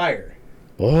on fire.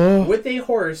 With a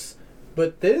horse.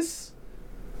 But this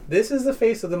is the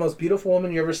face of the most beautiful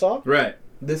woman you ever saw. Right.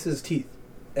 This is teeth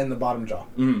and the bottom jaw.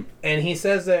 Mm. And he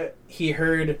says that he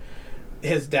heard...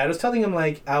 His dad was telling him,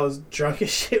 like, I was drunk as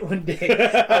shit one day.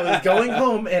 I was going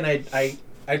home, and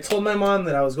I told my mom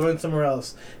that I was going somewhere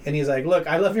else. And he's like, look,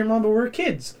 I love your mom, but we're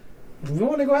kids. we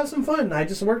want to go have some fun. I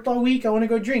just worked all week. I want to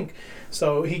go drink.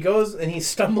 So he goes and he's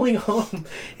stumbling home,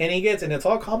 and and it's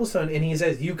all cobblestone, and he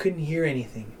says, you couldn't hear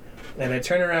anything. And I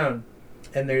turn around,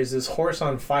 and there's this horse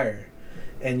on fire.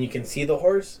 And you can see the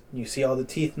horse, you see all the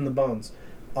teeth and the bones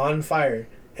on fire.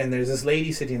 And there's this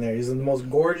lady sitting there. She's the most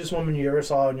gorgeous woman you ever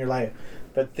saw in your life.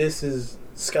 But this is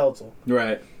skeletal.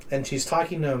 Right. And she's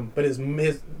talking to him, but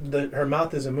her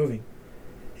mouth isn't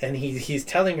and he's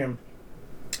telling him,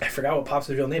 I forgot what Pop's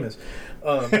real name is.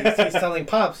 He's telling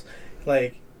Pops,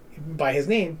 like, by his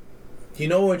name, you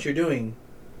know what you're doing.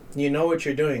 You know what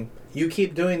you're doing. You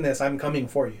keep doing this, I'm coming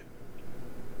for you.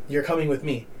 You're coming with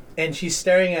me. And she's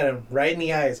staring at him right in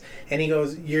the eyes. And he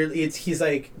goes, he's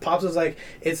like, Pops was like,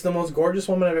 it's the most gorgeous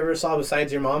woman I've ever saw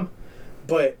besides your mom.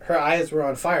 But her eyes were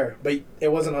on fire. But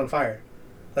it wasn't on fire.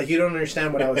 Like, you don't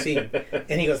understand what I was seeing.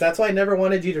 And he goes, that's why I never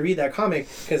wanted you to read that comic.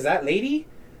 Because that lady,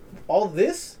 all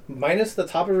this, minus the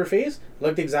top of her face,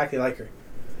 looked exactly like her.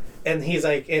 And he's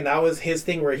like, and that was his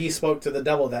thing where he spoke to the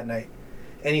devil that night.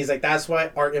 And he's like, that's why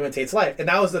art imitates life. And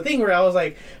that was the thing where I was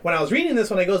like, when I was reading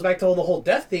this, when it goes back to the whole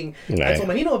death thing, I told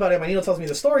Manino about it. Manino tells me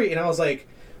the story, and I was like,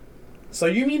 so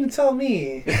you mean to tell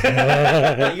me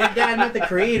that your dad met the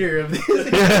creator of this?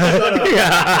 And I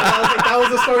was like, that was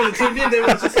the story that tuned in. It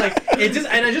was just like,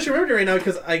 and I just remembered it right now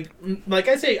because like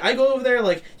I say, I go over there,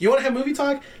 like, you want to have movie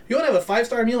talk? You want to have a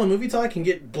 5-star meal and movie talk and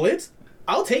get blitzed?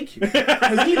 I'll take you.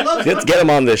 Because he loves Let's get him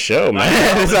on this show, man.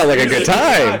 It sounds like a good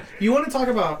time. You want to talk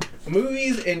about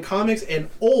movies and comics and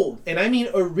old, and I mean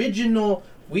original.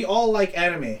 We all like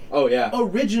anime. Oh, yeah.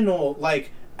 Original,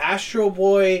 like Astro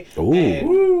Boy.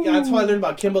 Ooh. And that's why I learned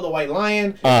about Kimbo the White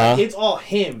Lion. It's all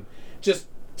him. Just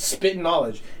spitting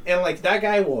knowledge. And like that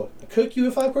guy will cook you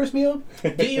a 5-course meal,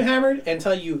 get you hammered, and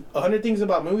tell you 100 things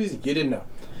about movies you didn't know.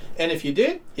 And if you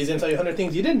did, he's going to tell you 100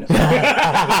 things you didn't know. He told me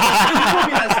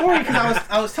that story because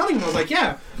I was telling him, I was like,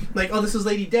 yeah. Like, oh, this is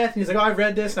Lady Death. And he's like, oh, I've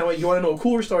read this. And I went, you want to know a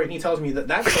cooler story? And he tells me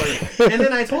that story. And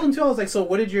then I told him, too, I was like, so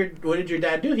what did your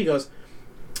dad do? He goes,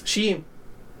 she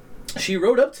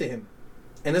rode up to him.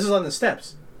 And this is on the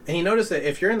steps. And he noticed that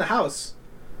if you're in the house,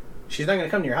 she's not going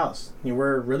to come to your house.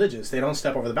 We're religious. They don't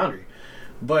step over the boundary.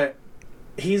 But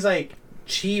he's like,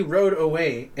 she rode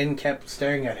away and kept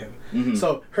staring at him. Mm-hmm.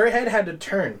 So her head had to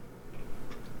turn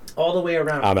all the way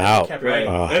around. I'm out. Right.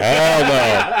 Oh,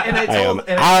 hell no.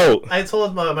 And I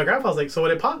told my grandpa, I was like, so what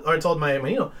did Pop, or I told my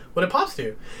Manino, what did Pops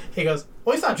do? He goes,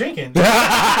 well, he stopped drinking. Until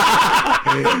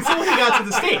he got to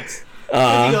the States. He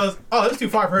goes, oh, that's too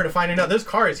far for her to find her. No, this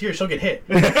car is here. She'll get hit.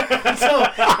 So that's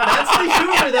the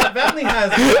humor that family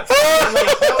has. Like,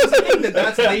 that was the thing,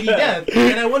 that's Lady Death.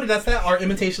 And I wonder, that's that art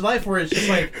imitation life where it's just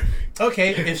like,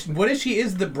 okay, what if she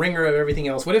is the bringer of everything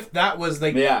else? What if that was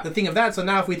like the thing of that? So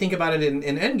now if we think about it in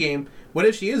Endgame, what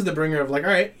if she is the bringer of like, all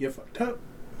right, you fucked up.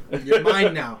 You're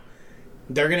mine now.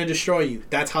 They're going to destroy you.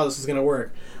 That's how this is going to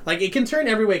work. Like, it can turn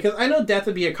every way. Because I know death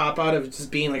would be a cop-out of just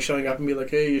being, like, showing up and be like,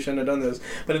 hey, you shouldn't have done this.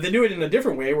 But if they do it in a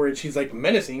different way, where she's, like,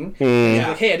 menacing, and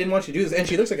like, hey, I didn't want you to do this. And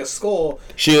she looks like a skull.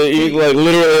 She, like,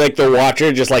 literally, like, the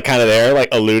watcher just, like, kind of there, like,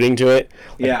 alluding to it.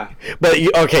 Yeah. But,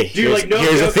 okay, Dude,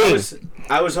 here's the thing.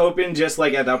 I was hoping just,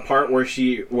 like, at that part where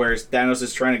Thanos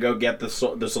is trying to go get the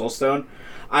Soul Stone,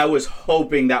 I was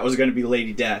hoping that was going to be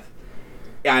Lady Death.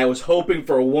 I was hoping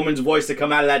for a woman's voice to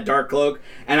come out of that dark cloak,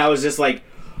 and I was just like,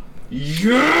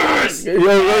 yes!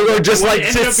 Just like, it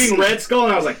ended up being Red Skull,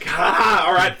 and I was like,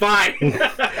 all right, fine.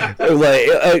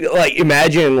 like,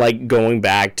 imagine, like, going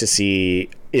back to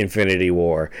see Infinity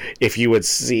War, if you would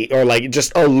see, or, like,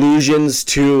 just allusions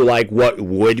to, like, what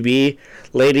would be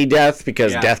Lady Death,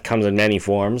 because death comes in many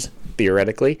forms,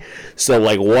 theoretically. So,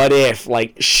 like, what if,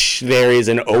 like, there is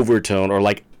an overtone, or,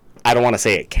 like, I don't want to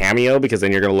say a cameo because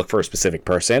then you're going to look for a specific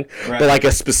person, but like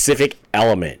a specific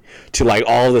element to like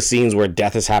all the scenes where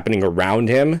death is happening around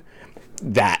him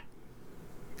that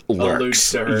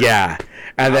lurks. Yeah.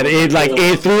 And then it like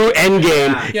through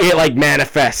Endgame, it like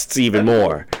manifests even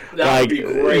more. That would be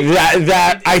great.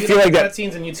 That I feel like that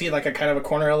scenes and you'd see like a kind of a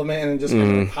corner element and it just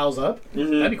kind of piles up.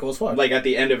 Mm-hmm. That'd be cool as fuck. Like at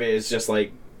the end of it, it's just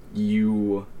like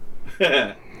you. only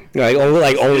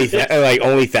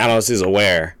Thanos is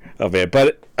aware of it,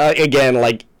 but again,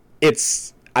 like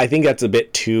I think that's a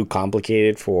bit too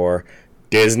complicated for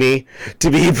Disney to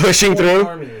be pushing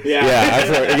through.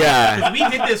 Yeah. We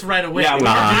did this right away. Yeah, our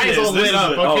eyes all lit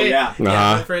up. Okay.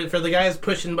 But for the guys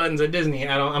pushing buttons at Disney,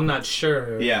 I'm not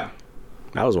sure. Yeah.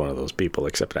 I was one of those people,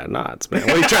 except at Knots, man. What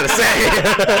are you trying to say?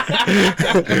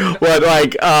 What,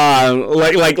 like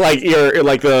you're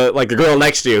like the girl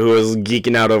next to you who was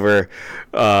geeking out over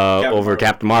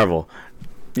Captain Marvel.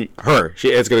 her.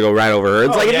 It's gonna go right over her.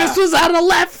 It's like this was out of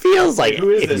left field. It's like, who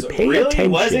is this? Really?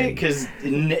 Attention. Was it? Because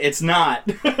it's not.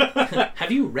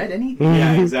 Have you read anything?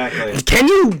 Yeah, exactly. Can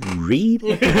you read?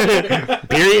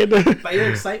 Period. By your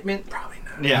excitement, probably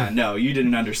not. Yeah, no, you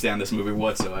didn't understand this movie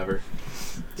whatsoever.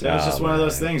 So it's just one of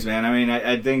those things, man. I mean,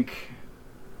 I think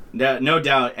that no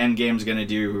doubt Endgame's gonna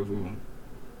do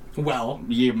well,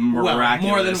 miraculous.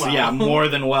 more than well. Yeah, more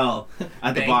than well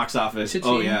at the box office. Cha-ching.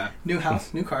 Oh yeah, new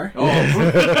house, new car. oh,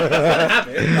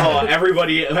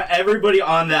 everybody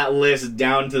on that list,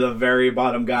 down to the very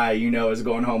bottom guy, is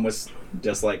going home with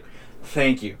just like,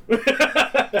 thank you.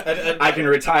 I can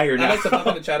retire now. I like to pop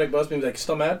into Chadwick Boseman and be like,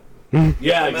 still mad?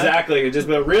 Yeah, exactly. Just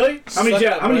but really, how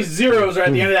many zeros are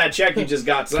at the end of that check you just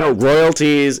got? No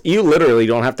royalties. You literally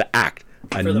don't have to act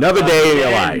another day in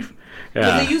your life. Yeah.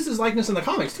 But they used his likeness in the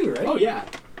comics too, right? Oh yeah.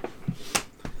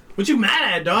 What you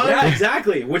mad at, dog? Yeah,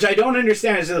 exactly. Which I don't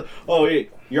understand. It's just,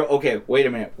 you're okay. Wait a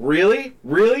minute. Really?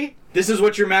 This is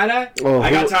what you're mad at? Oh,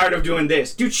 I got tired of doing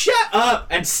this. Dude, shut up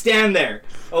and stand there.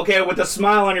 Okay, with a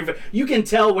smile on your face. You can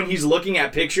tell when he's looking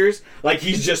at pictures, like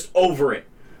he's just over it.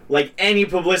 Like any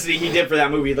publicity he did for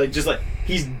that movie,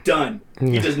 he's done.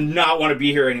 He does not want to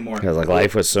be here anymore. Yeah,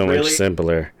 life was so much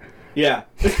simpler. Yeah.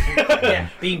 Yeah,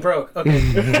 being broke.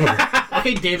 Okay.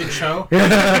 Okay, David Cho.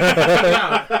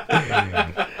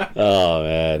 Oh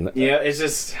man. Yeah, it's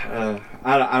just I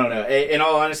don't know. In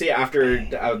all honesty, after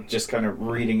I was just kind of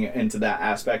reading into that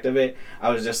aspect of it, I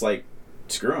was just like,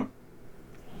 screw him.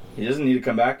 He doesn't need to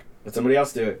come back. Let somebody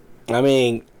else do it. I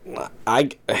mean, I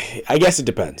guess it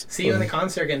depends. See you in the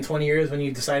concert in 20 years when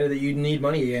you decided that you need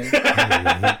money again.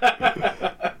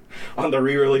 On the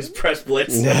re-release press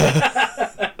blitz.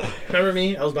 Remember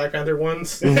me? I was Black Panther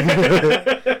once. I've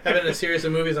been in a series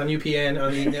of movies on UPN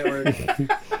on the network.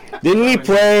 Didn't he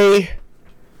play?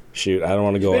 Shoot, I don't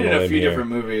want to go on in the a limb few here. different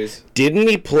movies. Didn't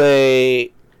he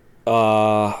play?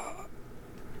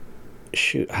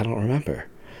 Shoot, I don't remember.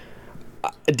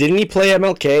 Didn't he play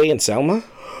MLK in Selma?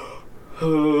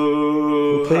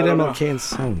 Who played MLK in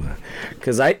Selma?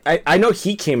 Because I know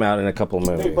he came out in a couple of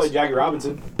movies. He played Jackie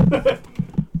Robinson.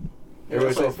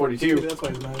 Everybody saw 42. That's why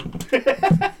he's mad.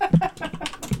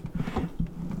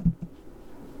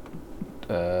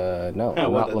 No. Oh,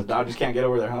 what, the Dodgers can't get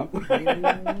over their hump?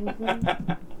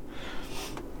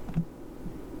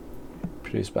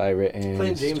 Produced by written.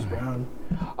 Playing James Brown.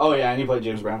 Oh, yeah, and he played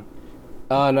James Brown.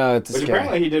 Oh, no, it's this Which guy.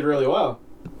 apparently he did really well.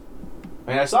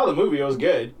 I mean, I saw the movie. It was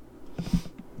good.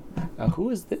 Now, who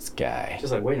is this guy?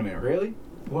 Just like, wait a minute, really?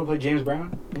 You want to play James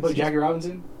Brown? You play Jackie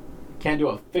Robinson? Can't do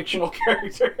a fictional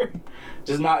character?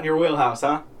 Just not in your wheelhouse,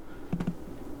 huh?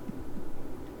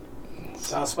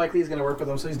 Spike Lee's gonna work with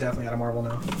him, so he's definitely out of Marvel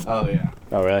now. Oh, yeah.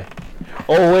 Oh, really?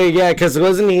 Oh, wait, yeah, because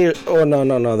wasn't he... Oh,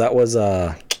 no, that was,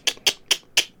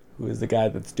 who is the guy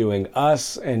that's doing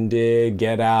Us and did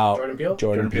Get Out? Jordan Peele?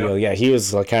 Jordan Peele. Yeah, he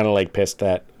was kind of like pissed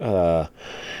that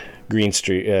Green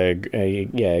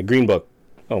Book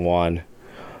one.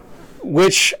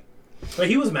 Which... But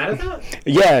he was mad at that?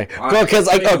 Yeah, because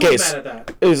Wait, who okay, was mad at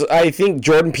that? I think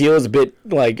Jordan Peele was a bit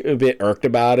irked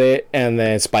about it, and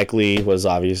then Spike Lee was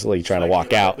obviously trying to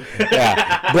walk out.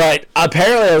 Yeah, but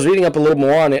apparently I was reading up a little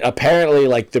more on it. Apparently,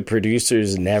 the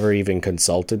producers never even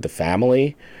consulted the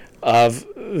family of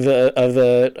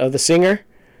the singer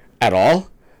at all,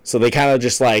 so they kind of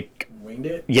just Winged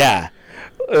it? yeah,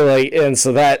 and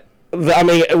so that I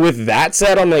mean, with that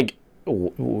said, I'm like,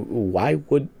 why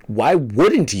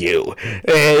wouldn't you?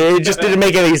 It just didn't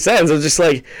make any sense. It was just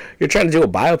like, you're trying to do a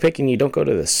biopic and you don't go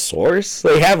to the source.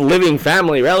 They have living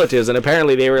family relatives, and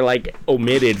apparently they were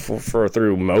omitted for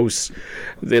through most,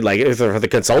 for the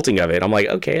consulting of it. I'm like,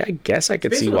 okay, I guess I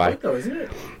could see why. Book, though, isn't it?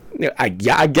 I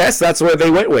guess that's what they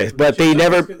went with, but they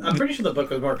never. I'm pretty sure the book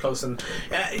was more close than.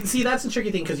 See, that's the tricky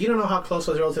thing, because you don't know how close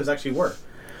those relatives actually were.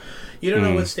 You don't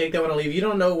know what stake they want to leave. You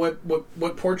don't know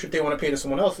what portrait they want to paint of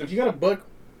someone else. If you got a book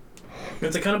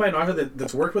that's a kind of by an author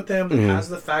that's worked with them, that has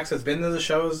the facts, that's been to the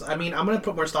shows, I mean, I'm going to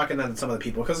put more stock in that than some of the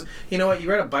people. Because, you know what, you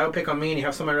write a biopic on me and you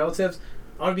have some of my relatives,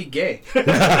 I want to be gay. I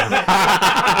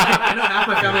know half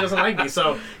my family doesn't like me.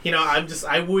 So,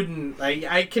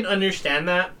 I can understand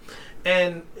that.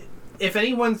 And if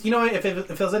anyone's, if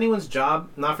it was anyone's job,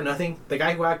 not for nothing, the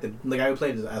guy who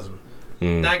played Asm.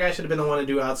 That guy should have been the one to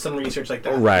do some research like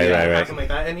that. Right. Something like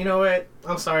that. And you know what?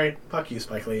 I'm sorry. Fuck you,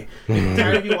 Spike Lee. I'm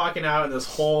tired of you walking out and this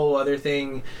whole other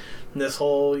thing. This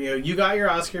whole, you got your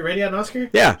Oscar. Ready at an Oscar?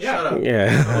 Yeah. Shut up.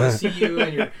 Yeah. I want to see you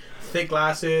and your thick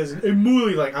glasses. And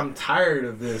Mooley, I'm tired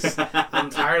of this.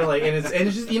 I'm tired of and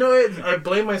it's just, I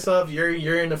blame myself.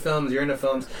 You're in the films.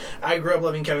 I grew up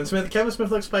loving Kevin Smith. Kevin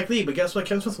Smith looks Spike Lee, but guess what?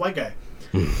 Kevin Smith's a white guy.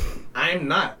 I'm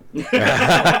not.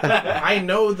 I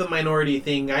know the minority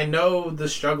thing. I know the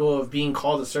struggle of being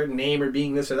called a certain name or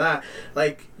being this or that.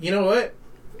 Like, you know what?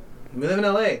 We live in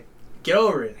LA. Get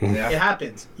over it. Yeah. It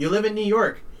happens. You live in New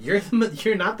York. You're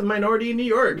not the minority in New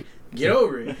York. Get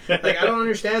over it. Like, I don't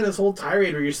understand this whole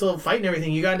tirade where you're still fighting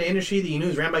everything. You got an industry that you knew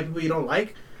is ran by people you don't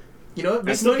like. You know,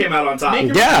 I still came out on top.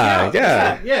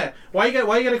 Yeah. Why you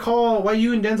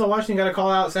and Denzel Washington got to call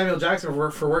out Samuel Jackson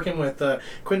for working with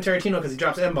Quentin Tarantino because he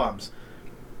drops M-bombs?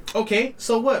 Okay,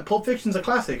 so what? Pulp Fiction's a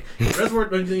classic. Reservoir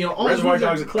Dogs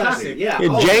is a classic. Yeah.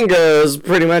 Django's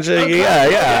pretty much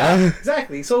yeah.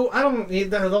 Exactly. So I don't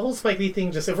the whole Spike Lee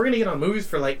thing. Just if we're gonna get on movies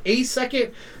for like a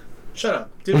second, shut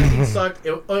up. Dude, it sucked.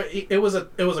 It was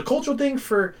a cultural thing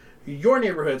for your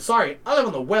neighborhood. Sorry, I live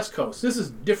on the West Coast. This is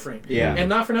different. Yeah. And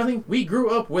not for nothing, we grew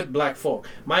up with black folk.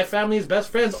 My family's best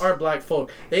friends are black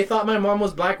folk. They thought my mom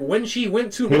was black when she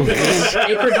went to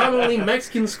a predominantly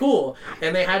Mexican school.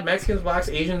 And they had Mexicans, blacks,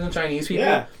 Asians, and Chinese people.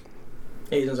 Yeah.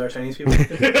 Asians are Chinese people.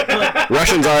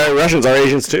 Russians are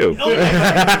Asians too.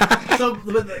 So,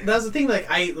 but that's the thing. Like,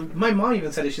 my mom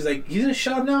even said it. She's like, "You gonna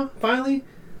shut up now? Finally?"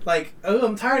 Like, oh,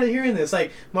 I'm tired of hearing this.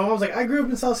 Like, my mom's like, "I grew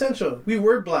up in South Central. We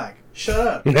were black. Shut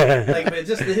up." Like, but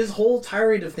just his whole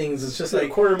tirade of things is just like a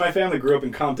quarter of my family grew up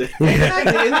in Compton.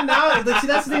 Exactly. And then now, like, see,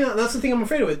 that's the thing I'm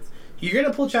afraid of. You're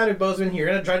gonna pull Chadwick Boseman.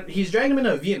 He's dragging him in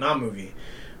a Vietnam movie.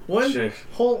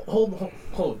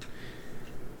 Hold.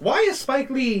 Why is Spike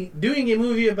Lee doing a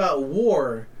movie about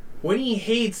war when he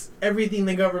hates everything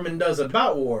the government does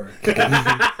about war?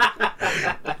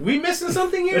 We missing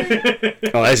something here?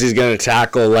 Unless he's going to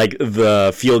tackle like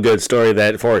the feel-good story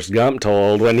that Forrest Gump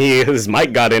told when his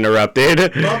mic got interrupted.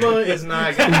 Bubba is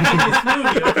not going to make this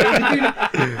movie, okay?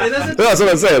 That's what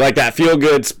I'm saying. Like that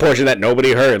feel-good portion that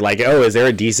nobody heard. Like, oh, is there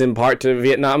a decent part to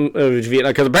Vietnam?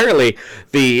 Because apparently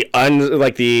the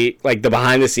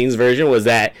behind-the-scenes version was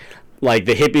that. Like,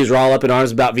 the hippies were all up in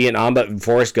arms about Vietnam, but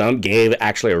Forrest Gump gave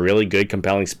actually a really good,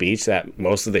 compelling speech that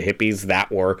most of the hippies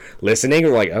that were listening were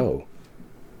like, oh,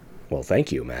 well,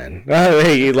 thank you, man.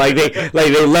 They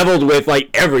leveled with,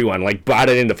 like, everyone, like, brought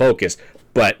it into focus,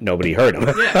 but nobody heard him.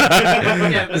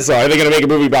 Yeah. So are they going to make a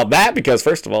movie about that? Because,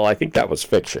 first of all, I think that was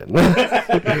fiction.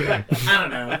 I don't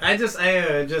know. I just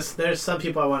there's some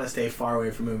people I want to stay far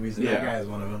away from movies, and that guy is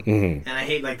one of them. Mm-hmm. And I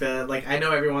hate I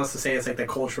know everyone wants to say it's like the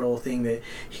cultural thing that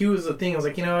he was the thing. I was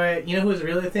like, you know what? You know who's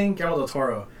really the thing? Guillermo del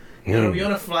Toro. You know, you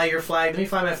want to fly your flag. Let me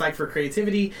fly my flag for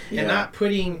creativity and not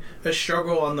putting a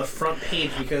struggle on the front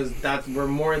page because we're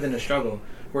more than a struggle.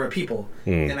 We're a people.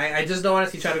 And I just don't want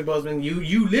to see Chadwick Boseman.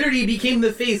 You literally became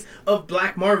the face of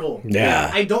Black Marvel. Yeah.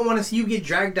 I don't want to see you get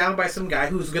dragged down by some guy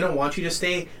who's going to want you to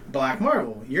stay Black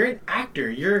Marvel. You're an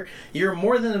actor. You're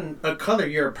more than a color.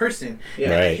 You're a person.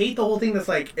 Yeah. And I hate the whole thing that's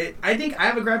like... I think I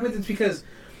have a gripe with it because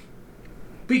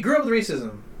we grew up with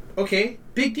racism. Okay?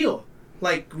 Big deal.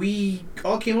 Like, we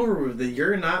all came over with the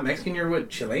you're not Mexican, you're what,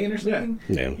 Chilean or something?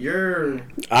 Yeah. You're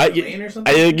Chilean or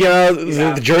something?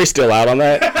 The jury's still out on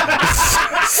that.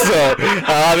 So,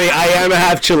 I mean, I am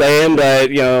half Chilean, but,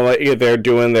 you know, they're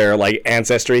doing their, like,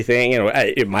 ancestry thing, and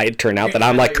it might turn out that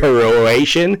I'm, like,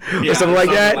 Croatian or something like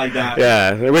that.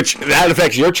 Yeah, which, that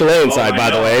affects your Chilean side,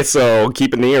 by the way, so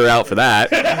keep an ear out for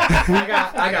that.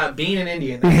 I got bean and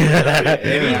Indian. Bean,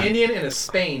 Indian, and a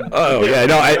Spain. Oh, yeah,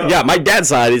 no, my dad's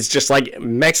side is just, like,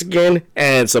 Mexican,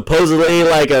 and supposedly,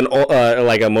 like,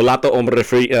 a mulatto hombre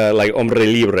free, like, hombre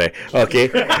libre,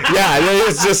 okay? Yeah,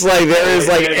 it's just, like, there's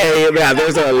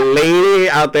a lady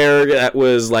out there that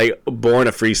was like born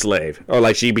a free slave, or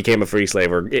like she became a free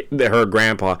slave, or her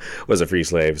grandpa was a free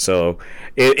slave. So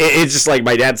it's just like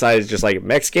my dad's side is just like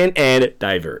Mexican and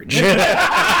diverge. See,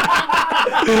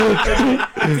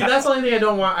 that's the only thing I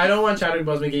don't want. I don't want Chadwick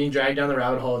Boseman getting dragged down the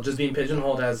rabbit hole, just being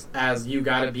pigeonholed as you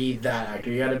gotta be that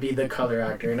actor, you gotta be the color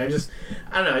actor, and I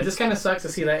don't know. It just kind of sucks to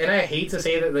see that, and I hate to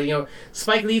say that. You know,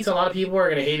 Spike Lee. To a lot of people are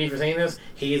gonna hate me for saying this.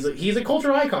 He's a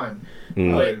cultural icon,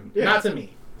 but not to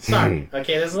me. Sorry.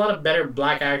 Okay, there's a lot of better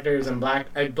black actors and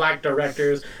black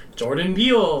directors. Jordan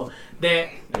Peele. That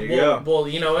well,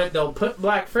 you know what? They'll put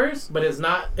black first, but it's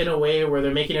not in a way where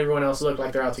they're making everyone else look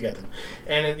like they're out to get them.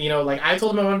 And you know, like I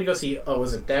told them I wanted to go see. Oh,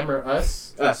 was it them or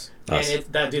us? Us. And it's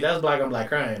that's black on black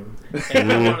crime.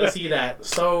 And I want to see that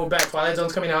so bad. Twilight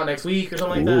Zone's coming out next week or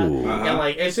something like that. And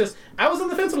like it's just, I was on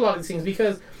the fence with a lot of these things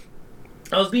because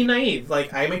I was being naive.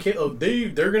 Like, I'm a kid. Oh, they're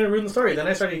gonna ruin the story. Then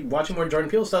I started watching more Jordan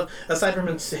Peele stuff. Aside from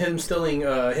him stealing,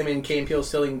 him and Kay and Peele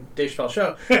stealing Dave Chappelle's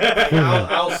show. Like,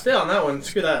 I'll stay on that one.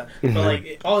 Screw that. But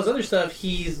like all his other stuff,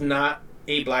 he's not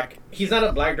a black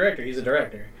director. He's a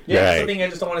director. Yeah, that's the thing. I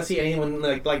just don't want to see anyone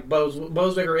like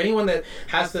Bosewick or anyone that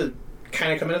has to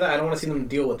kind of come into that. I don't want to see them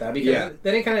deal with that because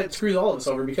then it kind of screws all of us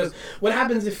over. Because what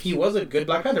happens if he was a good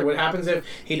Black Panther? What happens if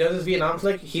he does his Vietnam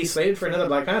flick, he's slated for another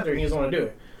Black Panther, and he doesn't want to do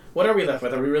it? What are we left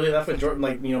with? Are we really left with Jordan,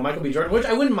 like, you know, Michael B. Jordan? Which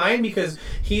I wouldn't mind because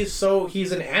he's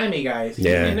an anime guy. He's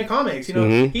into comics, you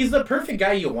know. He's the perfect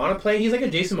guy you want to play. He's like a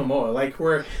Jason Momoa, like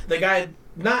where the guy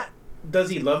does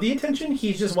he love the attention?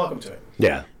 He's just welcome to it.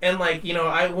 Yeah. And like, you know,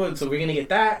 I would. So we're gonna get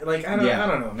that. Like, I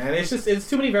don't know, man. It's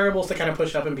too many variables to kind of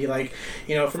push up and be like,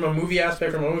 you know, from a movie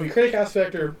aspect, from a movie critic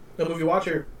aspect, or a movie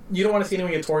watcher, you don't want to see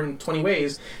anyone get torn 20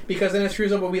 ways because then it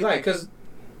screws up what we like. Because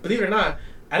believe it or not,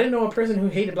 I didn't know a person who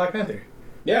hated Black Panther.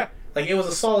 Yeah. Like, it was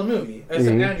a solid movie. I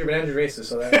said Andrew, but Andrew's racist,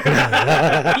 so that...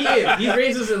 He's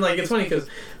racist, and, like, it's funny, because,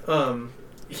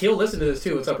 he'll listen to this,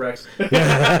 too. What's up, Rex? He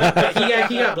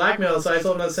got blackmailed, so I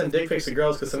told him not to send dick pics to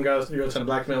girls, because some girls trying to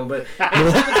blackmail him, but... And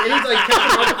it's like,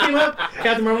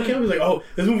 Captain Marvel came up, he was like, oh,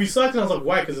 this movie sucks, and I was like,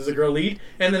 why? Because there's a girl lead?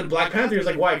 And then Black Panther was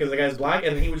like, why? Because the guy's black,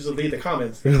 and then he would just lead the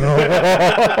comments. You know,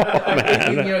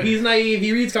 he's naive,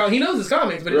 he reads comics, he knows his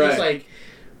comics, but it's just like...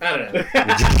 I don't know.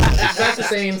 That's the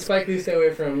saying, Spike Lee, stay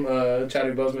away from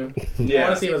Chadwick Boseman. I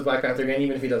want to see him as Black Panther again,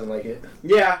 even if he doesn't like it.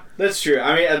 Yeah, that's true.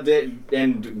 I mean,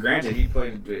 and granted, he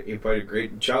played a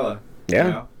great T'Challa. Yeah.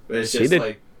 You know? But it's just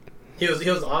like... He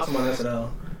was awesome on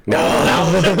SNL. No.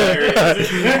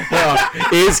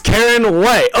 Is Karen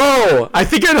White? Oh, I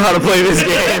think I know how to play this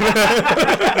game.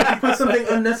 He put something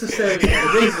unnecessary in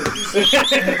the razors.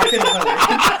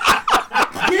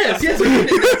 Yes.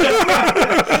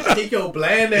 Take your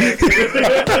bland ass.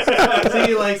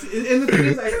 See, like, and the thing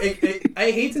is,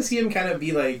 I hate to see him kind of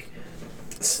be like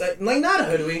not a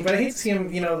hoodwink, but I hate to see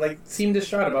him, you know, like, seem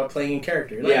distraught about playing a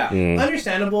character. Like,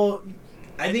 understandable.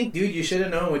 I think, dude, you should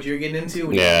have known what you're getting into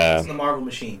when you were in the Marvel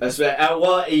machine.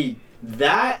 Well,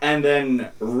 that, and then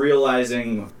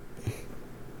realizing.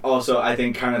 Also, I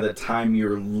think kind of the time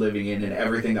you're living in and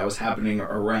everything that was happening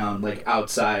around, like,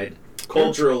 outside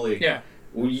culturally. Yeah.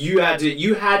 You had to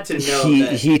know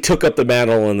that he took up the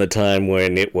mantle in the time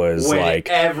when it was like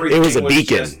it was a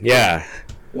beacon.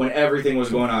 When everything was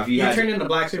going off, you turned into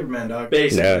Black Superman, dog.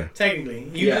 Basically, technically,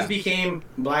 you just became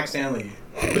Black Stanley.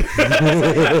 Because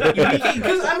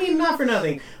I mean, not for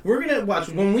nothing. We're gonna watch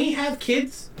when we have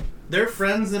kids. Their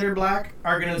friends that are black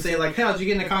are gonna say like, "Hey, how'd you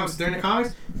get into comics?" They're into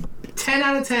comics. 10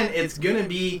 out of 10, it's gonna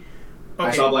be. Okay.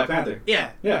 I saw Black Panther. Yeah.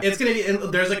 It's gonna be.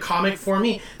 And there's a comic for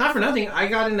me. Not for nothing. I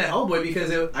got into Hellboy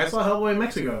because I saw Hellboy in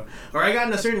Mexico, or I got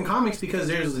into certain comics because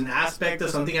there's an aspect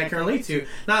of something I can relate to.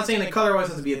 Not saying that color always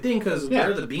has to be a thing because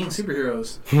we're the being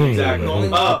superheroes. Exactly.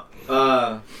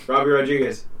 Robbie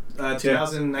Rodriguez.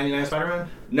 2099 Spider-Man.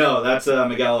 No, that's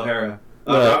Miguel O'Hara.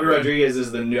 Robbie Rodriguez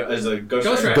is a Ghost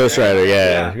Rider. Ghost Rider,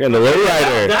 yeah. And the Low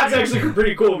Rider. That's actually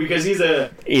pretty cool because he's a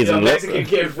Mexican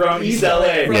kid from East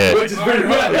LA, which is pretty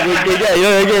cool.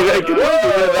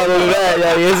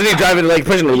 Isn't he driving, like,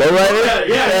 pushing the Low Rider?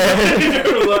 Yeah.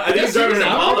 I think he's driving an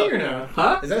Impala. Or no?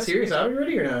 Huh? Is that serious out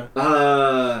already or no?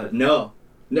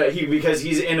 No, because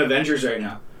he's in Avengers right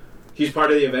now. He's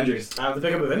part of the Avengers. I have to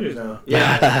pick up Avengers now.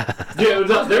 Yeah. Dude,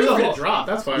 there's a whole drop.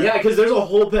 That's fine. Yeah, because there's a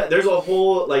whole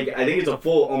like I think it's a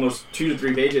full almost 2 to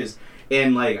 3 pages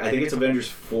in like I think it's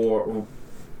Avengers 3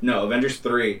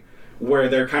 where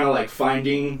they're kind of like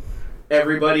finding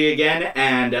everybody again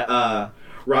and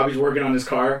Robbie's working on his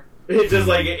car. It's just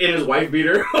like in his wife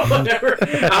beater or whatever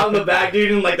out in the back,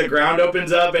 dude, and like the ground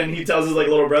opens up and he tells his like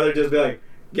little brother just be like,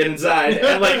 get inside,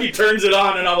 and like he turns it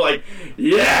on and I'm like,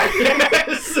 yes.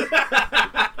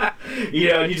 You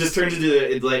know, and he just turns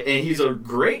into it like, and he's a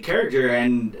great character,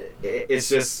 and it's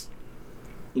just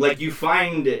like you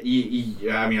find. I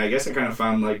mean, I guess I kind of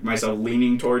found like myself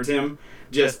leaning towards him,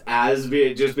 be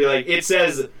like it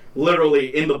says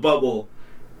literally in the bubble.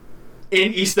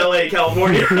 In East LA,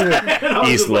 California.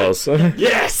 East Los. Like,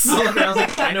 yes! I was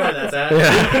like, I know where that's at.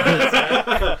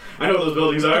 Yeah. I know where those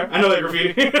buildings are. I know that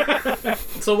graffiti.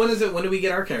 So when do we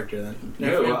get our character then?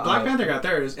 Black Panther got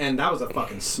theirs, and that was a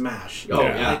fucking smash. Oh,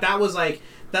 yeah. Like, that was like,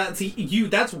 that's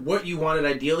what you wanted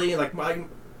ideally. Like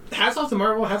hats off to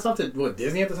Marvel, hats off to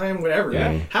Disney at the time, whatever.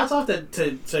 Yeah. Hats off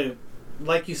to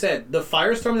like you said, the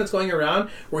firestorm that's going around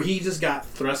where he just got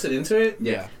thrusted into it.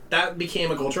 Yeah. That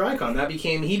became a culture icon.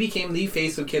 He became the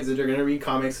face of kids that are going to read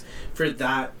comics for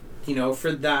that,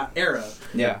 for that era.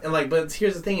 Yeah. And but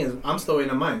here's the thing is, I'm still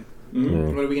waiting on mine.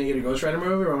 Mm-hmm. What are we going to get, a Ghost Rider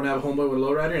movie? Or I'm going to have a homeboy with a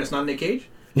low rider and it's not Nick Cage?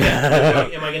 Yeah.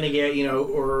 Am I going to get,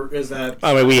 or is that...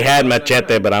 I mean, we had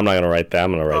Machete, but I'm not going to write that.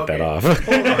 I'm going to write that off.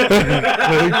 Hold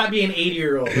on. He's not being an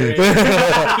 80-year-old. Right? He is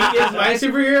my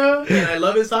superhero, and I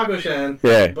love his taco shan.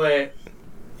 Yeah. But...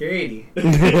 You're 80.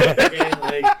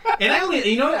 And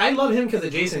I love him because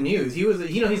of Jason Mewes. He was,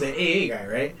 he's an AA guy,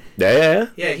 right? Yeah.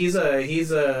 Yeah,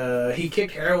 he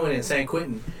kicked heroin in San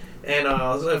Quentin. And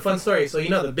a fun story. So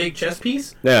the big chest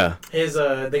piece. Yeah.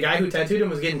 The guy who tattooed him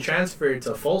was getting transferred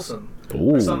to Folsom.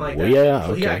 Ooh, Or something like that. Yeah.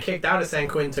 So Okay. he got kicked out of San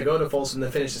Quentin to go to Folsom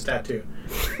to finish his tattoo.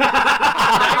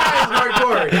 That guy's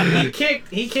hardcore.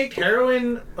 He kicked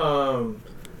heroin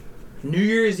New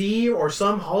Year's Eve or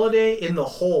some holiday in the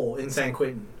hole in San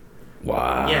Quentin.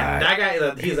 Wow. Yeah, that guy.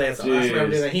 He's like, so I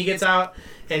remember doing that. He gets out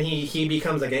and he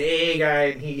becomes like an AA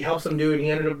guy. He helps some dude. He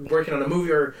ended up working on a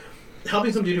movie or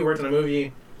helping some dude who worked on a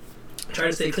movie. Tried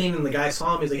to stay clean, and the guy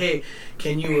saw him. He's like, "Hey,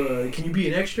 can you be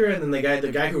an extra?" And then the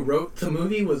guy who wrote the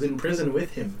movie was in prison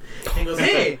with him. And he goes,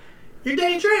 "Hey, you're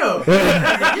Danny Trejo."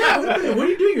 Yeah, what are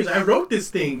you doing? He goes, "I wrote this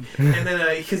thing." And then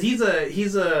because he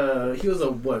was a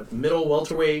middle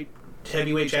welterweight,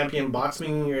 heavyweight champion,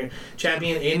 boxing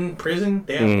champion in prison.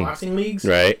 They have boxing leagues,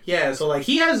 right? Yeah, so like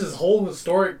he has this whole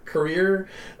historic career.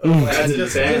 That's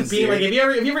just being like, if you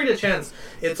ever get a chance,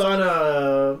 it's on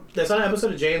an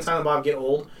episode of Jay and Silent Bob Get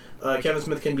Old. Kevin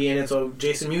Smith can be in it, so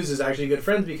Jason Mewes is actually good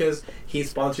friends because he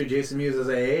sponsored Jason Mewes as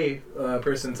a AA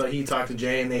person. So he talked to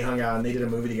Jay and they hung out and they did a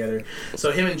movie together.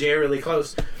 So him and Jay are really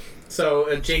close.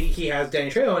 So Jay, he has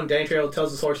Danny Trejo, and Danny Trejo tells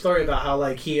this whole story about how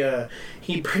like he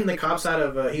bring the cops out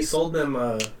of he sold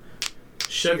them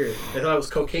sugar. They thought it was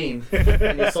cocaine,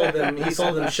 and he sold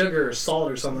them sugar or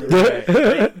salt or something like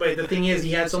that. But the thing is,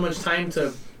 he had so much time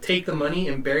to take the money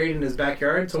and bury it in his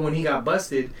backyard, so when he got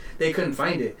busted, they couldn't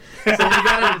find it. So when he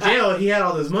got out of jail, he had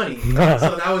all this money.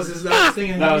 So that was his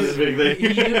thing. That was his big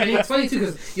thing. And it's funny too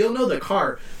because you'll know the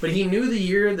car, but he knew the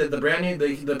year that the brand new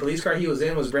the police car he was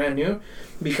in was brand new,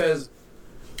 because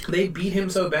they beat him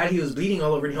so bad he was bleeding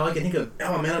all over, and all I can think of,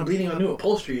 oh man, I'm bleeding on new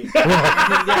upholstery. Danny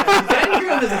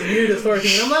Trejo has this weird historic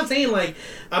thing. And I'm not saying like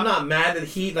I'm not mad that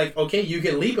he like okay, you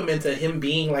can leap him into him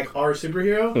being like our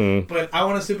superhero, but I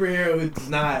want a superhero who's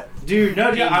not. Dude,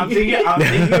 no, dude, I'm thinking about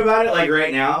it like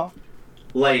right now,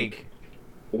 like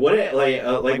what it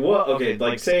like what okay,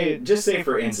 like say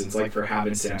for instance, like for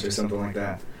happenstance or something like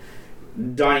that,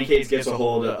 Donny Cates gets a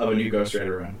hold of a new Ghost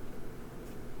Rider run.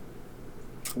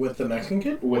 With the Mexican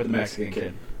kid? With the Mexican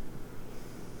kid.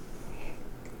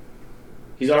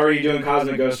 He's already doing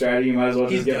Cosmic Ghost Rider. You might as well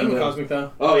just get him. He's done with Cosmic,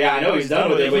 though. Oh, yeah, I know he's done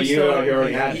with it, but you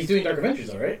already had it. He's doing Dark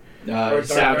Avengers, though, right? Or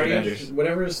Savage Avengers.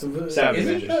 Whatever is the... Savage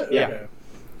Avengers, yeah. Okay.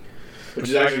 Which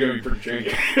is actually going to be pretty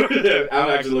tricky. I'm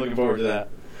actually looking forward to that.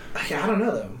 I don't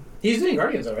know, though. He's doing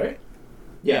Guardians, though, right?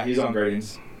 Yeah, he's on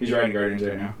Guardians. He's writing Guardians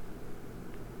right now.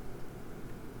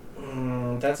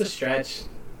 That's a stretch.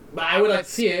 But I would like to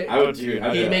see it. I would too.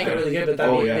 He'd make it really good,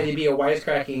 but he'd be a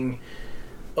wisecracking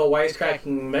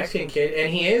Mexican kid, and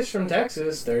he is from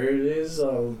Texas. There's a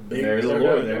lore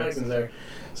there. Mexicans there.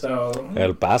 So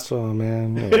El Paso,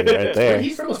 man, right there.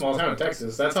 He's from a small town in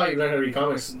Texas. That's how he learned how to read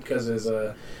comics, because his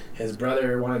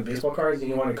brother wanted baseball cards and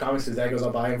he wanted comics. His dad goes,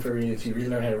 "I'll buy him for you if you really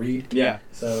learn how to read." Yeah.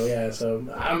 So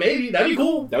maybe that'd be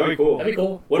cool. That'd be cool.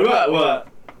 What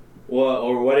about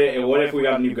what if we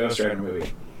got a new Ghost Rider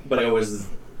movie, but it was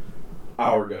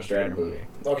our Ghost Rider movie?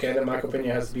 Okay, then Michael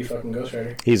Pena has to be fucking Ghost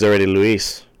Rider. He's already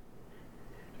Luis.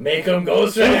 Make him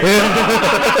Ghost Rider.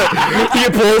 He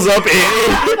pulls up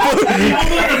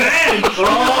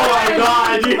Oh my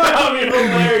god, you have me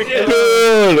hilarious.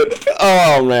 Dude.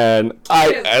 Oh man,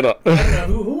 I don't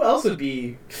know who else would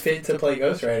be fit to play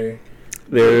Ghost Rider.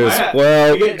 There's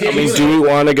do we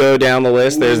want to go down the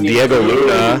list? There's Diego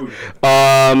Luna.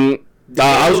 I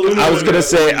was gonna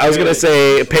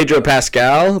say Pedro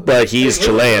Pascal, but he's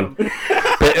Chilean.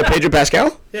 Pedro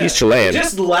Pascal? Yeah. He's Chilean.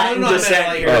 Just Latin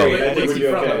descent.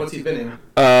 What's he been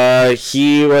in?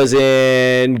 He was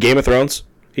in Game of Thrones.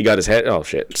 He got his head. Oh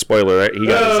shit! Spoiler, right? He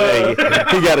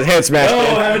got his head smashed.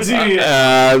 Oh, haven't seen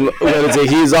it. What is it?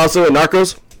 He's also in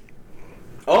Narcos.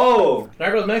 Oh,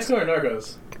 Narcos Mexico or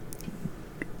Narcos?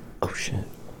 Oh shit!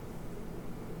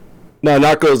 No,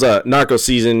 Narcos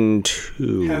season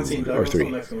 2 or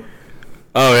 3.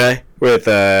 Oh really? With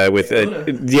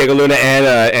Diego Luna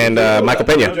and Michael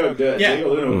Pena.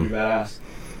 Diego Luna would be badass.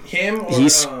 Him or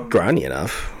he's scrawny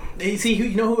enough. See,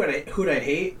 who'd I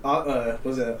hate?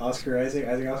 Was it Oscar Isaac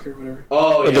Oscar, whatever?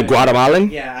 Oh, yeah. The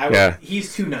Guatemalan? Yeah,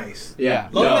 he's too nice. Yeah.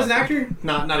 Love him as an actor?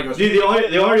 Not a Ghost. Dude, the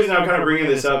only reason I'm kind of bringing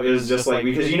this up is just like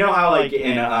because you know how like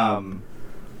in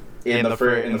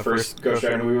the first Ghost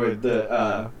Rider movie with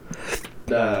the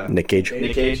Nick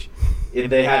Cage.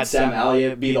 They had Sam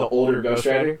Elliott be the older Ghost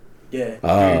Rider. Yeah.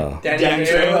 Danny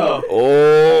Trejo.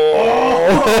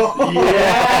 Oh.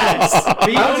 Yes.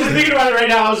 I was just thinking about it right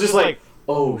now. I was just like,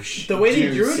 Oh, The way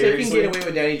they drew it, they can seriously? get away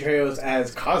with Danny Trejo's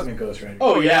as Cosmic Ghost Rider.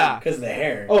 Oh, yeah. Because of the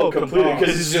hair. Oh, completely.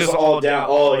 Because it's just all down.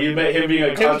 Oh, you met him being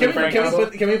a cosmic Frank Castle?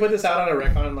 Can we put this out on a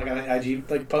RetCon, like on an IG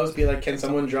post? Be like, can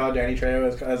someone draw Danny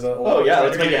Trejo as a? Oh, yeah,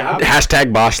 let's make it happen.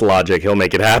 Hashtag Boss Logic. He'll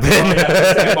make it happen. Oh,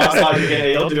 yeah, Boss Logic, yeah,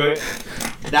 he'll do it.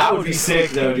 That would be sick,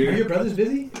 though, Are your dude. brothers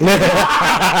busy?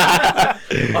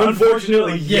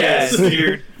 Unfortunately, yes,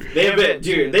 dude. They have it,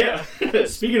 dude.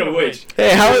 Speaking of which,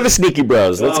 Hey, how are the Sneaky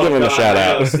Bros? Let's give them a shout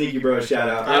out. Sneaky bro, shout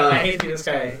out. I hate to be this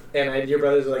guy, and your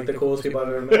brothers are like the coolest people I've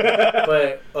ever met.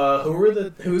 But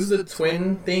who's the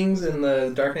twin things in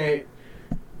the Dark Knight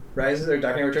Rises or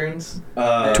Dark Knight Returns?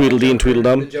 Tweedledee and The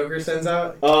Tweedledum. Joker sends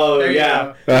out. Oh, There you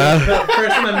yeah. go. Uh-huh. The first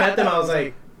time I met them, I was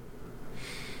like.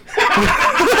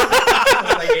 I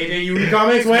was like, AJ, you read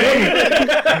comics? Wait!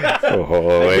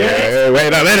 Oh, wait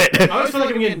a minute. I always feel like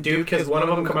I'm getting duped because one of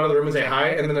them come out of the room and say hi,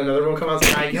 and then another one come out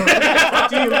and say hi.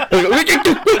 You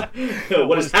know,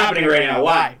 What is happening right now?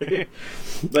 Why?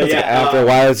 But yeah, After a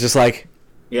while, it's just like,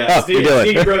 yeah, Oh, you're doing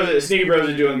it. Sneaky bros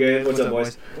are doing good. What's up,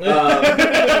 boys?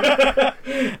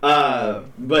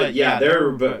 But yeah,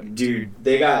 dude,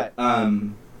 they got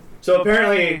so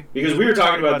apparently, because we were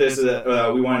talking about this,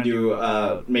 we want to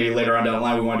do maybe later on down the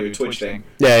line, we want to do a Twitch thing.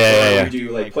 yeah. We do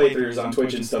like playthroughs on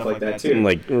Twitch and stuff like that too.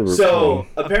 Like, So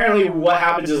apparently, what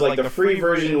happens is like the free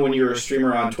version when you're a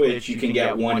streamer on Twitch, you can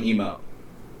get one emote,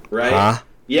 right? Huh?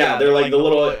 Yeah, they're like the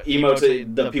little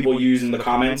emotes that people use in the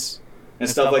comments and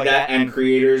stuff like that, and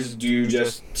creators do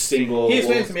just single. he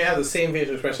explained to me I have the same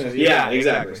facial expression as you. Yeah,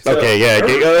 exactly. So, Okay, yeah.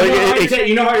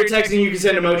 you know how you're texting, you can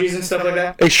send emojis and stuff like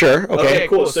that. Sure. Okay,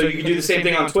 cool. So you can do the same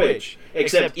thing on Twitch,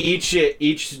 except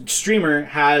each streamer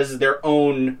has their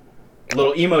own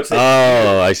little emotes.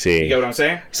 Oh, I You see. get what I'm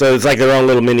saying? So it's like their own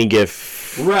little mini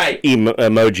GIF Right.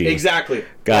 emoji. Exactly.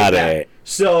 Got Like that. it.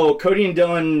 So Cody and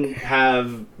Dylan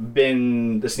have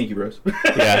been the Sneaky Bros.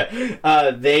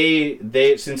 Yeah. They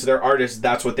since they're artists,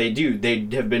 that's what they do. They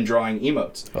have been drawing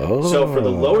emotes. Oh. So for the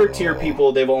lower tier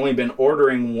people, they've only been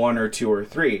ordering 1 or 2 or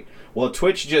 3. Well,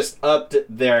 Twitch just upped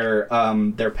their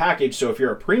package. So if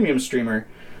you're a premium streamer,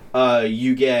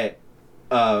 you get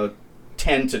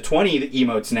 10 to 20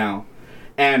 emotes now,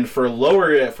 and for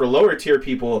lower tier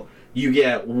people, you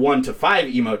get 1 to 5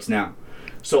 emotes now.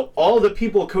 So all the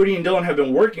people Cody and Dylan have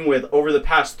been working with over the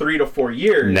past 3 to 4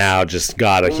 years Now just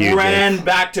got a huge ran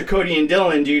back to Cody and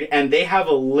Dylan, dude, and they have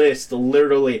a list,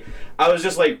 literally. I was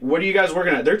just like, what are you guys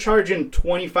working at? They're charging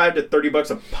 $25 to $30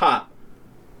 a pop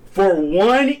for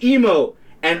one emote,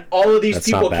 and all of these That's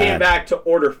people not came bad. back to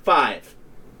order 5.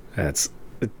 That's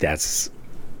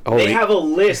They have a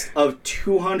list of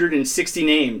 260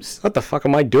 names. What the fuck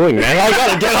am I doing, man? I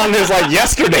gotta get on this like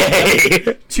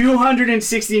yesterday.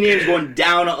 260 names going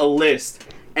down a list,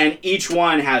 and each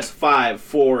one has 5,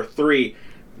 4, 3,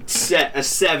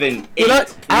 7, 8. You know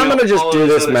what? I'm gonna just all do this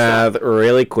this other math stuff.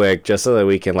 really quick, just so that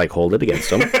we can like hold it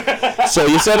against them. So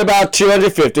you said about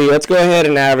 250. Let's go ahead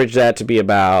and average that to be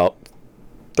about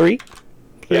 3.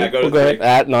 Yeah, go to we'll go 3. ahead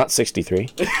at not 63.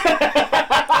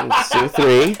 Let's do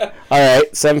 3. All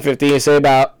right, 750. You say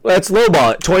about let's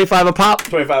lowball it. 25 a pop.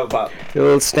 25 a pop.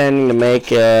 You're standing to make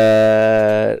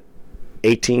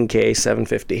 18K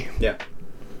 750. Yeah.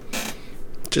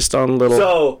 Just on little.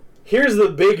 So here's the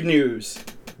big news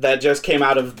that just came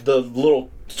out of the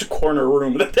little corner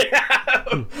room that they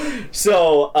have.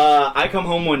 So I come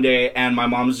home one day and my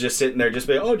mom's just sitting there, just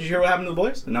like, "Oh, did you hear what happened to the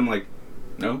boys?" And I'm like,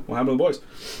 "No, what happened to the boys?"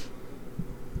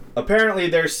 Apparently,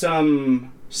 there's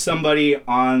somebody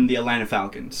on the Atlanta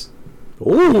Falcons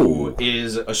who Ooh.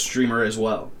 is a streamer as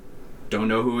well. Don't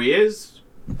know who he is.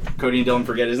 Cody and Dylan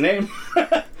forget his name.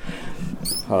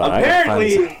 Hold on, I gotta find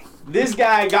this. Apparently, this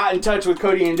guy got in touch with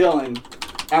Cody and Dylan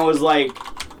and was like,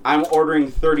 "I'm ordering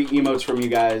 30 emotes from you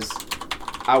guys.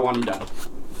 I want them done."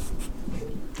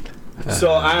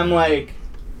 So I'm like,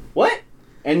 "What?"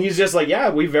 And he's just like, "Yeah,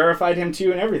 we verified him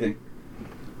too and everything."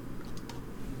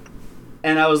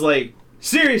 And I was like,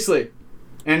 "Seriously?"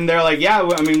 And they're like, "Yeah,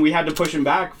 I mean, we had to push him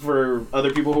back for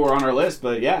other people who were on our list,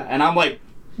 but yeah." And I'm like,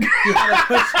 You gotta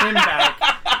push him back.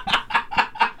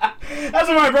 that's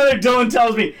what my brother Dylan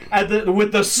tells me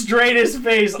with the straightest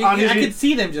face on his. I could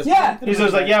see them just. Yeah, he's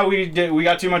just like, "Yeah, we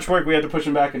got too much work. We had to push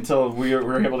him back until we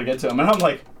were able to get to him." And I'm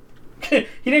like, "He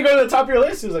didn't go to the top of your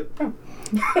list." He was like, "Oh.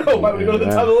 Why would he go to the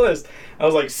top of the list?" I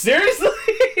was like, "Seriously?"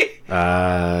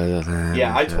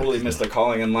 Yeah, I totally missed a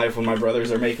calling in life when my brothers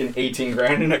are making 18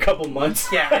 grand in a couple months.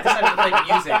 Yeah, I decided to play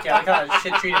music. Yeah, look how that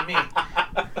shit treated me.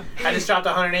 I just dropped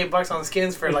 $108 on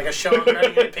skins for like a show I'm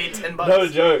running and paid $10. No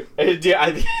joke. I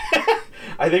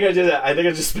think I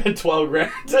just spent 12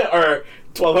 grand or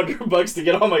 $1,200 to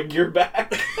get all my gear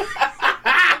back.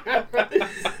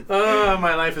 Oh,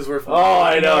 my life is worth. Oh,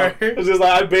 I know. It's just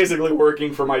like I'm basically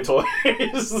working for my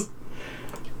toys.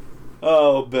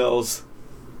 Oh, Bills.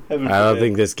 I don't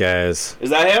think this guy is. Is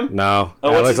that him? No.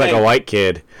 Oh, that what's looks his like name? a white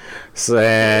kid. So,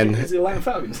 and Is he Atlanta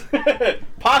Falcons?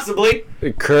 Possibly.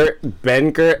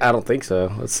 Ben Kurt? I don't think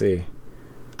so. Let's see.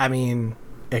 I mean,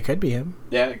 it could be him.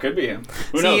 Yeah, it could be him.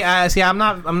 Who knows? I'm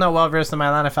not well versed in my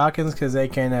Atlanta Falcons because they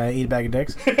can eat a bag of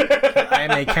dicks. I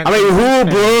am a who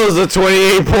blows a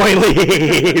 28-point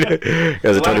lead? It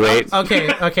was a 28.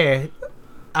 Okay.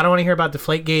 I don't want to hear about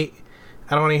Deflategate.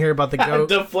 I don't want to hear about the goat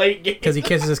Deflate game. because he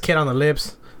kisses his kid on the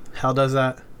lips. Hell does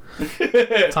that.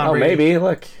 Tom Oh, Brady. maybe.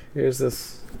 Look, here's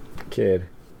this kid.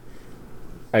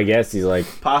 I guess he's like,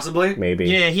 Possibly. maybe.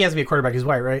 Yeah, he has to be a quarterback. He's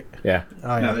white, right? Yeah.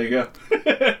 Oh, Yeah, yeah. there you go.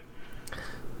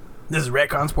 This is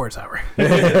RetCon Sports Hour.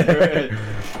 The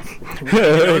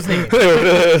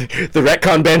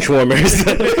RetCon bench warmers.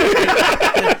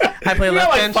 I play We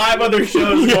left got like bench. 5 other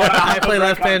shows going on. I play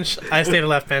left bench. I stay to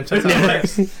left bench. That's how it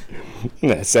works.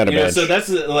 Center bench. So that's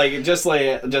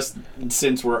just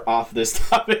since we're off this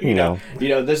topic, you know,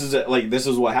 this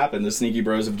is what happened. The Sneaky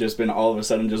Bros have just been all of a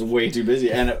sudden just way too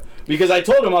busy, and because I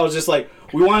told them I was just like,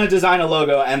 we want to design a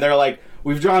logo, and they're like,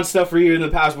 we've drawn stuff for you in the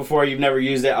past before, you've never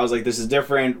used it. I was like, this is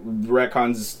different.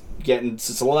 Retcon's getting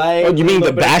slight. Oh, you mean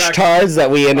the bash cards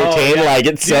that we entertained like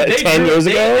it's 10 years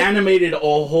ago? They animated a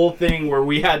whole thing where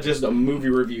we had just a movie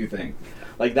review thing.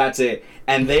 Like, that's it.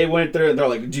 And they went through and they're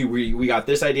like, dude, we got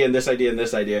this idea and this idea and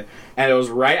this idea. And it was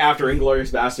right after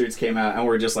Inglourious Bastards came out, and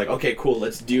we're just like, okay, cool,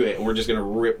 let's do it. And we're just going to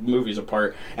rip movies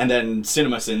apart. And then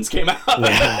CinemaSins came out.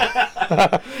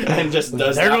 And just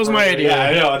does There that goes for my me. idea. Yeah,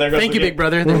 I know. There goes Thank the you, game. big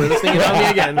brother. They were listening on me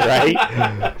again.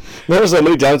 Right? There was so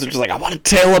many times it's just like, I want to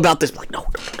tell about this. I'm like, no,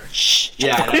 shh.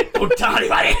 Yeah, don't tell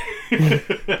anybody.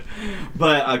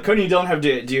 But Cody, you don't have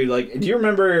to. Do you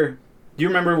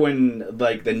remember when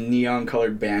like the neon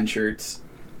colored band shirts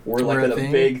were like Were a a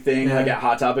thing? big thing, Yeah. like at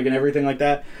Hot Topic and everything like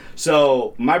that?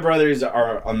 So my brothers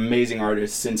are amazing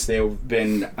artists since they've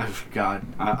been. Oh God,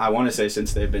 I want to say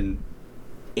since they've been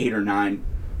 8 or 9.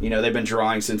 You know, they've been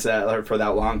drawing since that for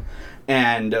that long,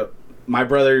 and. My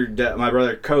brother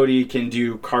Cody can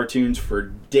do cartoons for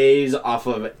days off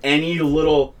of any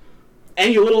little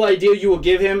idea you will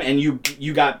give him, and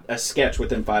you got a sketch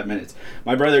within 5 minutes.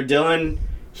 My brother Dylan,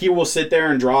 he will sit there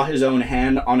and draw his own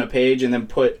hand on a page and then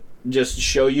just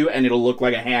show you, and it'll look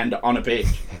like a hand on a page.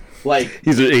 Like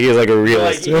He's like a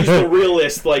realist. Like he's the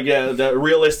realist, like the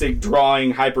realistic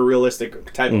drawing, hyper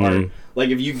realistic type of art. Like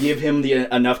if you give him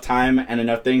enough time and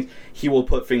enough things, he will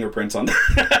put fingerprints on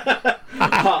that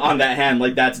on that hand.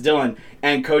 Like that's Dylan.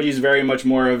 And Cody's very much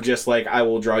more of just like, I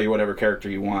will draw you whatever character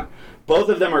you want. Both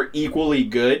of them are equally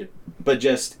good, but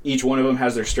just each one of them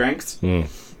has their strengths.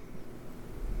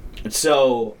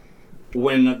 So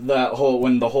when the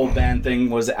whole band thing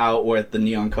was out with the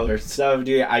neon color stuff,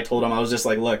 dude, I told him, I was just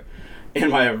like, look, in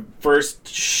my first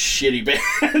shitty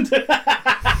band.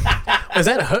 Is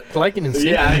that a hook, like an insane?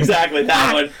 Yeah, exactly,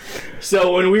 that one.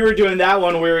 So when we were doing that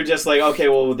one, we were just like, okay,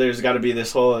 well, there's got to be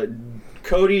this whole...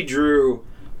 Cody drew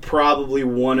probably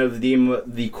one of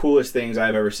the coolest things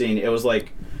I've ever seen. It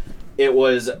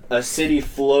was a city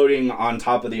floating on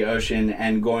top of the ocean,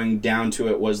 and going down to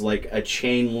it was like a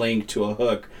chain link to a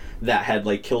hook that had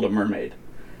like killed a mermaid.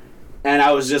 And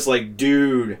I was just like,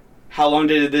 dude, how long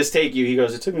did this take you? He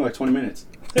goes, it took me like 20 minutes.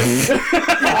 No big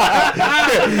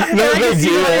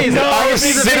deal. I was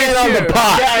sitting on the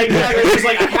pot. Yeah, exactly. It's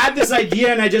like I had this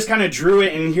idea and I just kind of drew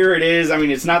it, and here it is. I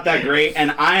mean, it's not that great,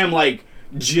 and I am like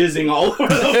jizzing all over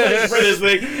the place for this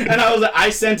thing. And I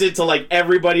sent it to like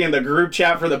everybody in the group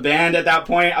chat for the band at that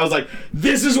point. I was like,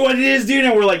 this is what it is, dude.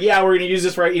 And we're like, yeah, we're gonna use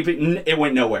this for our EP. It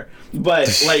went nowhere.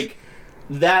 But like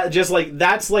that, just like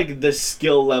that's like the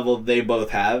skill level they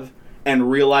both have,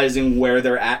 and realizing where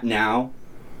they're at now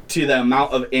to the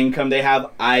amount of income they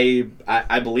have, I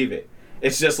believe it.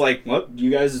 It's just like, well, you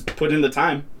guys put in the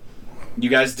time. You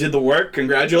guys did the work.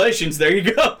 Congratulations. There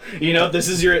you go. You know, this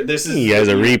is You guys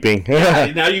are reaping.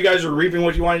 Yeah, now you guys are reaping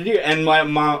what you want to do. And my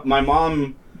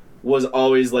mom was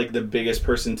always like the biggest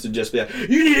person to just be like,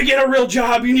 you need to get a real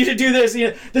job. You need to do this.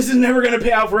 This is never going to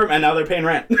pay out for him. And now they're paying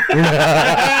rent.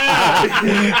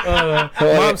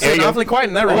 Mom's sitting awfully quiet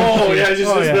in that room. Oh, yeah.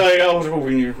 Just be like, oh,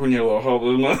 we need a little help.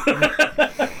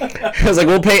 I was like,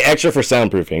 we'll pay extra for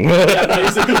soundproofing. Yeah,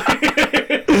 basically.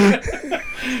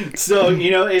 So,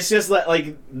 you know, it's just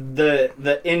like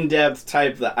the in-depth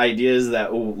type the ideas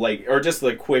that like, or just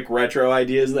the quick retro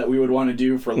ideas that we would want to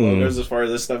do for logos as far as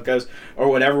this stuff goes, or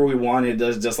whatever we wanted,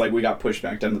 does just like we got pushed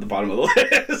back down to the bottom of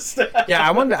the list. Yeah,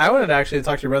 I wanted to actually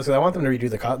talk to your brothers because I want them to redo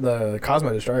the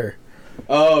Cosmo Destroyer.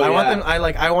 Oh, I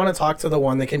want to talk to the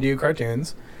one that can do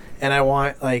cartoons, and I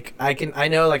want like I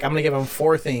know like I'm gonna give him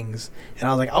 4 things, and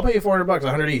I was like, I'll pay you $400,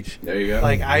 $100 each. There you go.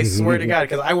 Like I swear to God,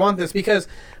 because I want this because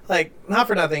like not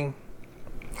for nothing.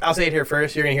 I'll say it here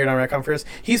first. You're going to hear it on RetCon first.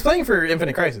 He's playing for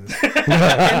Infinite Crisis. And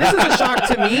this is a shock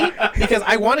to me because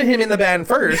I wanted him in the band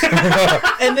first.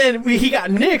 And then he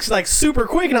got nixed like super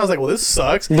quick. And I was like, well, this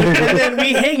sucks. And then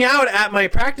we hang out at my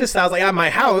practice house, like at my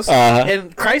house.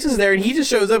 And Crisis is there. And he just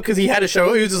shows up because he had a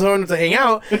show. He was just home to hang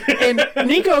out. And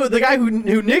Nico, the guy who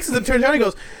nixes him, turns around and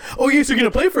goes, oh, yes, you're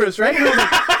going to play for us, right? And I was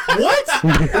like, what?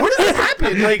 Where did this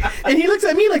happen? Like, and he looks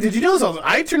at me like, did you know this?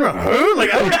 I turned around, huh?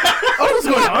 Like, what's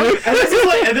going on?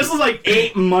 And this was like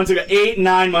 8,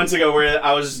 9 months ago, where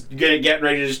I was getting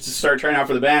ready to just start trying out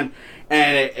for the band.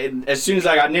 And as soon as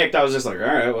I got nicked, I was just like, all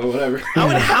right, well, whatever.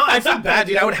 I feel bad,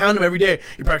 dude. I would hound him every day.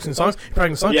 You're practicing songs? You're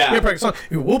practicing songs? Yeah. You're practicing songs?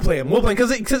 We'll play them.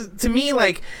 Because to me,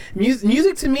 like,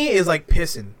 music to me is like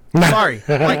pissing. Sorry.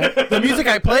 Like, the music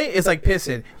I play is like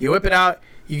pissing. You whip it out.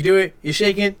 You do it, you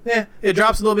shake it, it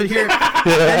drops a little bit here,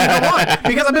 and you go on.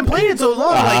 Because I've been playing it so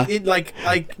long,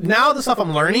 like now the stuff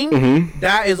I'm learning,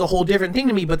 that is a whole different thing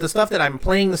to me. But the stuff that I'm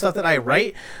playing, the stuff that I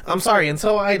write, I'm sorry,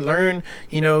 until I learn,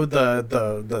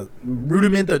 the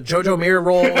rudiment, the JoJo mirror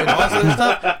roll, and all that other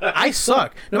stuff, I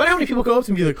suck. No matter how many people go up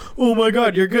to me and be like, "Oh my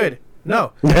God, you're good."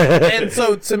 No, and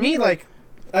so to me, like,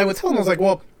 I would tell them, I was like,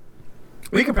 well.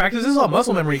 We can practice. This is all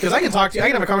muscle memory because I can talk to you. I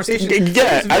can have a conversation.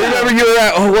 Yeah, I remember you were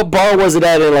at. What bar was it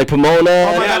at in like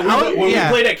Pomona? When we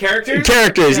played at Characters.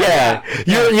 Characters, yeah.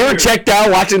 You were checked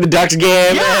out watching the Ducks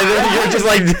game, and then you were just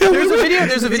like.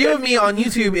 There's a video of me on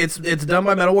YouTube. It's done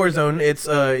by Metal Warzone. It's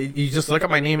you just look up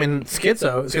my name in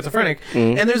schizophrenic,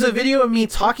 and there's a video of me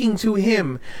talking to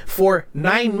him for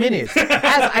 9 minutes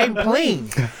as I'm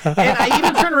playing, and I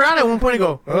even turn around at one point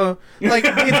and go, like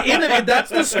that's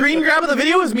the screen grab of the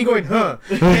video is me going, huh.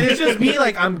 And it's just me,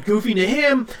 like, I'm goofing to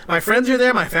him. My friends are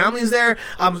there. My family's there.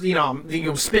 I'm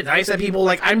spitting ice at people.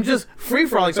 Like, I'm just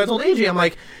free-for-all. So I told AJ, I'm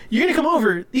like, you're going to come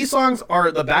over. These songs are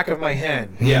the back of my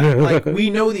hand. Yeah. Like, we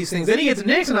know these things. Then he gets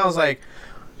Knicks, and I was like,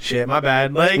 shit, my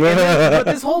bad. Like, but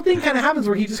this whole thing kind of happens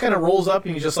where he just kind of rolls up,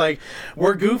 and he's just like,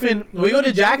 we're goofing. We go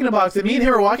to Jack in the Box, and me and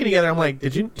him are walking together. I'm like,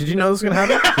 did you know this was going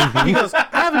to happen? He goes, I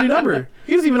have a new number.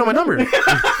 He doesn't even know my number. And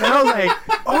I was like,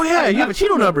 oh yeah, you have a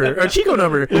Cheeto number, or a Chico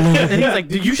number. And he's like,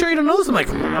 did you sure you don't know this? I'm like,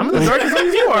 I'm in the dark as long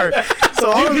as you are.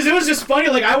 So because it was just funny,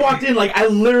 like, I walked in, like, I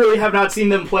literally have not seen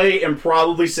them play in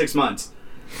probably 6 months.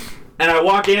 And I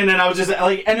walk in, and I was just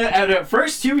like, and at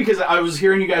first too, because I was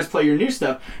hearing you guys play your new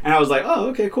stuff, and I was like, oh,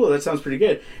 okay, cool, that sounds pretty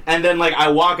good. And then, like, I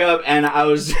walk up, and I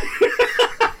was,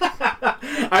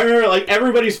 I remember, like,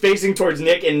 everybody's facing towards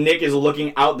Nick, and Nick is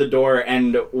looking out the door,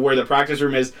 and where the practice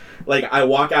room is, like, I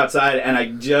walk outside, and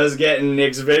I just get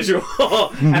Nick's visual,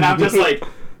 and I'm just like,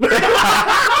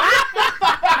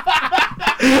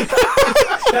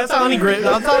 That's how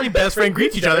any best friend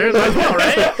greets each other as well,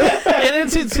 right? And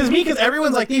it's me because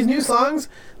everyone's like, these new songs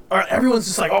are, everyone's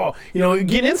just like, oh,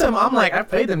 getting into them. I'm like, I've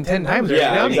played them 10 times already.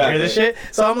 Yeah, I don't need to hear this shit.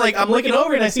 So I'm like, I'm looking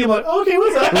over and I see him like, oh, okay,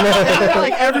 what's up? And then,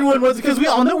 like, everyone was, because we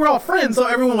all know we're all friends, so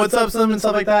everyone what's up some and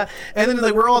stuff like that. And then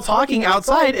like we're all talking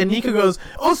outside, and Nico goes,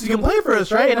 oh, so you can play for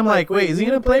us, right? And I'm like, wait, is he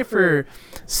gonna play for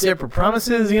Separate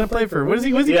Promises? Is he gonna play for what is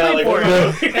he playing for?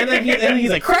 And then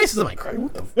he's like, Crisis. I'm like,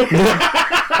 what the fuck?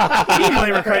 He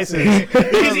play for Crisis.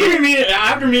 Because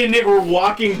after me and Nick were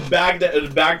walking back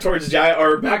towards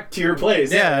back to your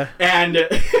place. Yeah. And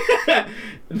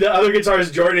the other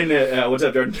guitarist, Jordan, what's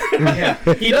up, Jordan? Yeah.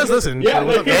 He does listen. Yeah.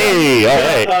 So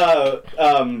Hey, all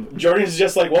right. Jordan's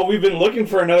just like, well, we've been looking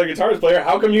for another guitarist player.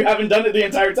 How come you haven't done it the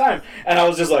entire time? And I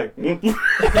was just like,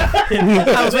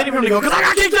 I was waiting for him to go, because I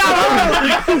got kicked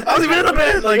out. I was even in the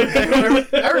band. Like,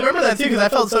 I remember that too, because I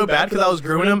felt so bad because I was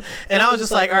grooming him, and I was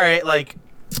just like, all right, like,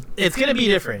 it's gonna be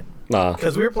different.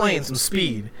 Because we were playing some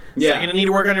speed. So you're gonna need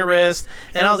to work on your wrist.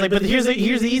 And I was like, but here's the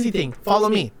easy thing. Follow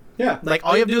me. Yeah. Like,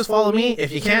 all you have to do is follow me.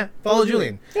 If you can't, follow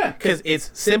Julian. Yeah. Because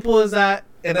it's simple as that,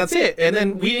 and that's it. And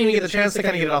then we didn't even get the chance to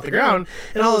kind of get it off the ground.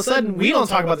 And all of a sudden, we don't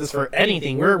talk about this for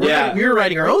anything. We're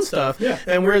writing our own stuff. Yeah.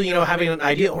 And we're, having an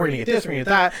idea, we're gonna get this, we're gonna get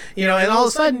that. And all of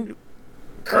a sudden,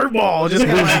 curveball, just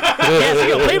kind of like, yeah,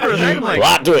 you got papers, right? I'm like,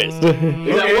 plot twist.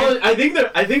 Okay. Well, I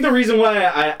think the reason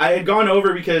why I had gone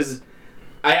over, because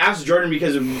I asked Jordan,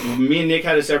 because me and Nick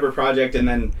had a separate project, and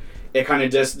then it kind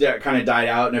of died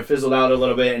out, and it fizzled out a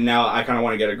little bit, and now I kind of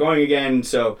want to get it going again.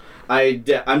 So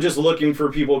I'm just looking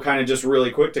for people kind of just really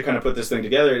quick to kind of put this thing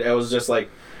together. It was just like,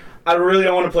 I really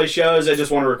don't want to play shows. I just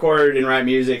want to record and write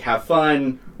music, have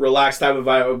fun, relax type of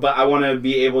vibe. But I want to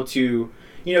be able to,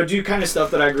 do kind of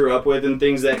stuff that I grew up with and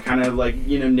things that kind of like,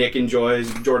 Nick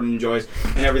enjoys, Jordan enjoys,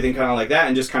 and everything kind of like that,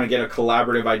 and just kind of get a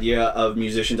collaborative idea of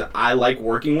musicians that I like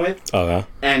working with,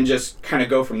 and just kind of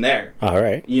go from there. All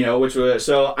right. Which was,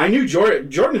 so I knew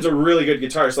Jordan's a really good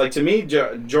guitarist. Like, to me,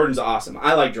 Jordan's awesome.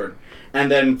 I like Jordan. And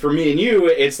then for me and you,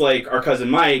 it's like our cousin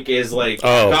Mike is like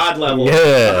God level.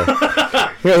 Yeah.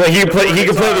 Like he can play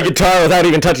the guitar without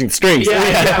even touching strings.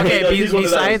 Yeah. Okay.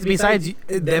 Besides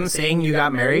them saying you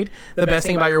got married, the best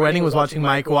thing about your wedding was watching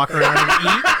Mike walk around and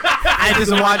eat. I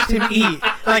just watched him eat.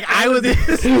 Like I was,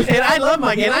 and I love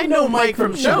Mike, and I know Mike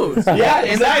from shows. Yeah,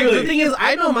 exactly. And the thing is,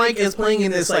 I know Mike is playing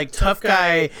in this like tough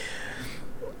guy.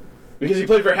 Because he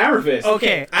played for Hammerfist.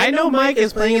 Okay, I know Mike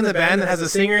is playing in the band that has a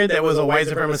singer that was a white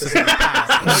supremacist in the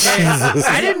past. Okay,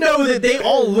 I didn't know that they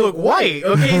all look white.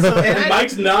 Okay, so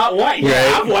Mike's not white.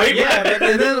 Yeah, I'm white. Yeah,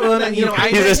 and then he's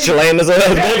as Chilean as both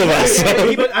of us.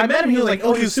 But I met him. He was like,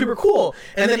 "Oh, he was super cool."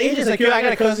 And then AJ's like, "Yo, I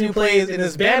got a cousin who plays in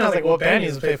this band." I was like, "What band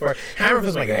does he play for?" Hammerfist.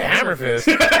 I'm like, Hammerfist.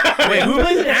 Wait, who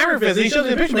plays in Hammerfist? And he shows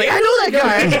me a picture. I'm like, I know that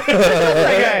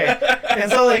guy.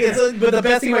 And so but the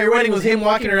best thing about your wedding was him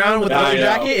walking around with the leather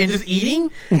jacket and just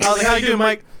eating. I was like, how you doing,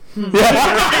 Mike?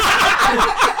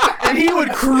 And he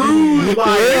would cruise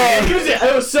by.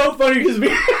 It was so funny because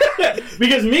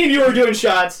me and you were doing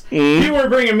shots, you were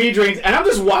bringing me drinks, and I'm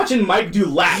just watching Mike do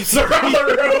laps around the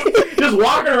room, just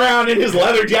walking around in his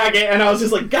leather jacket, and I was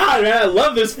just like, God, man, I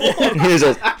love this fool.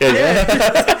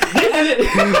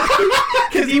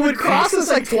 Because he would cross us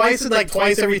like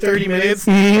twice every 30 minutes,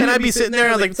 and I'd be sitting there,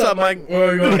 and I was like, what's up, Mike? Where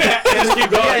are you going? Just keep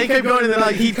going. Yeah, he kept going, and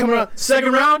then he'd come around,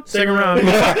 second round. And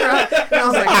I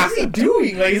was like, what's he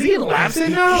doing? Like, is he in laps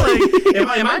in now? Like,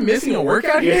 am I missing a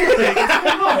workout here? Like, what's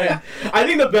going on? I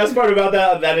think the best part about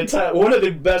one of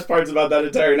the best parts about that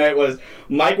entire night was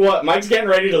Mike's getting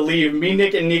ready to leave. Me,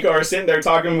 Nick, and Nico are sitting there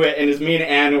talking with, and it's me and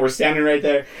Ann, and we're standing right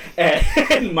there,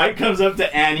 and Mike comes up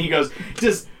to Ann, he goes,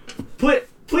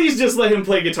 please just let him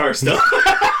play guitar still.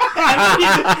 And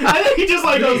then he just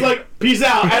like goes like, peace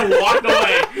out, and walked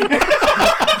away.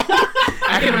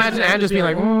 I can imagine Ann just being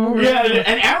like, yeah,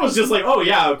 and Ann was just like, oh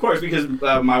yeah, of course, because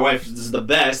my wife is the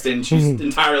best, and she's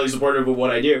entirely supportive of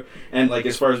what I do, and like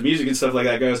as far as music and stuff like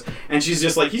that goes, and she's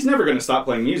just like, he's never gonna stop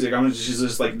playing music. She's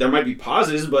just like, there might be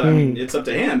pauses, but I mean, it's up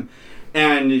to him.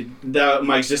 And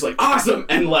Mike's just like, awesome,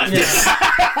 and left. Yeah.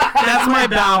 That's my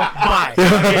bow. Bye.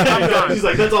 She's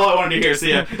like, that's all I wanted to hear.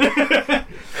 See ya.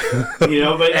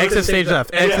 But exit stage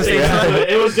left. Exit stage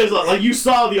left. It was just like you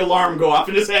saw the alarm go off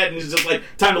in his head, and it's just like,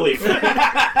 time to leave.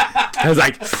 I was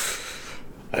like,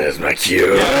 there's my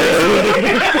cue.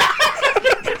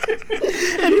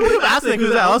 And he would have asked him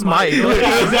who's that? Was Mike.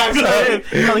 Yeah, exactly.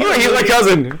 He's my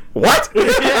cousin. What?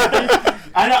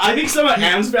 I know. I think some of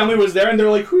Ann's family was there, and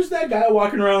they're like, "Who's that guy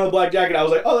walking around in a black jacket?" I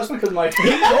was like, "Oh, that's my cousin Mike." We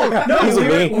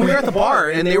were at the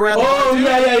bar, and they were at the bar.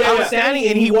 Yeah. I was standing,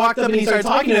 and he walked up, and he started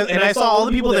talking to us, and I saw all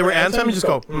the people that were Ann's family just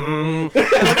go, and look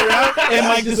around, and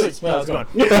Mike just like, "Well, how's it going?"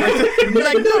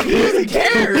 Like, no, he doesn't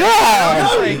care.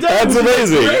 Yeah, that's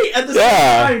amazing. Great at the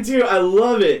same time too. I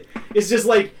love it. It's just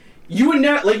like. You would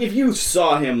never, like, if you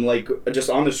saw him, like, just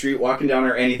on the street, walking down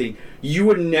or anything, you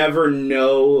would never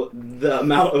know the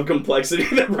amount of complexity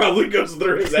that probably goes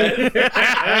through his head.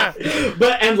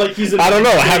 He's I don't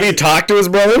know. Have you talked to his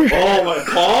brother? Oh, my,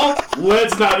 Paul?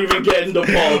 Let's not even get into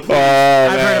Paul, please.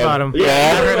 I've heard about him.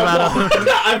 Yeah, I've heard about him.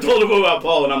 I've told him about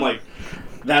Paul, and I'm like,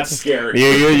 that's scary.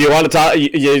 You want to talk?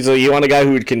 So you want a guy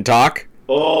who can talk?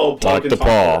 Oh, Paul talk can to talk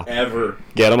Paul. Forever.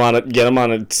 Get him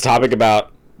on a topic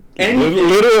about anything.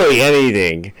 Literally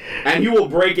anything. And he will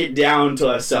break it down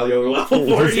to a cellular level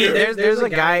for you. There's a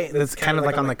guy that's kind of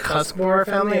like on the cusp of our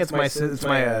family. It's my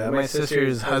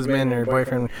sister's husband or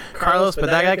boyfriend, Carlos. But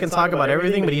that guy can talk about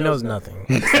everything, but he knows nothing.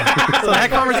 So that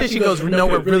conversation goes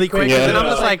nowhere really quick. Yeah. And I'm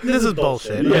just like, this is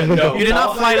bullshit. Yeah, no, you did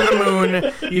not fly to the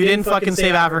moon. You didn't fucking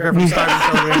save Africa from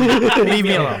starving children. Leave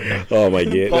me alone. Oh my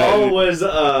god. Paul was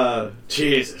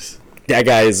Jesus. That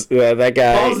guy.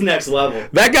 Paul's next level.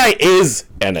 That guy is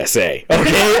NSA.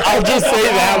 Okay, I'll just say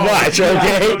that much.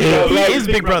 Okay, he is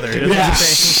Big Brother. Yeah.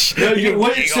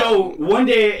 So one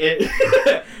day,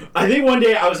 I think one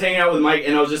day I was hanging out with Mike,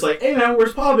 and I was just like, "Hey man,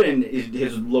 where's Paul been?"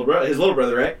 His little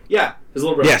brother, right? Yeah, his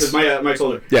little brother. Yes. Because Mike's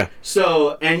older. Yeah.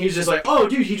 So and he's just like, "Oh,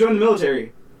 dude, he joined the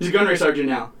military. He's a gunnery sergeant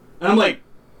now." And I'm like,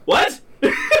 "What?"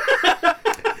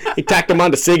 He tacked him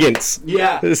onto SIGINT.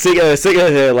 Yeah.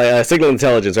 Signal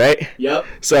intelligence, right? Yep.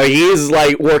 So he's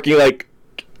like working like.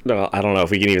 No, I don't know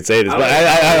if we can even say this, but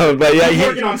yeah, he's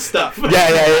working on stuff.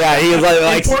 Yeah. He's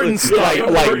like important stuff.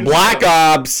 like black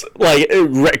ops, like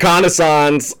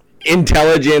reconnaissance,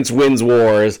 intelligence wins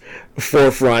wars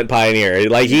forefront pioneer.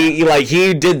 Like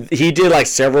he did like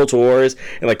several tours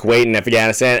in like Kuwait and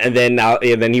Afghanistan, and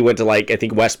then he went to like I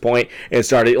think West Point and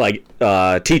started like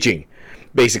teaching,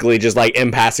 basically just like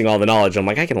passing all the knowledge. I'm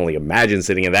like, I can only imagine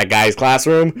sitting in that guy's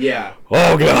classroom. Yeah.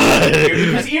 Oh god.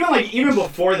 Because even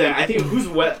before then, I think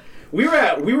we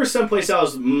were someplace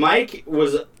else. Mike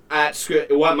was at school.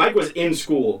 Well, Mike was in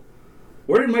school.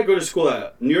 Where did Mike go to school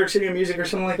at? New York City of Music or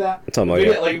something like that? Something like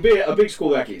that. Like a big school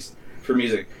back east for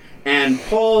music. And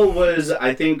Paul was,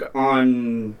 I think,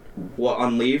 on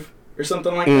leave or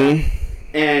something like that.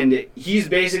 And he's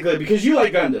basically, because you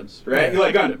like Gundams, right? Yeah. You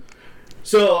like Gundam.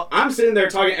 So I'm sitting there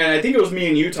talking, and I think it was me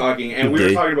and you talking, and we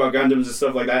were talking about Gundams and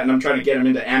stuff like that, and I'm trying to get him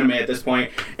into anime at this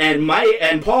point. And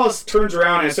Paul turns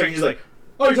around and he's like,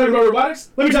 "Oh, you're talking about robotics?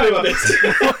 Let me tell you about this."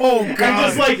 Oh god! And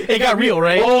just like it got real,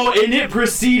 right? Oh, and it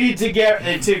proceeded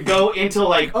to go into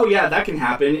like, oh yeah, that can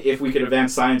happen if we could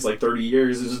advance science like 30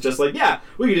 years. It was just like, yeah,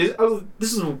 we could do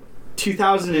this. Is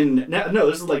 2000 and no,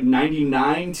 this is like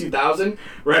 99, 2000,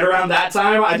 right around that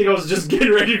time. I think I was just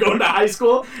getting ready to go into high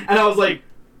school, and I was like,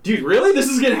 dude, really? This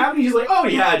is gonna happen? He's like, oh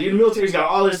yeah, dude, the military's got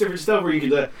all this different stuff where you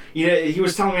could, he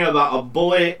was telling me about a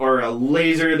bullet or a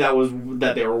laser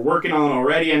that they were working on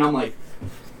already, and I'm like.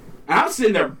 And I'm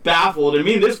sitting there baffled, and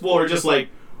me and this fool are just like,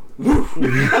 woo.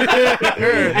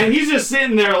 And he's just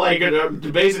sitting there like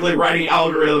basically writing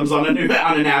algorithms on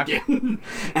a napkin,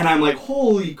 and I'm like,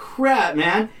 holy crap,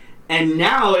 man! And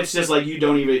now it's just like you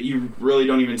really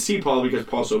don't even see Paul because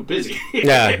Paul's so busy.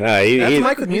 That's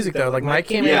Mike with music though. Like Mike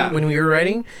came in when we were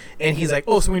writing, and he's like,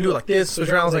 oh, so we can do it like this. Switch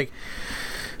around. I was like,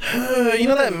 you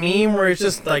know that meme where it's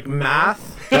just like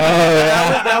math.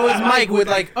 That was Mike with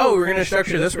like, oh, we're gonna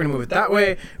structure this, we're gonna move it that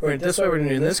way, we're gonna do this way, we're gonna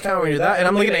do this count, we're gonna do that, and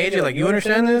I'm looking at AJ like, you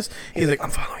understand this? He's like,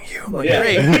 I'm following you. I'm like,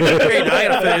 great, now I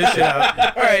gotta figure this shit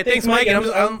out. All right, thanks, Mike. And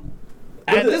I'm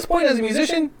at this point as a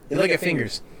musician, you look at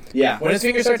fingers. Yeah. When his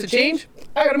fingers start to change,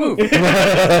 I gotta move.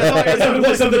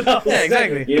 Something else. Yeah,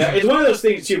 exactly. Yeah, it's one of those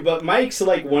things too. But Mike's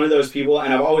like one of those people,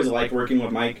 and I've always liked working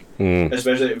with Mike,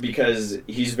 especially because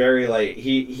he's very like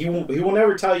he will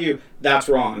never tell you that's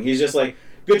wrong. He's just like,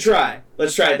 good try.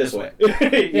 Let's try it this way.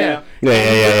 Yeah.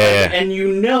 And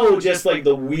you know, just like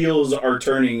the wheels are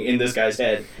turning in this guy's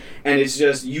head, and it's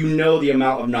just the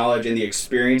amount of knowledge and the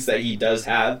experience that he does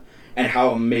have, and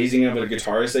how amazing of a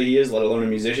guitarist that he is, let alone a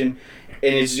musician.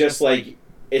 And it's just like,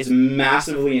 it's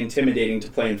massively intimidating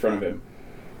to play in front of him.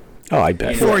 Oh, I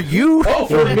bet. For you? Oh,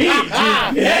 for me?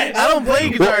 Yes. I don't play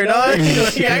guitar, dog.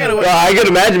 I can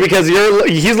imagine because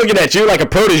he's looking at you like a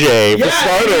protege for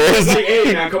starters. Like,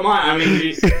 hey, man, come on. I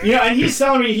mean, and he's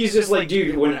telling me, he's just like,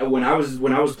 dude, when I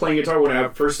was playing guitar, when I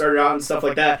first started out and stuff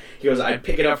like that, he goes, I'd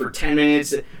pick it up for 10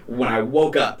 minutes when I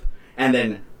woke up, and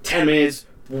then 10 minutes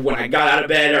when I got out of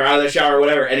bed or out of the shower or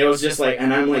whatever, and it was just like,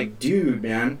 and I'm like, dude,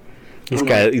 man.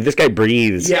 This guy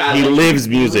breathes. Yeah, he lives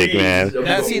music, man.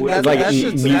 That's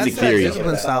music theory.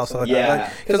 Discipline style, stuff like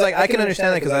that. Because I can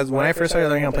understand that because when I first started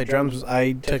learning how to play drums,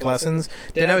 I took lessons.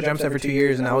 Didn't have a drum set for 2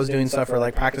 years, and I was doing stuff for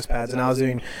like practice pads, and I was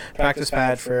doing practice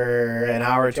pad for an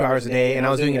hour, 2 hours a day, and I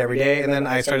was doing it every day. And then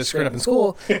I started screwing up in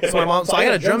school. So I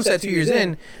got a drum set 2 years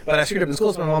in, but I screwed up in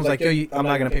school. So my mom's like, "Yo, I'm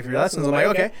not gonna pay for your lessons." I'm like,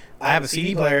 "Okay, I have a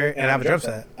CD player and I have a drum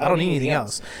set. I don't need anything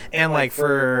else." And like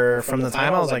from the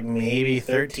time I was like maybe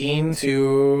 13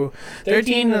 to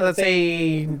let's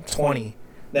say 20,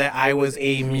 that I was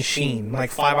a machine, like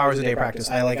 5 hours a day practice.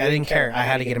 I didn't care. I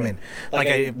had to get them in. Like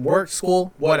I worked,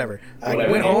 school, whatever. I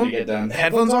went home,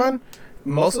 headphones on,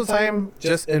 most of the time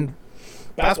just in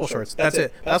basketball shorts. That's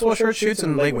it. Basketball shorts, shoots,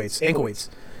 and leg weights, ankle weights.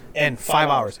 And 5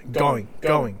 hours, going.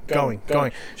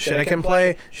 Shit I can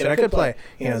play, shit I could play.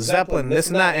 Zeppelin, this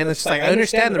and that. And it's just like, I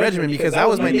understand the regimen because that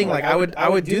was my thing. Like I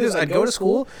would do this. I'd go to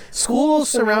school. School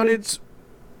surrounded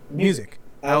music.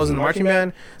 I was in the marching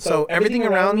band, so everything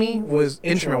around me was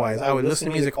instrument-wise. I would listen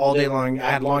to music all day long.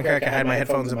 I had long hair. I had my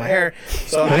headphones in my hair.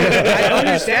 So I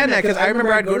understand that because I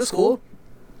remember I'd go to school.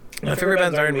 My favorite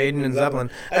bands are Iron Maiden and Zeppelin.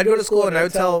 I'd go to school and I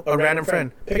would tell a random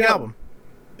friend, pick an album.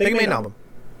 Pick a main album.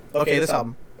 Okay, this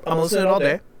album. I'm going to listen to it all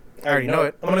day. I already know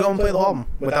it. I'm going to go and play the whole album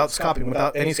without copying,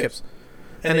 without any skips.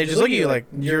 And they just look at you like,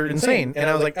 you're insane. And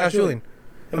I was like, ask Julian.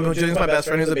 And Julian's my best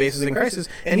friend who's a bassist in Crisis.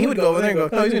 And he would go over there and go,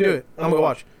 no, he's going to do it. I'm going to go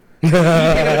watch. He'd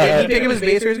pick up his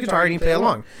bass or his guitar and he'd play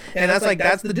along. And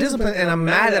that's the discipline. And I'm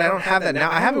mad that I don't have that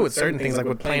now. I have it with certain things, like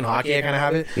with playing hockey, I kind of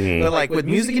have it. But like with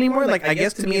music anymore, like I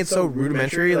guess to me it's so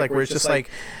rudimentary, like where it's just like,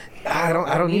 I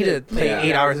don't need to play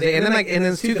 8 hours a day. And then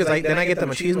it's too, because then I get the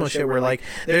machismo shit where like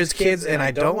there's kids, and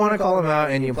I don't want to call them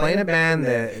out, and you play in a band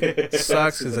that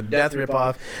sucks, is a death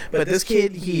ripoff. But this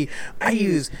kid, he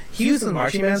uses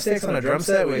marching band sticks on a drum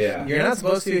set, which you're not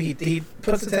supposed to. He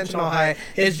puts the tension all high.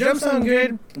 His drums sound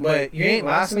good, but you ain't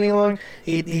lasting any long.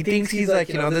 He thinks he's like,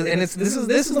 you know, and this is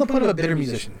the point of a bitter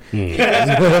musician.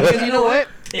 Because you know what?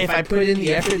 If I put in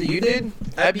the effort that you did,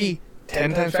 I'd be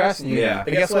 10 times faster than you. Yeah.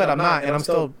 But guess what? I'm not, and I'm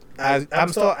still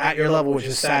at your level, which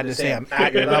is sad to say. I'm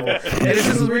at your level, and it's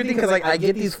just this weird thing because like I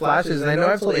get these flashes, and I know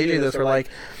I've told AJ this, where like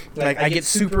I get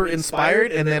super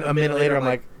inspired, and then a minute later I'm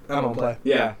like, I don't play.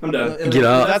 Yeah, I'm done.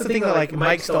 That's the thing that like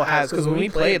Mike still has, because when we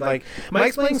played, like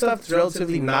Mike's playing stuff that's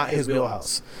relatively not his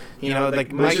wheelhouse. You know,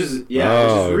 like Mike which is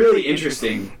really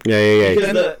interesting.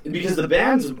 Yeah. Because the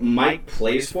bands Mike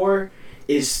plays for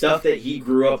is stuff that he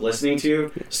grew up listening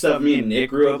to, stuff me and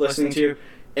Nick grew up listening to,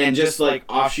 and just like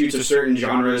offshoots of certain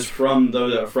genres from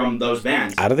those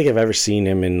bands. I don't think I've ever seen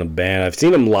him in the band. I've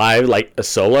seen him live, like a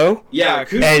solo. Yeah,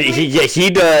 and he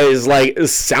does like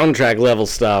soundtrack level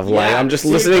stuff. Yeah, like I'm just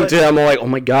listening to him. I'm like, oh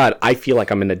my god, I feel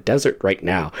like I'm in a desert right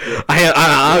now.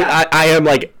 I am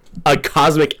like a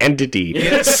cosmic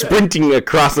entity sprinting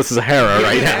across the Sahara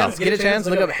right now. Get a chance,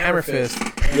 look up Hammerfist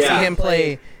and see him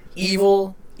play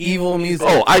evil music.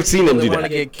 Oh, I've seen him do that. Want to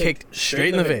get kicked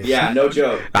straight in the face. Yeah, no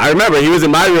joke. I remember he was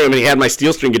in my room and he had my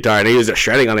steel string guitar and he was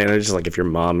shredding on it, and I was just like, if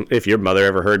your mother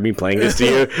ever heard me playing this to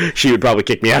you, she would probably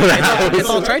kick me out of the house. It's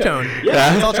all tritone.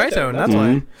 Yeah, it's all tritone. That's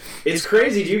why. It's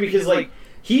crazy, dude, because like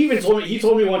he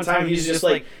told me one time, he's just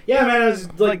like, yeah, man, I was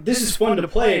like, this is fun to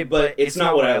play, but it's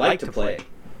not what I like to play.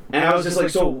 And I was just like,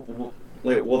 so,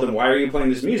 like, well, then why are you playing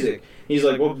this music? He's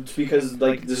like, well, it's because,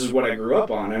 like, this is what I grew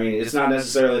up on. I mean, it's not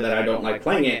necessarily that I don't like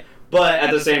playing it, but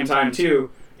at the same time, too,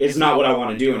 it's not what I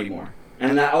want to do anymore.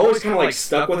 And that always kind of, like,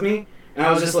 stuck with me. And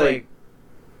I was just like,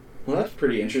 well, that's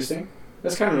pretty interesting.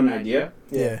 That's kind of an idea.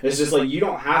 Yeah. It's just like, you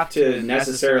don't have to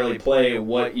necessarily play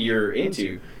what you're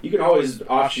into. You can always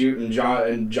offshoot and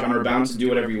genre bounce and do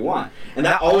whatever you want. And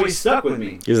that always stuck with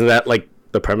me. Isn't that, like,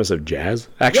 the premise of jazz,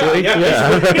 actually?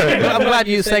 Yeah. I'm glad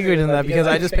you segued into that, because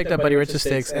I just picked up Buddy Rich's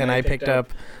sticks, and I picked up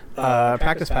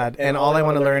practice pad, and all I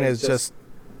want to learn is just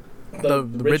the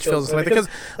rich fills and stuff like that. Because,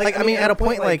 like, I mean, at a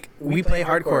point, like, we play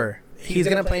hardcore. He's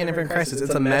gonna play an Infinite Crisis.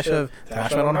 It's a mesh of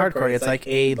thrash metal and hardcore. It's like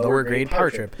a lower grade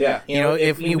power trip. Yeah. You know,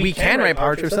 if we can write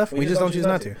power trip stuff, we just don't choose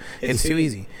not to. It's too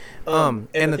easy. And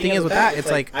the thing is with that,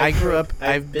 it's like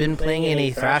I've been playing in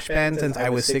a thrash band since I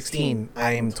was 16.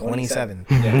 I am 27.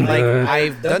 Like,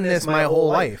 I've done this my whole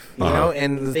life, you know.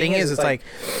 And the thing is, it's like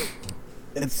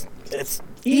it's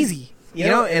easy, you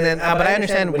know. And then, but I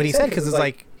understand what he said, because it's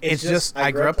like, it's just, I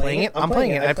grew up playing it. I'm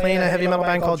playing it. I play in a heavy metal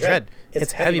band called Dread.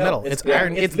 It's heavy metal. It's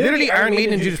Iron. It's literally Iron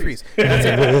Maiden and Judas Priest. That's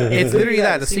it. It's literally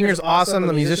that. The singer's awesome.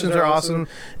 The musicians are awesome.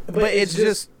 But it's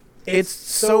just, it's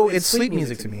sleep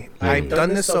music to me. I've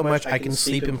done this so much, I can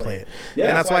sleep and play it.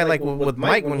 And that's why, like, with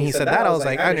Mike, when he said that, I was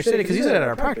like, I understood it, because he said it at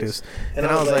our practice. And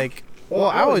I was like, well,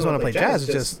 I always want to play jazz.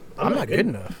 It's just, I'm not good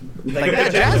enough. Like,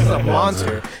 that jazz is a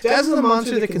monster. Jazz is a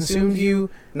monster that consumes you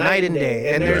night and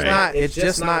day. And it's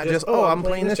just not just, oh, I'm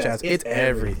playing this jazz. It's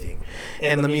everything.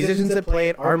 And the musicians that play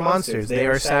it are monsters. They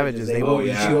are savages. They will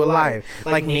eat you alive.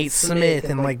 Like Nate Smith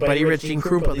and like Buddy Rich, Gene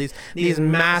Krupa, these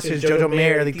masters, Jojo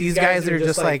Mayer, like these guys that are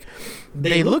just like,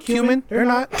 they look human. They're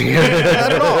not. Not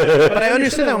at all. But I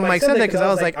understood that when Mike said that, because I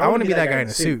was like, I want to be that guy in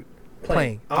a suit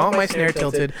playing. I want my snare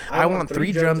tilted. I want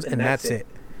 3 drums, and that's it.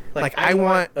 Like, I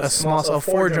want a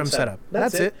 4-drum setup.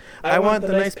 That's it. I want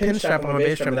the nice pin strap on my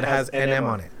bass drum that has NM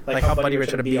on it, like how Buddy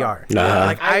Rich had a BR.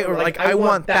 Like I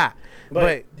want that.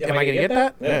 But am I gonna get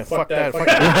that? Yeah, fuck that. But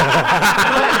I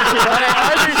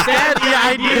understand the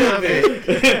idea of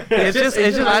it. It's just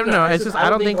I don't know. It's just, I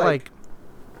don't think, like,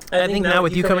 I think now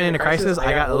with you coming into Crisis,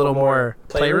 I got a little more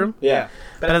playroom. Yeah.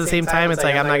 But at the same time, it's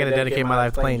like, I'm not going to dedicate my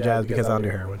life playing jazz because I don't do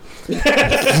heroin.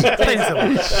 Plain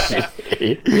and simple.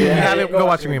 Yeah, go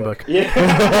watch the Green Book. Yeah.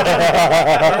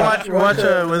 watch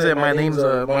was it My Name's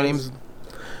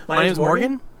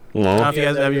Morgan? No. I don't know if you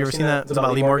guys, have you ever seen that? It's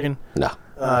about Lee Morgan. No.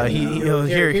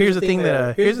 Here's the thing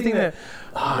that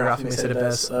Rafi may said it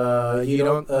best. You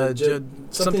don't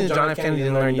something that John F. Kennedy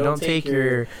didn't learn. You don't take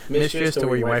your mistress to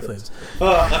where your wife lives.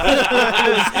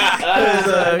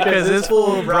 Because this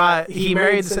fool he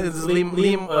married Lee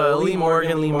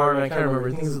Morgan. I can't remember.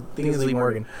 I think it's Lee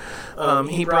Morgan.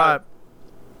 He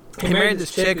married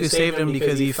this chick who saved him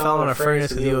because he fell in a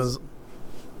furnace because he was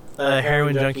a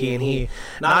heroin junkie, and he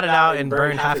knotted out and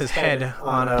burned half his head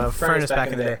on a furnace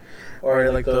back in the day.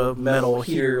 Or like the metal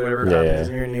heater, whatever happens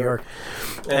here in New York.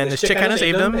 And this chick kind of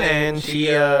saved him, and she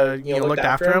looked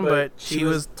after him, but she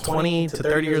was 20 to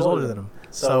 30 years older than him.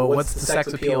 So what's the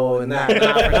sex appeal in that?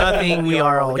 Not for nothing, we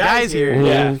are all guys here.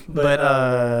 Yeah. But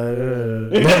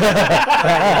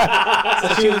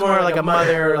so she was more like a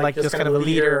mother, or like just kind of a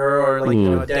leader, or like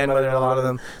a den mother in a lot of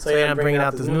them. So he ended up bringing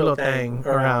out this noodle thing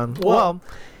around. Well,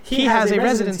 he has a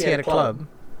residency at a club.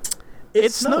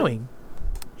 It's snowing.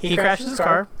 He crashes his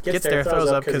car, gets there, throws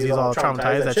up because he's all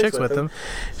traumatized. That chick's with him.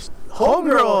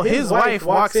 Homegirl, his wife,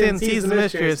 walks in, sees the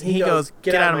mistress, and he goes,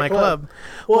 "Get out of my club."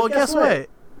 Well, guess what?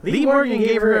 Lee Morgan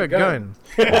gave her a gun.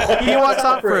 He walks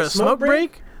out for a smoke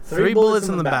break, 3 bullets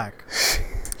in the back.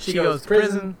 She goes to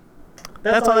prison.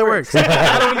 That's how that works.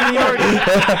 I don't want to be New York.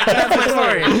 That's my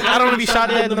story. I don't want to be shot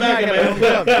dead in the back at my own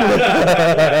club.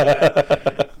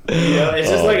 It's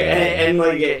just like, and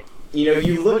like,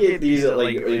 you look at these,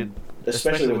 like,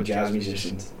 especially with jazz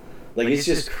musicians, like, it's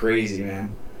just crazy,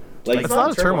 man. Like, it's a lot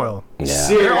of turmoil. Yeah.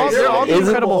 They're all the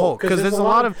Incredible Hulk, because there's a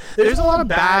lot of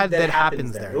bad that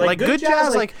happens there. Like good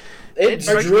jazz, like it's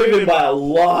driven by a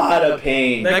lot of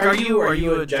pain. like are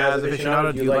you a jazz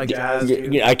aficionado? Do you like jazz?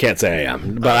 Yeah, I can't say I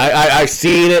am, but I've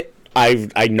seen it.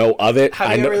 I know of it.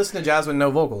 Have you ever listened to jazz with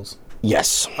no vocals?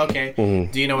 Yes. Okay.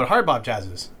 Do you know what hard bop jazz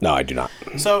is? No, I do not.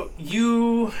 So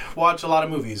you watch a lot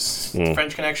of movies.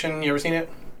 French Connection. You ever seen it?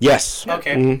 Yes.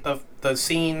 Okay. The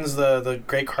scenes, the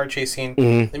great car chase scene,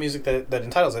 the music that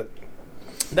entitles it.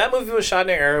 That movie was shot in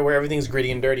an era where everything's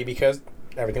gritty and dirty because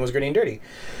everything was gritty and dirty.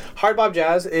 Hard bop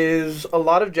jazz is a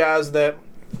lot of jazz that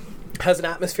has an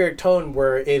atmospheric tone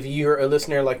where if you're a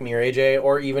listener like me or AJ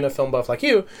or even a film buff like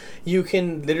you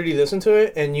can literally listen to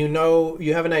it and you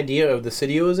have an idea of the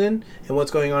city it was in and what's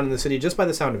going on in the city just by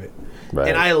the sound of it. Right.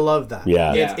 And I love that.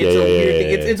 Yeah. It's a weird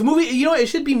thing. It's a movie, it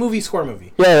should be movie score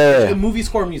movie. Yeah. Movie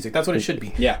score music. That's what it should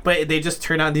be. Yeah. But they just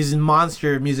turn out these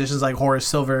monster musicians like Horace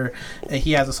Silver. And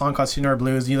he has a song called Sonora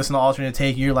Blues. You listen to Alternate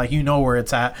Take, you're like, you know where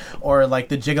it's at. Or like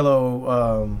the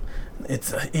Gigolo, I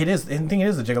think it is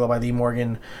the Gigolo by Lee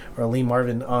Morgan or Lee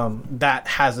Marvin. That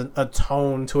has a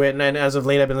tone to it, and as of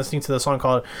late, I've been listening to the song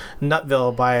called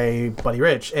 "Nutville" by Buddy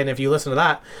Rich. And if you listen to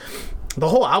that, the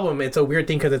whole album, it's a weird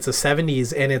thing because it's the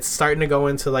 70s and it's starting to go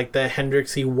into like the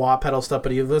Hendrixy wah pedal stuff.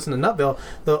 But if you listen to Nutville,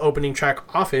 the opening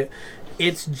track off it,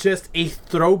 it's just a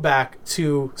throwback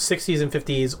to 60s and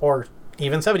 50s or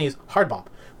even 70s hard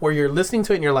bop, where you're listening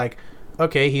to it and you're like,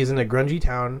 okay, he's in a grungy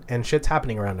town and shit's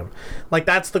happening around him. Like,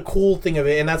 that's the cool thing of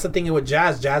it. And that's the thing with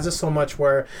jazz. Jazz is so much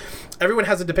where everyone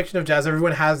has a depiction of jazz.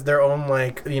 Everyone has their own,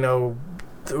 like,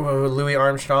 Louis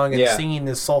Armstrong and singing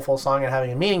this soulful song and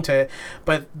having a meaning to it.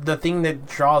 But the thing that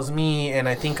draws me, and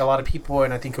I think a lot of people,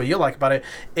 and I think what you like about it,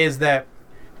 is that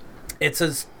it's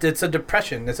a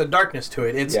depression. It's a darkness to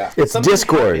it. It's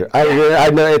discord. I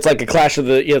know it's like a clash of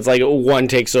the. It's like one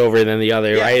takes over and then the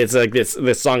other. Yeah. Right. It's like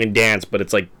this song and dance, but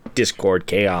it's like discord,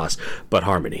 chaos, but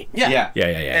harmony. Yeah.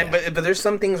 But there's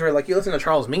some things where like you listen to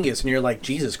Charles Mingus and you're like,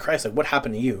 Jesus Christ, like what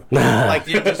happened to you? Like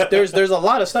there's a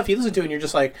lot of stuff you listen to and you're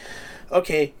just like,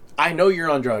 okay, I know you're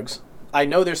on drugs. I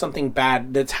know there's something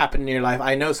bad that's happened in your life.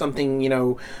 I know something,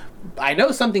 I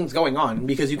know something's going on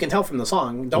because you can tell from the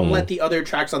song. Don't let the other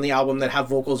tracks on the album that have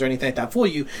vocals or anything like that fool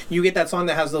you. You get that song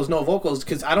that has those no vocals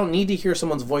because I don't need to hear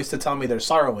someone's voice to tell me there's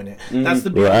sorrow in it. That's the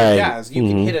beauty of jazz. You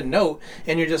can hit a note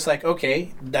and you're just like,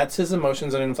 okay, that's his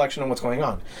emotions and inflection on what's going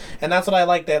on. And that's what I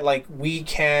like, that like we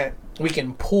can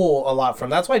pull a lot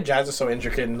from. That's why jazz is so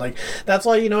intricate. And like that's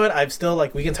why, I've still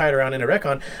like we can tie it around in a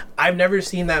RetCon. I've never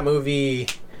seen that movie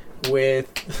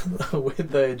with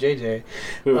the JJ.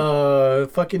 Who?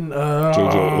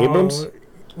 JJ Abrams?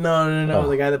 No,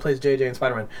 the guy that plays JJ in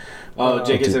Spider-Man. Oh,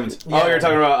 J.K. Simmons. Yeah. Oh, you're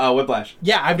talking about Whiplash.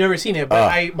 Yeah, I've never seen it, but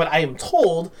I am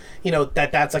told,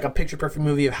 that's like a picture perfect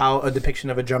movie of how a depiction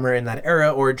of a drummer in that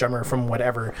era or a drummer from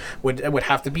whatever would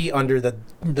have to be under the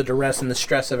duress and the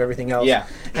stress of everything else. Yeah.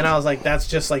 And I was like, that's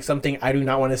just like something I do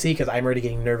not want to see because I'm already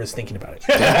getting nervous thinking about it.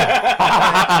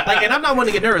 And I'm not one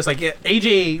to get nervous. Like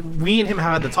AJ, we and him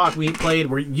had the talk. We played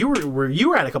where you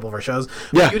were at a couple of our shows.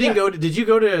 Yeah. You didn't go to. Did you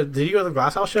go to the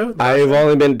Glass House show? I've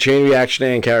only been to Chain Reaction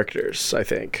and Characters, I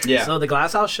think. Yeah. So the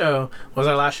Glass House show was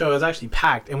our last show. It was actually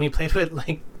packed, and we played with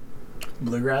like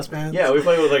bluegrass bands. Yeah, we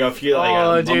played with like a few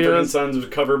Mumford & Sons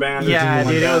cover band. Yeah,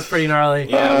 dude, it was pretty gnarly.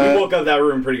 Yeah, we woke up that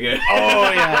room pretty good.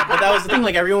 Oh yeah, but that was the thing.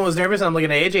 Like everyone was nervous, and I'm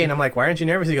looking at AJ, and I'm like, "Why aren't you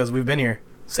nervous?" He goes, "We've been here,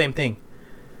 same thing."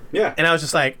 Yeah. And I was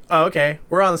just like, "Oh, okay,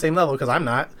 we're on the same level because I'm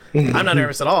not." I'm not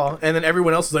nervous at all. And then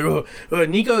everyone else was like, "Oh,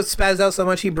 Nico spazzed out so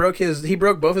much he broke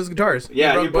both his guitars."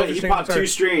 Yeah, he popped two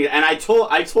strings, and I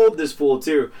told this fool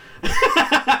too.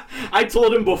 I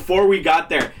told him before we got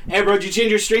there, "Hey, bro, did you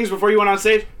change your strings before you went on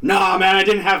stage?" "Nah, man, I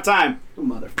didn't have time."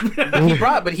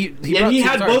 Motherfucker. He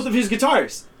had both of his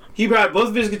guitars. He brought both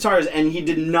of his guitars, and he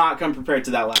did not come prepared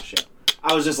to that last show.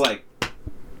 I was just like,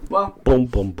 Well, Boom,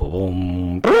 boom,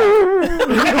 boom. Thank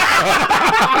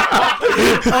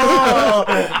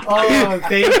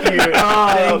you.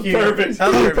 Thank you. Perfect.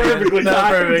 That was Perfectly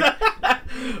perfect.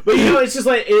 But it's just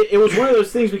like it was one of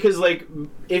those things because like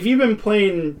if you've been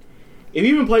playing,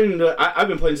 I've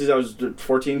been playing since I was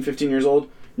 14, 15 years old.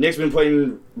 Nick's been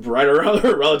playing right around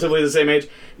relatively the same age,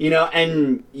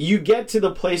 and you get to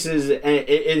the places, and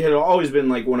it had always been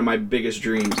like one of my biggest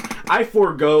dreams. I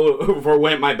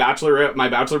forwent my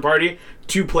bachelor party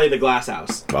to play the Glass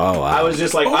House. Oh, wow. I was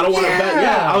just like, I don't want to.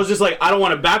 I was just like, I don't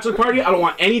want a bachelor party. I don't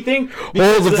want anything.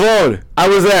 Hold the phone. I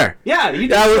was there. Yeah, you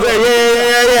did. I was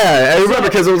there. Yeah. I remember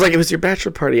because it was your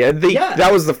bachelor party. That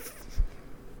was the.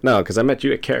 No, because I met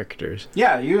you at Characters.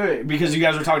 Yeah, because you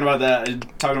guys were talking about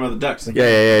the ducks.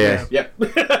 Yeah. Yep.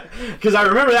 Because I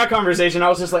remember that conversation. I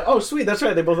was just like, oh, sweet, that's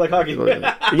right. They both like hockey.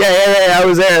 Yeah. I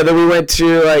was there. Then we went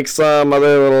to like some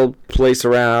other little place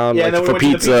around, Yeah, like then we for went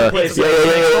to the pizza. pizza place.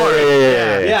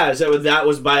 Yeah. Yeah. So that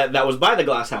was by the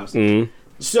Glass House. Mm-hmm.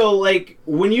 So like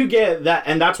when you get that,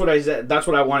 and that's what I said. That's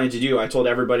what I wanted to do. I told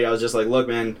everybody, I was just like, look,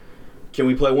 man. Can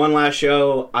we play one last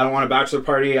show? I don't want a bachelor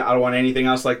party. I don't want anything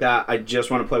else like that. I just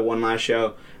want to play one last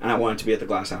show, and I want it to be at the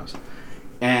Glass House.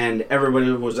 And everybody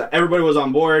was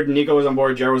on board. Nico was on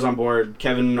board. Jared was on board.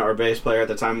 Kevin, our bass player at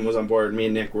the time, was on board. Me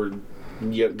and Nick were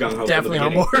gung ho. Definitely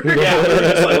on board. Yeah, we were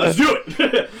just like, let's do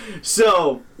it.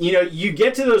 So you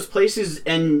get to those places,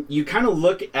 and you kind of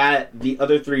look at the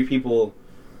other three people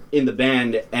in the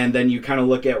band, and then you kind of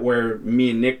look at where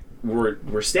me and Nick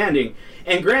were standing.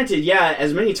 And granted,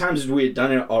 as many times as we had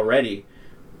done it already,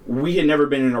 we had never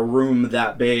been in a room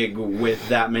that big with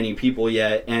that many people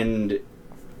yet, and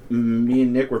me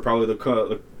and Nick were probably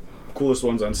the coolest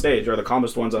ones on stage, or the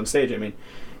calmest ones on stage. I mean,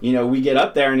 we get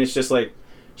up there and it's just like,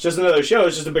 it's just another show,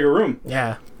 it's just a bigger room.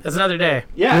 Yeah, it's another day.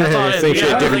 Yeah, that's all it is. Same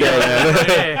shit, different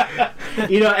day.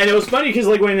 And it was funny because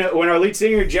like when our lead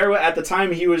singer, Jared, at the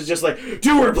time, he was just like,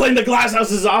 dude, we're playing the Glass House,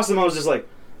 this is awesome. I was just like,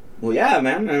 well, yeah,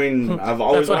 man. I mean, I've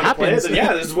always wanted to play it. And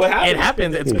yeah, this is what happens. It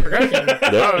happens. It's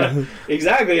progression.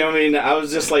 Exactly. I mean, I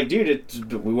was just like, dude,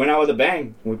 we went out with a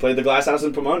bang. We played the Glass House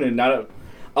in Pomona. And a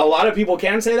lot of people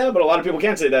can say that, but a lot of people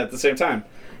can't say that at the same time.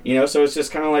 So it's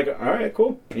just kind of like, all right,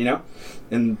 cool.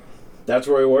 And that's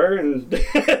where we were, and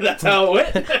that's how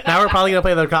it went. Now we're probably going to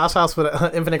play the Glass House with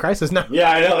Infinite Crisis now. Yeah,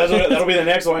 I know. That'll be the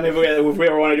next one if we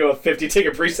ever want to do a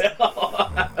 50-ticket pre-sale.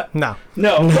 No,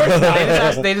 of course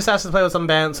not. They just asked to play with some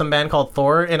band called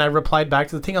Thor, and I replied back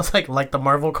to the thing. I was like the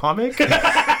Marvel comic,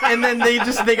 and then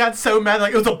they got so mad,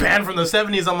 like it was a band from the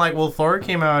 70s. I'm like, well, Thor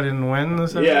came out in when the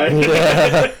 70s?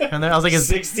 Yeah. And then I was like,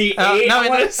 68.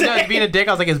 No, being a dick,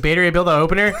 I was like, is Beta Ray Bill the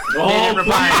opener? They didn't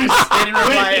reply. They didn't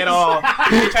reply at all.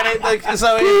 They're trying to,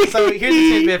 so here's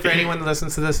the tidbit for anyone that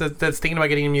listens to this that's thinking about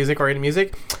getting into music or into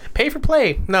music. Pay for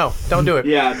play. No, don't do it.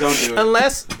 Yeah, don't do it.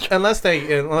 Unless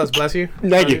bless you.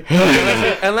 Thank you.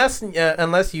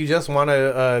 Unless you just want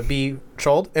to be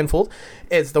trolled and fooled,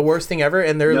 it's the worst thing ever.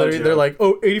 And they're like,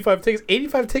 oh, 85 tickets.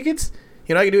 85 tickets?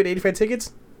 You know how you can do it? 85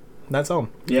 tickets? That's all.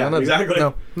 Yeah, exactly.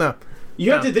 No.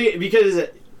 You have to think because,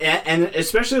 and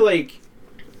especially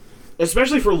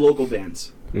for local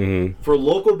bands. Mm-hmm. For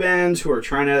local bands who are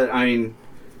trying to,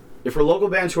 for local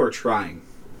bands who are trying,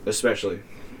 especially.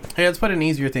 Hey, let's put an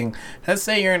easier thing. Let's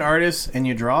say you're an artist and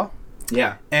you draw.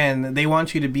 Yeah. And they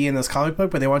want you to be in this comic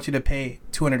book, but they want you to pay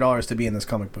 $200 to be in this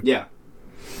comic book. Yeah.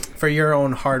 For your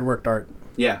own hard worked art.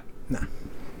 Yeah. Nah.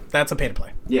 That's a pay to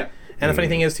play. Yeah. And the funny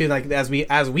thing is too, like as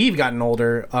we've gotten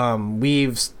older,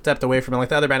 we've stepped away from it. Like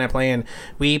the other band I play in,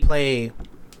 we play.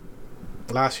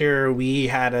 Last year we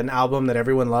had an album that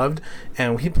everyone loved,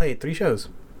 and we played 3 shows.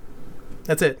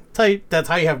 That's it. That's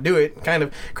how you have to do it. Kind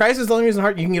of. Crisis is the only reason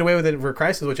you can get away with it for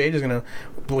Crisis, which Age is gonna.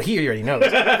 Well, he already knows.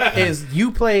 Is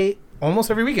you play almost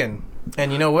every weekend,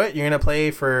 and you know what? You're gonna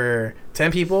play for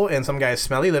 10 people in some guy's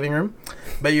smelly living room,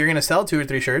 but you're gonna sell 2 or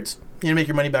 3 shirts. You're gonna make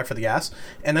your money back for the gas,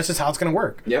 and that's just how it's gonna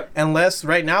work. Yep. Unless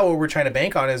right now what we're trying to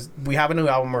bank on is we have a new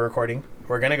album we're recording.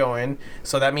 We're gonna go in,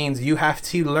 so that means you have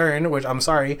to learn. Which I'm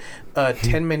sorry, a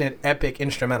 10-minute epic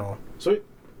instrumental. Sweet.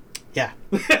 Yeah.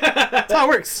 That's how it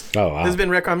works. Oh, wow. This has been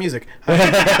RetCon Music. We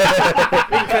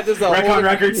can cut this RetCon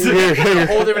Records. a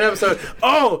whole different episode.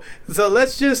 Oh, so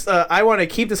let's just, I want to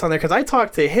keep this on there because I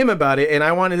talked to him about it and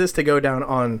I wanted this to go down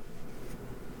on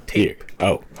tape.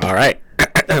 Oh, all right.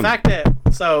 The fact that,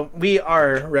 so we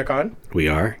are RetCon. We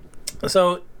are.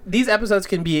 So these episodes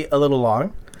can be a little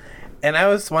long, and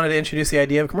I just wanted to introduce the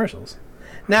idea of commercials.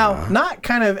 Now, not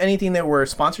kind of anything that we're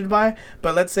sponsored by,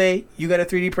 but let's say you got a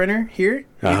 3D printer here.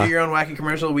 You do your own wacky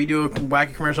commercial. We do a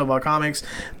wacky commercial about comics.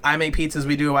 I make pizzas.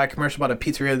 We do a wacky commercial about a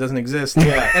pizzeria that doesn't exist.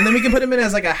 Yeah. And then we can put them in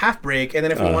as like a half break. And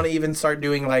then if we want to even start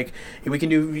doing like, we can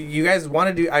do, you guys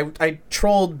want to do, I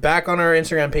trolled back on our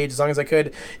Instagram page as long as I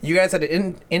could. You guys had a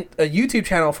YouTube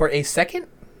channel for a second?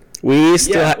 We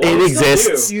still, it we still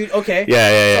exists. Okay.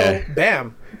 Yeah. So,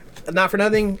 bam. Not for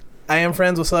nothing. I am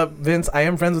friends. What's up, Vince? I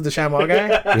am friends with the Chamois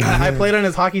guy. I played on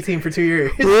his hockey team for 2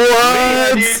 years.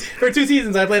 What? For 2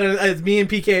 seasons, I played on. It's me and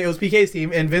PK. It was PK's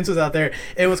team, and Vince was out there.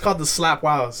 It was called the Slap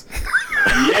Wows.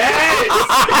 Yes!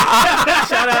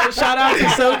 Shout out to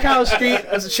SoCal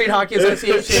Street Hockey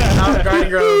Association, out Garden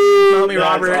Grove, my homie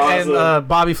Robert, awesome. and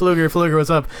Bobby Fluger. Fluger, what's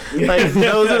up? Like,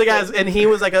 those are the guys, and he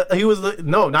was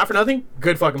no, not for nothing,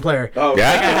 good fucking player. Oh,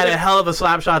 Yeah. That guy had a hell of a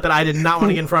slap shot that I did not want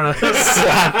to get in front of.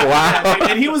 Wow.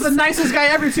 And he was the nicest guy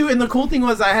ever too. And the cool thing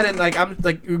was I had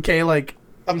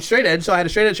I'm straight edge, so I had a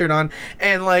straight edge shirt on,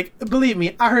 and like, believe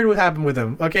me, I heard what happened with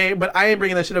him. Okay, but I ain't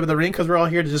bringing that shit up in the ring because we're all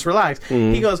here to just relax.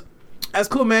 He goes, "That's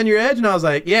cool, man. You're edge," and I was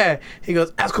like, "Yeah." He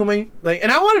goes, "That's cool, man." Like,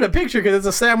 and I wanted a picture because it's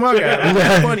a Sam Wong guy.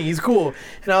 He's funny. He's cool.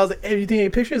 And I was like, "Hey, you think any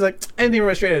picture?" He's like, "Anything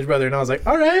with straight edge, brother." And I was like,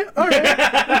 "All right,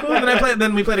 cool." And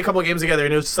then we played a couple of games together,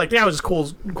 and it was just like, yeah, it was just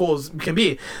cool as can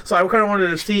be. So I kind of wanted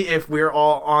to see if we were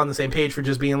all on the same page for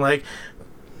just being like,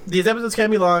 these episodes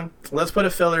can be long. Let's put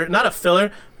not a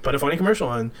filler, but a funny commercial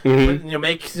on. But,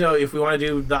 if we want to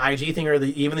do the IG thing or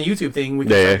even the YouTube thing, we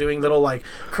can start doing little like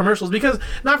commercials because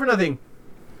not for nothing.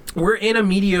 We're in a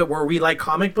media where we like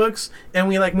comic books and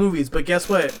we like movies, but guess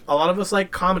what? A lot of us like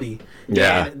comedy.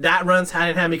 Yeah. And that runs hand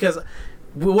in hand because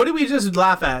what did we just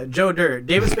laugh at? Joe Dirt.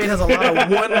 David Spade has a lot of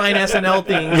one-line SNL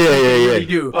things. Yeah. They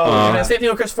do. And the same thing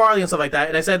with Chris Farley and stuff like that.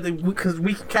 And I said, because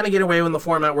we can kind of get away with the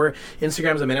format where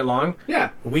Instagram's a minute long.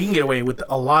 Yeah. We can get away with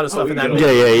a lot of stuff in that. Yeah,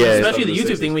 Especially the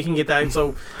YouTube thing, we can get that.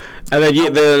 So. And then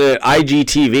the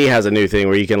IGTV has a new thing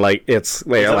where you can it's Up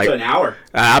to an hour.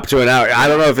 up to an hour. I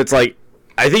don't know if it's like.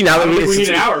 I think now that we need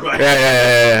an hour, but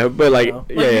yeah. But like,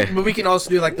 But we can also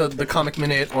do like the comic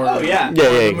minute or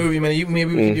the movie minute.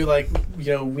 Maybe we can do like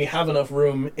we have enough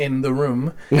room in the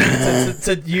room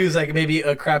to use like maybe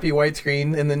a crappy white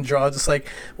screen and then draw just like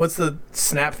what's the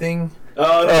snap thing. We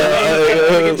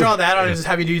can draw that on and just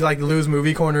have you do like lose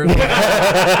movie corners and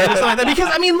stuff like that. Because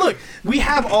I mean, look, we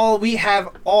have all the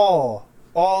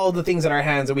things in our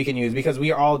hands that we can use because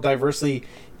we are all diversely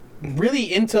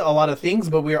really into a lot of things,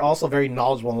 but we are also very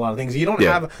knowledgeable in a lot of things. You don't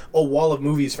have a wall of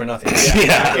movies for nothing.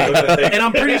 And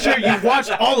I'm pretty sure you've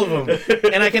watched all of them.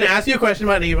 And I can ask you a question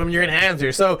about any of them, you're going to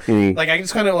answer. So, like, I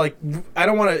just kind of like, I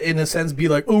don't want to, in a sense, be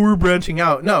like, oh, we're branching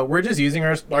out. No, we're just using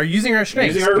our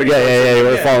strengths.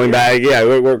 We're falling back. Yeah,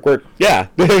 we're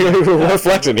we're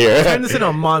flexing here. Turn this into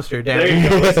a monster, damn There you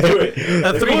go. Let's do it.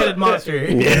 A 3-headed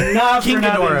monster. Not King for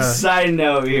nothing. Ghidorah. Side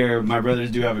note here, my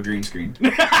brothers do have a green screen.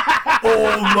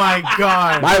 Oh my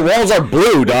god. My walls are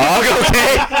blue, dog.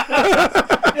 Okay.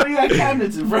 We got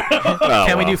cabinets in front.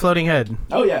 Can we do floating head?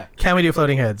 Oh yeah, Can we do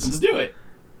floating heads? let's do it.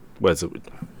 What's it?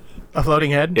 A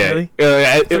floating head? Yeah.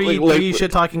 Really? Three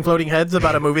shit-talking floating heads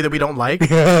about a movie that we don't like?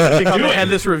 Become an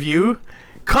endless review?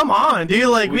 Come on, dude.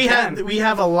 Like, we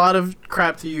have a lot of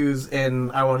crap to use,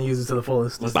 and I want to use it to the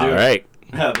fullest. Let's do All it. right.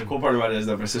 The cool part about it is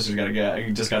that my sister's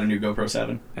just got a new GoPro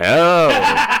 7. Oh.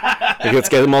 Let's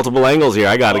get multiple angles here.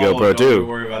 I got a GoPro too. Don't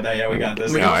worry about that. Yeah, we got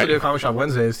this. We can All also right. do Comic Shop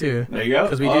Wednesdays, too. There you go.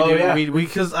 Because we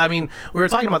were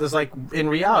talking about this, like, in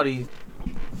reality,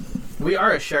 we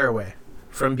are a share away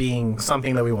from being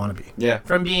something that we want to be. Yeah.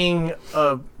 From being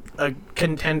a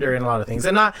contender in a lot of things,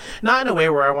 and not in a way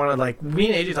where I want to, like,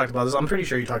 me and AJ talked about this. I'm pretty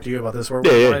sure you talked to you about this, where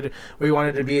we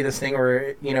wanted to be this thing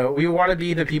where we want to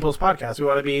be the people's podcast.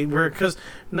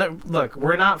 Look,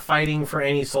 we're not fighting for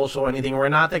any social anything. We're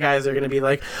not the guys that are going to be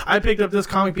like, I picked up this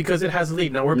comic because it has a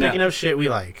lead. No, we're picking up shit we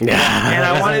like. Yeah. And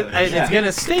I wanted it's going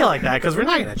to stay like that because we're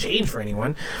not going to change for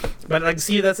anyone. But like,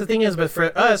 see, that's the thing is, but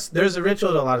for us, there's a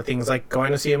ritual to a lot of things, like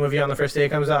going to see a movie on the first day it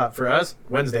comes out. For us,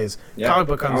 Wednesdays, comic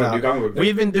book comes out.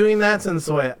 We've been doing that since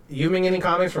you've been getting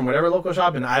comics from whatever local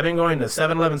shop, and I've been going to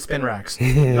 7-Eleven spin racks.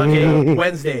 Okay,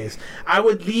 Wednesdays. I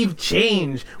would leave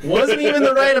change. Wasn't even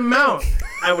the right amount.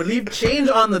 I would leave change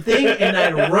on the thing, and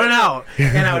I'd run out,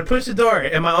 and I would push the door,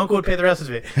 and my uncle would pay the rest of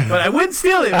it. But I wouldn't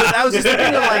steal it. But I was just thinking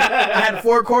of, like, I had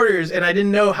 4 quarters, and I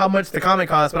didn't know how much the comic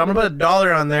cost, but I'm gonna put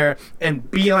 $1 on there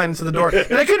and beeline to the door.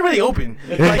 And I couldn't really open.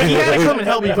 Like, he had to come and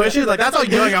help me push it. Like, that's how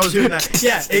young I was doing that.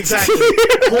 Yeah, exactly.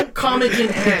 Whole comic in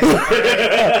hand.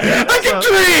 I can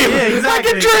dream. Yeah, exactly. I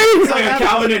can dream. It's like a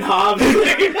Calvin and Hobbes.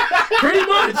 Pretty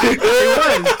much. It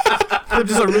was.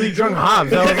 just a really drunk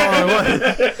Hobbs. That was all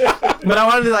it was. But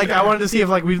I wanted to see if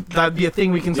like that'd be a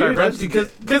thing we can start because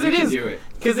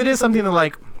it is something that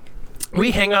like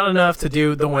we hang out enough to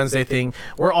do the Wednesday thing.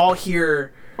 We're all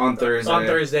here on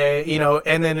Thursday, you know,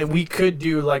 and then we could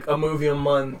do like a movie a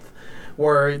month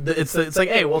where it's like,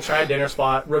 hey, we'll try a dinner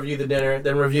spot, review the dinner,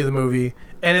 then review the movie,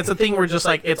 and it's a thing where just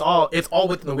like it's all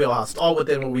within the wheelhouse, it's all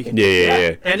within what we can do.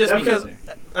 Yeah. And just because,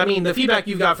 I mean, the feedback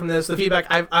you've got from this, the feedback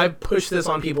I've pushed this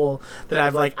on people that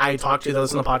I talked to that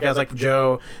listen to the podcast, like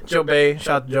Joe Bay,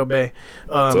 shout out to Joe Bay.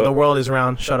 The world is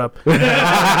round. Shut up. Okay,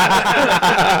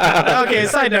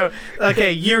 side note.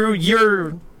 Okay,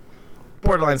 you're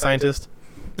borderline scientist.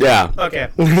 Yeah. Okay.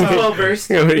 Well versed.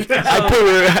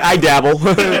 I dabble.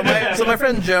 So my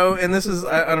friend Joe, and this is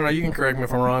I don't know, you can correct me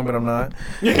if I'm wrong, but I'm not.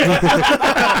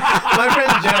 My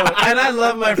friend Joe, and I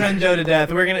love my friend Joe to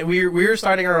death. We're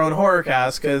starting our own horror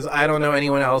cast because I don't know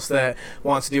anyone else that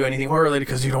wants to do anything horror related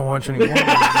because you don't watch any horror.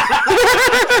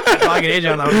 I can age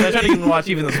on that. I try to even watch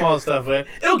even the smallest stuff, but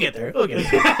it'll get there.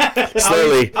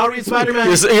 Slowly. I'll read Spider-Man.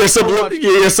 You're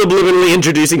subliminally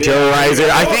introducing Terrorizer.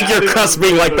 I think you're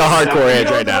cusping like the hardcore edge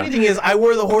right now. The funny thing is, I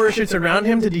wore the horror shirts around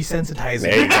him to desensitize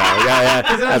him. There you go. Yeah.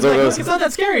 That's what it was. It's not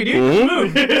that scary, dude.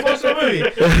 Move. Watch the movie.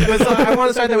 But so I want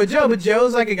to start that with Joe, but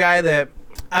Joe's like a guy that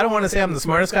I don't want to say I'm the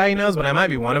smartest guy he knows, but I might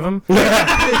be one of them.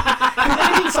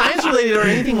 Anything science related or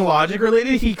anything logic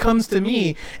related, he comes to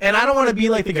me, and I don't want to be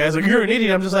like the guy's like, you're an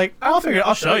idiot. I'm just like, I'll figure it.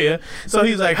 I'll show you. So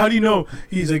he's like, how do you know?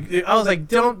 He's like, I was like,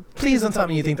 please don't tell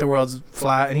me you think the world's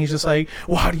flat. And he's just like,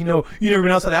 well, how do you know? You never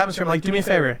been outside the atmosphere. I'm like, do me a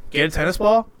favor, get a tennis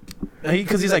ball.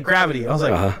 Because he's like gravity. I was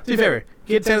like, do me a favor,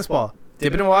 get a tennis ball,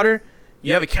 dip it in water.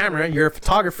 You have a camera. You're a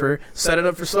photographer. Set it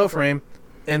up for slow frame,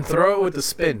 and throw it with the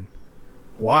spin.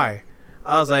 Why?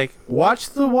 I was like,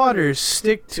 watch the water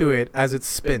stick to it as it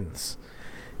spins.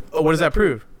 Oh, what does that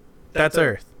prove? That's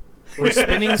Earth. We're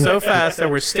spinning so fast that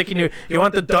we're sticking to it. You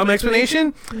want the dumb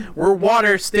explanation? We're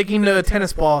water sticking to a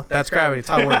tennis ball. That's gravity. That's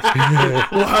how it works.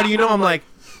 Well, how do you know? I'm like,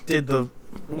 is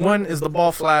the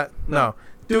ball flat? No.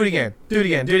 Do it again.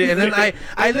 And then I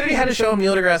literally had to show him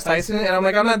Neil deGrasse Tyson, and I'm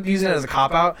like, I'm not using it as a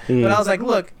cop-out, but I was like,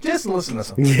 look, just listen to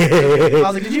something. I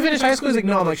was like, did you finish high school? He's like,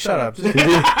 no. I'm like, shut up. Just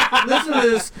listen to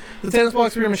this. The tennis ball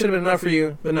experiment should have been enough for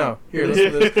you, but no. Here,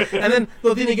 listen to this. And then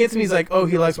the thing he gets me, he's like, oh,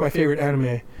 he likes my favorite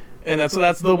anime. And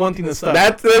that's the one thing that stuck.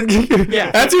 That's your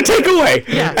takeaway.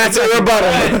 Yeah, that's a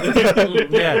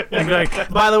rebuttal. Yeah,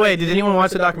 exactly. By the way, did anyone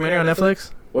watch the documentary on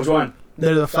Netflix? Which one?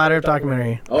 There's a Flat Earth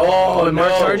documentary. Oh, with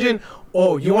Mark Sargent.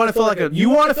 Oh, you want to feel like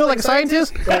a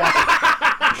scientist?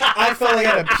 I felt like I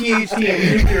had a PhD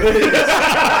in nuclear physics.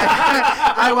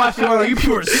 I watched it. Like, you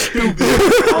people are stupid.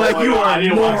 Like, you are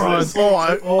morons.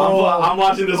 I'm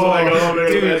watching this one.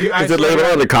 Dude, is it later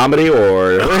on the comedy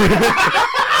or? Dude,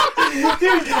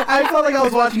 I felt like I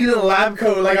was watching it in a lab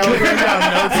coat. Like I was writing down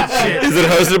notes and shit. Is it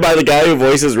hosted by the guy who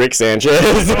voices Rick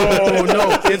Sanchez? Oh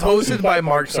no, it's hosted by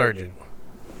Mark Sargent.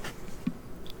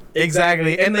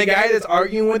 Exactly, and the guy that's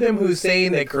arguing with him, who's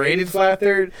saying that created Flat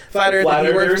Earth, that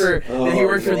he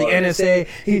worked for the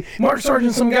NSA. Mark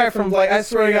Sargent's some guy from like, I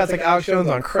swear to God, it's like Alex Jones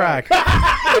on crack. And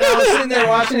I was sitting there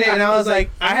watching it, and I was like,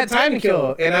 I had time to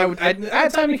kill, and I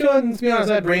had time to kill, and to be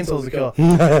honest, I had brain cells to kill.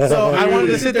 So I wanted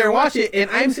to sit there and watch it, and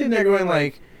I'm sitting there going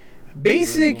like,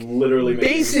 basic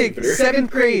 7th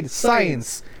grade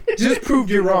science just proved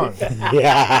you're wrong.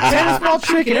 Tennis ball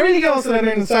trick and everything else that I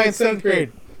learned in science 7th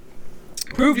grade.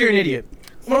 Prove you're an idiot.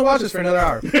 I'm going to watch this for another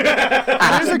hour.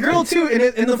 There's a girl, too,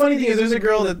 and the funny thing is there's a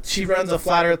girl that she runs a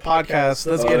Flat Earth podcast.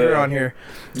 Let's get her on here.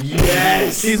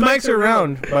 Yes! These mics are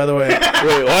round, by the way.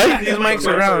 Wait, what? These mics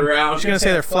are round. She's going to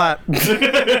say they're flat.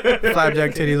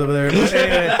 Flapjack titties over there. But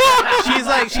anyway,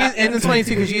 and it's funny,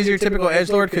 too, because she's your typical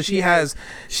edgelord, because she has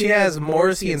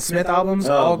Morrissey and Smith albums,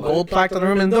 all gold plaqued on the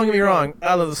room. And don't get me wrong,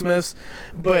 I love the Smiths,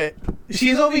 but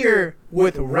she's over here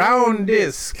with round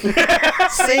disc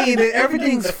saying that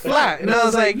everything's flat. And I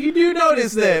was like, you do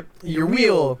notice that your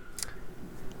wheel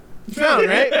is round,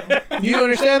 right? You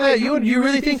understand that? You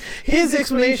really think his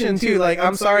explanation too, like,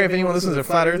 I'm sorry if anyone listens to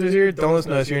Flat Earthers here, don't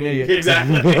listen to us, you're an idiot.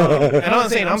 Exactly. And I'm not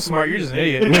saying I'm smart, you're just an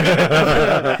idiot.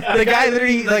 The guy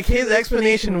literally, like, his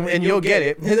explanation, and you'll get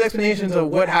it, his explanation to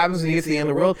what happens when he gets to the end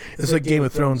of the world is like Game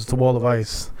of Thrones, it's a wall of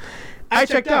ice. I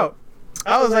checked out.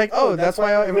 I was like, oh, that's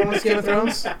why everyone wants Game of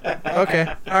Thrones? Okay.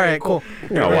 All right, cool.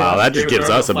 Oh, wow. That just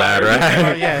gives us a bad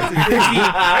rap. Yeah.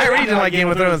 I already didn't like Game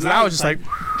of Thrones, and I was just like,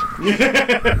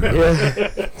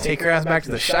 take your ass back to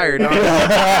the Shire, dog.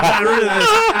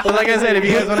 But like I said, if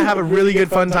you guys want to have a really good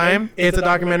fun time, it's a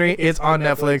documentary. It's on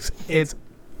Netflix.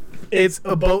 It's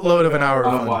a boatload of an hour.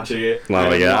 I'm watching it. Oh,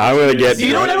 my God. I'm going to get...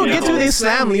 You know what I don't get to? They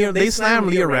slam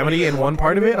Leah Remedy in one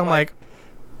part of it. I'm like...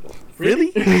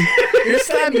 Really? You're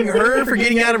slapping her for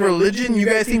getting out of religion? You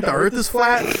guys think the earth is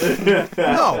flat?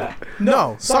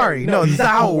 No, sorry. No, that's not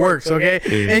how it works, okay?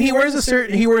 And he wears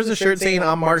a shirt saying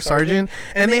I'm Mark Sargent,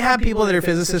 and they have people that are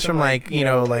physicists from like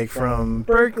from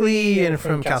Berkeley and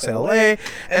from Cal State LA,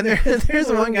 and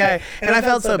there's one guy, and I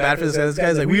felt so bad for this guy. This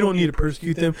guy's like, we don't need to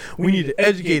persecute them, we need to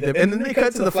educate them. And then they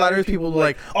cut to the flat earth people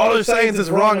like, all their science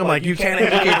is wrong. I'm like, you can't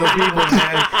educate those people,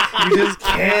 man. You just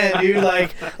can't, dude.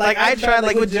 Like I tried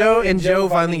like with Joe, and Joe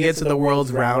finally gets to the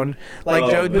world's round.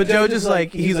 Joe just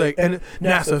like, he's like, and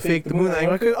NASA faked the moon. I'm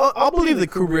like, I'll believe the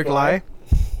Kubrick lie.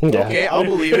 Yeah. Okay, I'll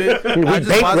believe it. We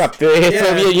bankrupted the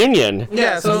Soviet Union.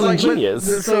 Yeah, so like,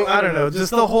 genius. so I don't know, just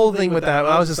the whole thing with that.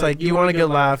 I was just like, you want to get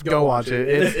laughed, go watch it.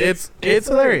 It's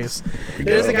hilarious.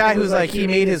 There's a guy who's like, he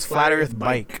made his flat Earth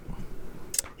bike.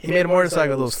 He made a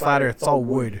motorcycle that was flat Earth. It's all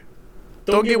wood.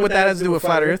 Don't get what that has to do with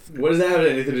flat Earth. What does that have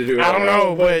anything to do with? I don't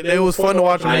know, but it was fun to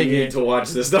watch him I make need it. to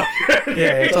watch this stuff.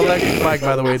 Yeah, it's an electric bike,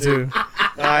 by the way, too.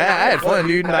 I had fun,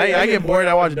 dude. I get bored.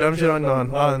 I watch dumb shit on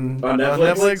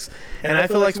Netflix, and I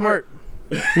feel like smart.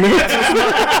 Dude,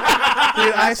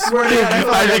 I swear to God,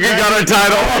 I think we got our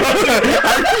title.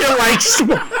 I feel like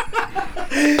smart.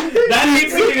 That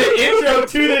needs to be the intro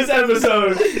to this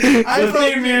episode. The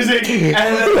theme music,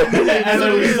 and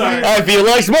then we start. I feel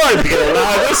like smart.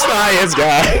 I'm a science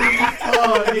guy.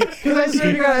 Because I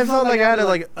swear to God, I felt like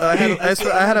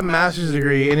I had a master's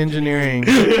degree in engineering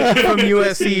from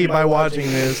USC by watching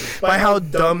this, by how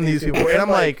dumb these people were. And I'm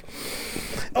like,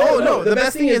 oh no, the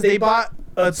best thing is they bought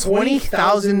a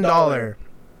 $20,000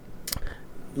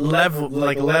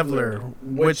 leveler,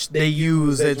 which they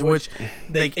use, it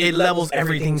levels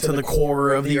everything to the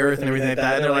core of the earth and everything like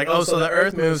that. And they're like, oh, so the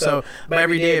earth moves, so by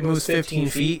every day it moves 15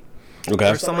 feet.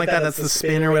 Okay. Or something like that. That's the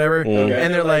spin or whatever. Okay.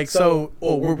 And they're like, so,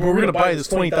 we're gonna buy this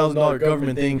 $20,000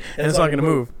 government thing, and it's not gonna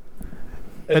move.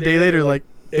 A day later, like,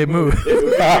 it moved.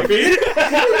 We're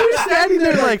standing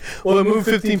there like, well, it moved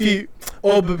 15 feet.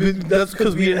 Oh, but that's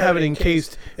because we didn't have it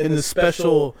encased in the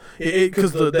special,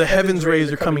 because the heavens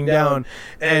rays are coming down,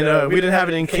 and we didn't have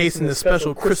it encased in the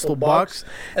special crystal box.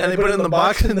 And they put it in the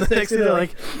box, and the next day they're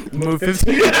like, move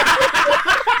 15 feet.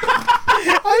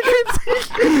 I can't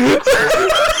take it.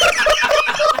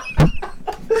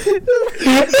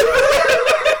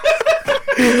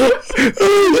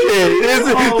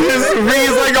 This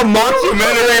reads like a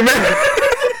mockumentary, man.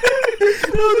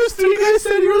 No, there's three guys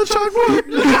standing on the chalkboard.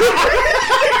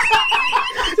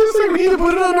 It's like we need to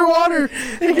put it underwater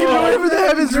and get whatever the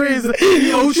heavens rays.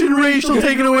 The ocean ray shall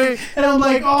take it away. And I'm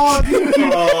like, oh, dude,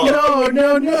 no.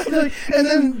 And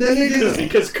then they did this.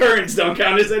 Because currents don't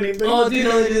count as anything. Oh, dude,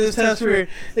 they did this test where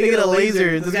they get a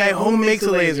laser. This guy home makes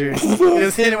a laser.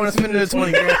 Just hit it when I spend it at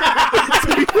 20 grand.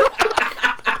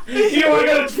 You know what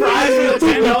I got to try for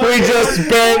the $10? We just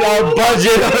spent our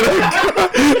budget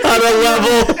on a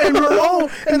level.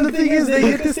 And the thing is, they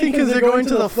get this thing because they're going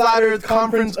to the Flat Earth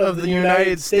Conference of the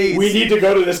United States. We need to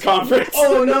go to this conference.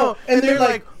 Oh no! And they're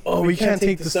like, oh, we can't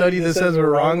take the study that says we're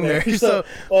wrong there. So,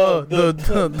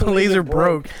 the laser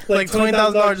broke. Like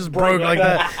 $20,000 just broke like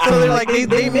that. So they're like,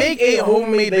 they make a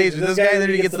homemade laser. This guy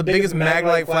literally gets the biggest mag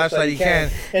light flashlight he can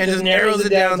and just narrows it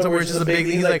down to where it's just a big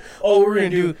thing. He's like, oh, what we're gonna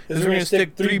do is we're gonna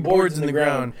stick 3 boards in the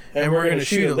ground and we're gonna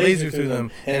shoot a laser through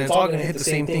them, and it's all gonna hit the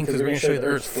same thing because we're gonna show you the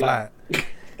Earth's flat.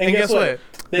 And guess what?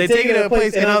 They take it to a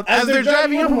place, and as they're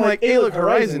driving up, I'm like, hey, look,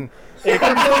 horizon. It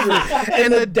comes over,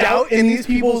 and the doubt in these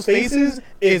people's faces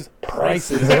is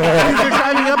priceless. They're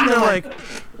driving up, and they're like,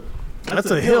 "That's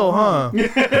a hill, huh?"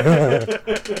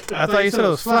 I thought you said it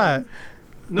was flat.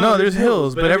 No, there's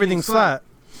hills, but everything's flat.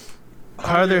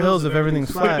 How are there hills if everything's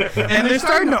flat? And they're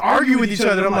starting to argue with each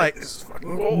other. I'm like, "This is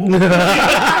fucking gold." And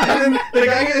then the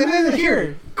guy, and then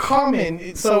here,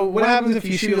 comment. So what happens if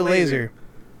you shoot a laser?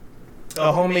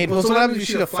 A homemade. Well, so what happens if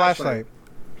you shoot a flashlight?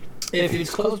 If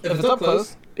it's up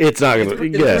close. It's not gonna.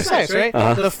 It's precise, right?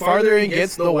 The farther it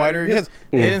gets, the wider it gets.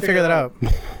 They didn't figure that out.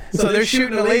 So they're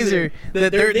shooting a laser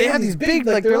that they have these big,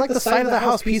 like they're like the side of the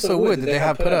house piece of wood that they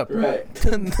have put up. Right.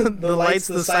 the lights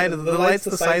the size of the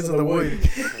wood.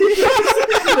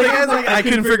 The guy's like, I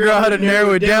couldn't figure out how to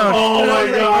narrow it down. Oh my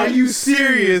God. Are you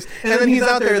serious? And then he's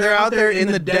out there. They're out there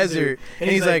in the desert, and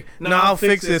he's like, no, I'll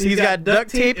fix this. He's got duct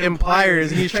tape and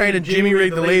pliers, and he's trying to jimmy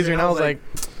rig the laser. And I was like,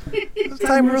 it's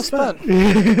time real spent. You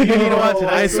need to watch it.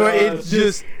 I swear,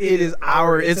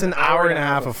 it's an hour and a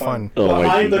half of fun. Oh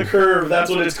Behind the curve, that's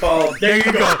what it's called. There you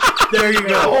go.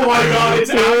 Oh my God,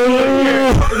 it's absolutely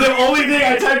here. The only thing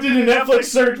I typed into Netflix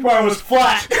search bar was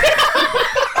flat.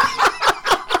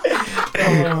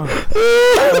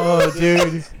 Oh,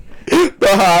 dude.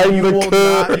 Behind the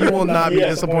curve. You will not be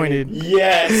disappointed.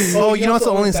 Yes. Oh, you know what's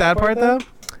the only sad part though?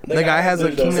 The guy has a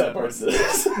There's no sad kingdom. parts to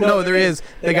this. No, there is.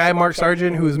 The guy, Mark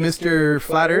Sargent, who's Mr.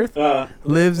 Flat Earth,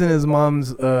 lives in his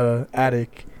mom's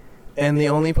attic. And the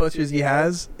only posters he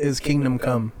has is Kingdom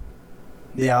Come.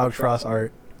 The Alex Ross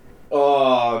art.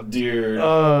 Oh, dude.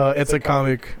 It's a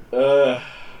comic.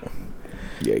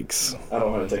 Yikes. I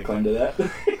don't want to take claim to that.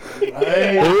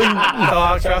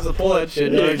 Alex Ross will pull that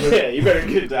shit. Yeah, you better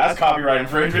get that's copyright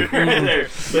infringement right there.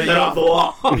 Get that off the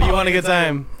wall. You want a good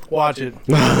time? Watch it.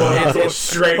 Go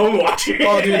straight home watching.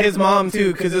 Oh, dude, his mom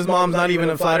too, because his mom's not even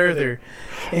a flat earther.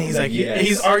 And he's like, Yes.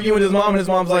 he's arguing with his mom, and his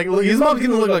mom's like, look, his mom's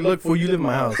gonna look like, look, fool, you live in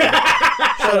my house. Shut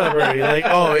up, bro. Like,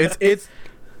 oh, it's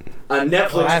A Netflix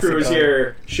Classic, crew is dog.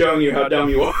 here showing you how dumb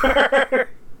you are.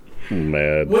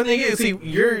 Mad. when they get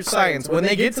your science. When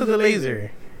they get to the laser,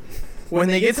 and when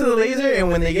they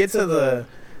get to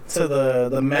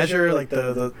the measure, like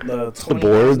the The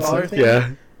 $20,000 boards. thing, Yeah.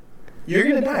 you're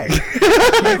gonna die.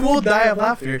 You will die of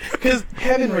laughter because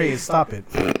heaven rays. Stop it.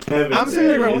 I'm sitting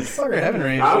there going, what the fuck are heaven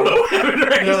rays? I don't know what happened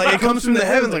right They're like, it comes from the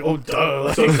heavens. Like, oh,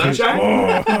 duh. So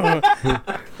sunshine?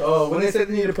 Oh, when they said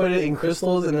they need to put it in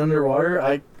crystals and underwater,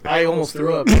 I almost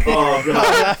threw up. Oh, I was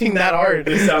God. laughing that hard.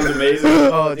 This sounds amazing.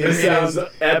 Oh, dude, This it sounds is.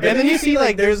 epic. And then you see,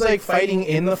 like, there's, like, fighting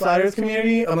in the Flat Earth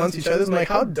community amongst each other. I'm like,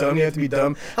 how dumb do you have to be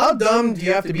dumb? How dumb do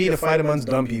you have to be to fight amongst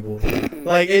dumb people?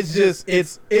 Like, it's just,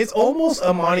 it's almost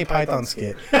a Monty Python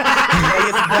skit. Like,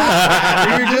 it's that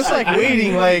bad. You're just, like,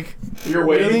 waiting, like... You're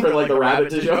waiting Really? for, like, the rabbit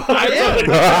to show up. I am.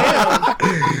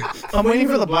 I'm waiting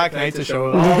for the Black Knight to show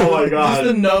up. Oh, my God.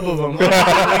 Just the nub of him. I'm waiting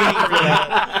for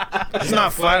that. It's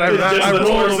not flat. I Just the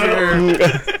rolled over torso.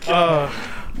 here.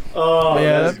 Oh,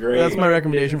 Yeah, that's great. that's my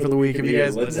recommendation for the week. If you Yeah,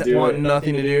 guys let's do want it.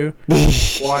 nothing to do,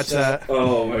 watch that.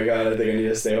 Oh, my God. I think I need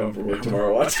to stay home from work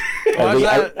tomorrow. Watch. Watch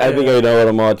that. I think I know what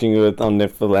I'm watching with on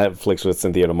Netflix with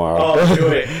Cynthia tomorrow. Oh, do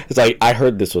it. It's like, I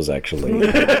heard this was actually.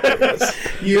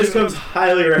 This comes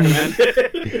highly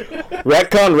recommended.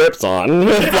 RetCon rips on.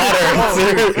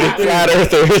 Flat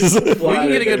Earthers. We can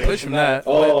get a good push from that.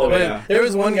 Oh, but yeah. there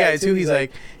was one guy too. He's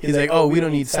like, oh, we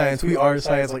don't need science. We are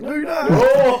science. Like, no, you're not.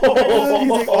 Oh. He's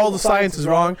like, all the science is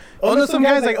wrong. Oh no, some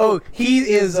guy's like, oh, he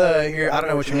is here. I don't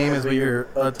know what your name is, but you're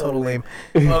a total lame.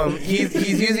 He's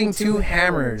using two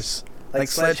hammers, like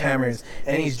sledgehammers,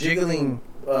 and he's jiggling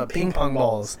ping pong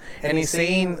balls, and he's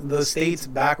saying the states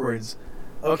backwards.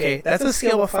 Okay, that's a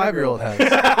skill a 5-year-old has.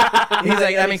 He's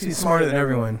like, that makes me smarter than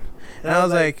everyone. And I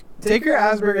was like, take your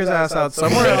Asperger's ass out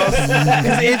somewhere else.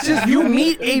 Because it's just, you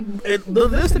meet the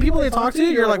list of people they talk to,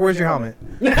 you're like, where's your helmet?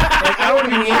 Like, I don't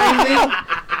even mean anything,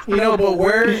 but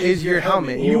where is your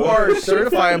helmet? You are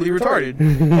certifiably retarded.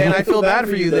 And I feel bad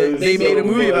for you that they made a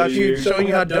movie about you showing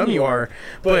you how dumb you are.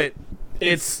 But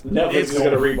it's Netflix is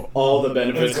going to reap all the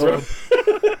benefits from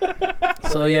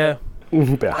So, yeah.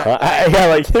 Yeah,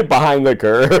 like behind the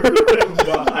curve.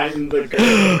 behind the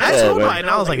curtain. I saw man. it and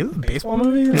I was like, is this a baseball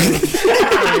movie?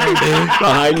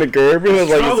 Behind the curve. It was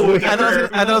like, I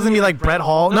thought it was gonna be like Brett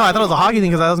Hall. No, I thought it was a hockey thing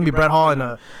because I thought it was gonna be Brett Hall and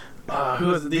who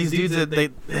was it? These dudes that they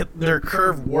hit their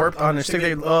curve warped on their stick.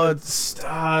 Is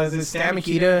it Stan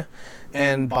Mikita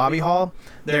and Bobby Hall?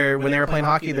 When they were playing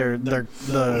hockey,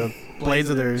 the blades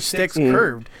of their sticks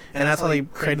curved, and that's how they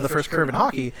created the first curve in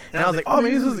hockey. And I was like, oh,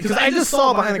 maybe this is because I just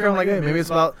saw behind the curve. I'm like, hey, maybe it's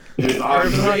about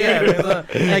curves. Yeah,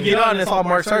 and I get on and it's all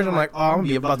Mark Sargent. I'm like, oh,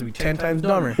 I'm about to be 10 times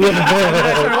dumber. And then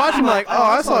I started watching, I'm like, oh,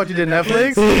 I saw what you did,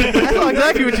 Netflix. I saw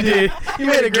exactly what you did. You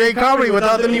made a great comedy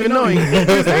without them even knowing.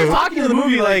 Because they were talking to the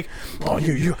movie like, oh,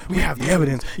 we have the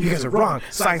evidence. You guys are wrong.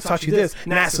 Science taught you this.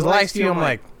 NASA lies to you. I'm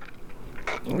like,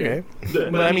 okay.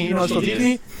 But I mean, it's still teaching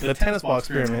me the tennis ball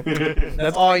experiment.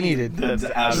 That's all I needed. That's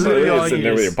Literally absolutely all I sitting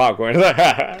there with your popcorn.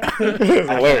 I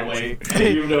can't wait.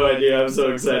 You have no idea. I'm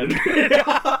so excited.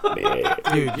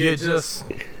 Dude, you just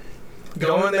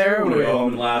go in there I'm gonna with... go home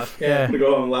and laugh. Yeah. I'm gonna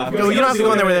go home and laugh. No, you don't have to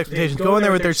go in there with expectations. Go in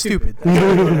there with they're stupid.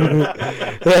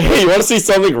 Hey, you want to see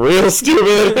something real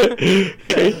stupid?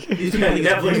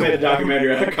 Netflix made a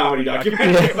documentary, a comedy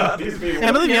documentary about these people.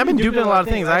 And believe me, I've been duped in a lot of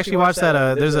things. I actually watched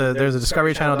that. There's a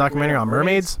Discovery Channel documentary on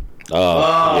mermaids. Oh,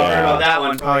 I heard about that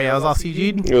one. Oh yeah, it was all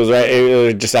CG'd. It was right. It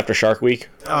was just after Shark Week.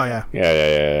 Oh yeah.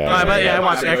 Yeah. I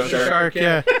watched Mario Extra Shark.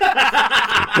 Yeah.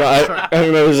 No, I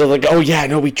remember it was like, oh yeah,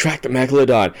 no, we tracked the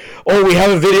megalodon. Oh, we have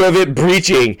a video of it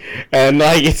breaching, and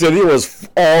like it was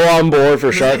all on board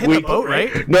for Shark It hit Week. the boat,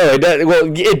 right? No, it did,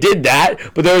 well, it did that,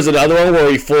 but there was another one where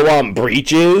he full on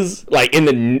breaches, like in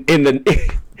the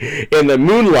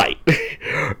moonlight.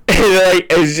 And like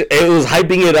it was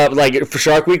hyping it up, like for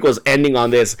Shark Week was ending on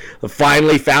this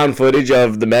finally found footage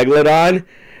of the megalodon.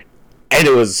 And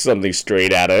it was something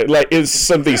straight out of like it's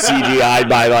something CGI'd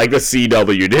by like the CW,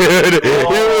 dude. It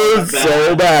was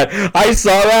so bad. I saw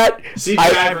that.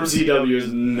 CGI from CW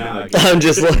is not good. I'm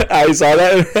just like, I saw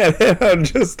that and I'm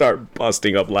just start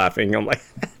busting up laughing. I'm like,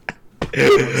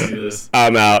 Let's do this.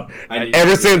 I'm out.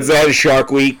 Ever since then,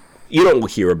 Shark Week, you don't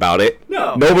hear about it.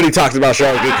 No. Nobody talks about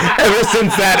Shark Week ever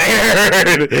since that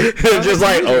aired. It's just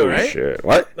like, oh right? shit,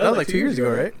 what? That was like 2 years ago,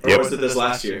 right? Or was it this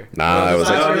last year? Nah, I was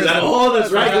like,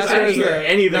 That's right. Last year was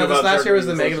This this last year was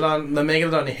the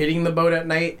Megalodon hitting the boat at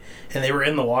night, and they were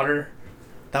in the water.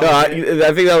 That no, was I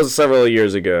it. think that was several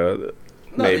years ago.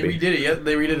 No, Maybe. they redid it. Yeah,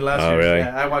 they redid it last Oh, year. really?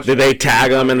 Yeah, I watched. Did they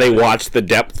tag them and they watched the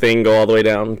depth thing go all the way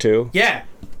down too? Yeah.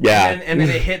 Yeah. And then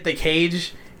it hit the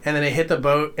cage, and then it hit the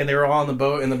boat, and they were all on the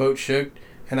boat, and the boat shook,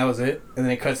 and that was it. And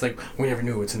then it cuts like, we never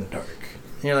knew what's in the dark.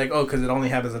 And you're like, oh, because it only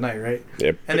happens at night, right?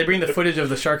 Yep. And they bring the footage of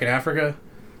the shark in Africa.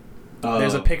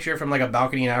 There's a picture from like a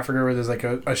balcony in Africa where there's like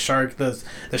a shark. The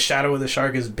shadow of the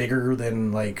shark is bigger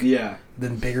than like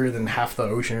bigger than half the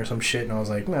ocean or some shit. And I was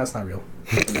like, no, that's not real.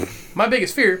 My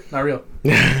biggest fear, not real.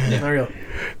 Not real.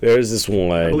 There's this one.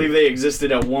 I believe they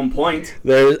existed at one point.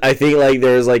 I think like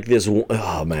there's like this.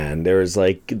 Oh man, there's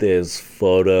like this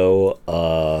photo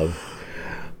of.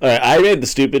 I made the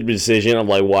stupid decision of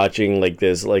like watching like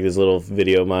this little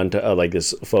video montage, like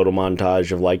this photo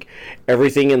montage of like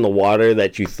everything in the water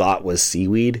that you thought was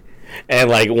seaweed, and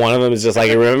like one of them is just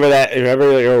like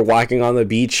remember you were walking on the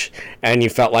beach and you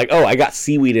felt like, oh, I got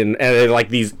seaweed and like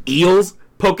these eels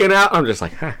poking out. I'm just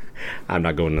like, I'm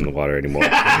not going in the water anymore.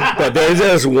 But there's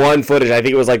this one footage. I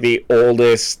think it was like the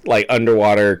oldest like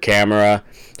underwater camera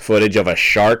footage of a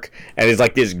shark, and it's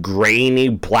like this grainy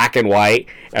black and white,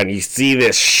 and you see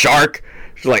this shark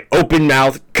just like open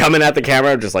mouth coming at the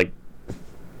camera. I'm just like,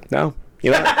 no, you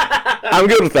know, I'm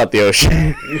good without the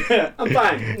ocean. I'm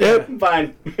fine. Yep, I'm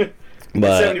fine.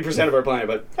 But 70% of our planet,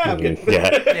 but I'm good.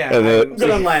 Yeah, I'm good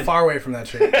on land. Far away from that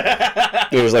shit.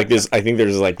 there was like this. I think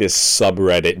there's like this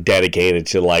subreddit dedicated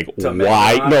to like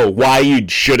why you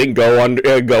shouldn't go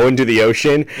into the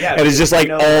ocean. Yeah, and it's just like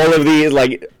all of these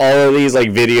like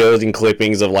videos and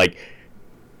clippings of like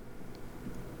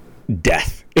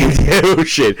death in the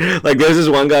ocean. Like there's this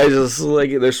one guy just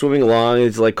like they're swimming along,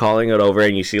 it's like calling it over,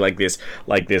 and you see like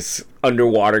this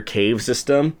underwater cave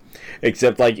system.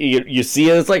 Except like you see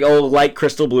it's like light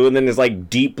crystal blue, and then there's like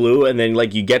deep blue, and then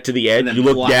like you get to the edge, you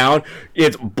look down,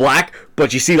 it's black,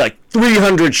 but you see like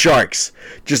 300 sharks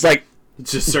just like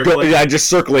just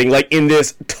circling like in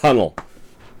this tunnel.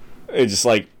 It's just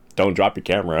like, don't drop your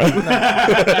camera.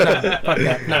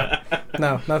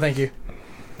 No, thank you.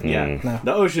 Yeah, No.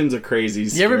 The ocean's a crazy.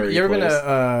 You ever been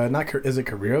place. is it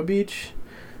Carrillo Beach?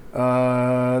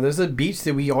 There's a beach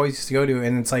that we always used to go to,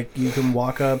 and it's like you can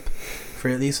walk up for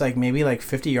at least like maybe like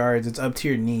 50 yards. It's up to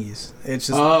your knees. It's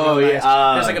just real nice.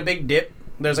 There's like a big dip.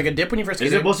 There's like a dip when you first get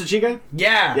Is there. it Bolsa Chica?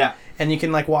 Yeah. Yeah. And you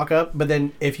can like walk up, but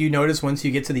then if you notice once you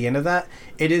get to the end of that,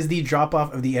 it is the drop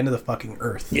off of the end of the fucking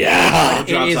earth. Yeah. It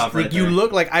drops off right like you there.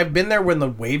 look like I've been there when the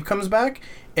wave comes back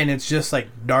and it's just like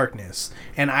darkness.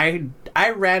 And I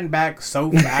ran back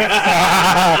so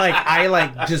fast. Like I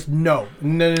like just no.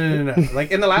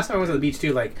 Like in the last time I went to the beach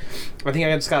too, like I think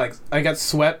I got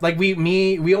swept. Like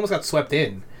we almost got swept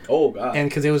in. Oh god! And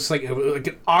because it was like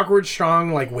an awkward,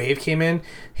 strong like wave came in,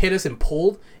 hit us and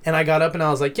pulled, and I got up and I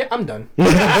was like, "Yeah, I'm done."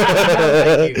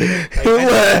 Thank you.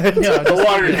 Like, The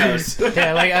water house.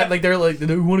 Yeah, like they're like, "Do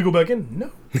you want to go back in?"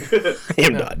 No,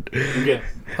 I'm done. I'm good.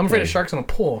 I'm afraid of sharks in a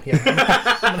pool. Yeah,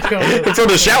 I'm gonna go It's from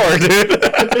the shower,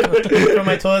 dude. from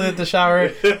my toilet, the shower,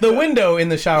 the window in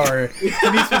the shower,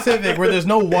 to be specific, where there's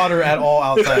no water at all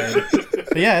outside.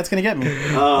 But yeah, it's gonna get me.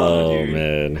 Oh dude.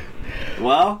 Man.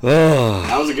 Well, Oh.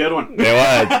 that was a good one.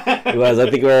 It was. I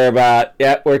think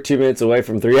we're 2 minutes away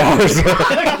from 3 hours.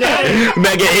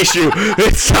 Mega issue.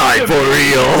 It's time for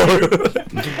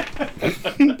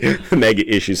real. Mega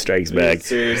issue strikes back.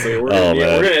 Seriously, we're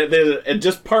gonna there's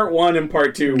just part 1 and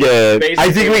part 2. Yeah,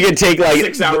 I think we can take like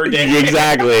 6-hour day.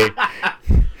 Exactly.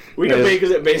 We can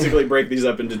basically break these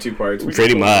up into 2 parts. We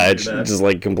Pretty can much, do that. just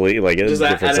like complete like Just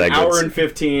different at an segments. hour and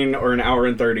 15 or an hour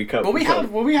and 30 cut. Well,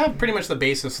 we have pretty much the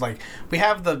basis. Like we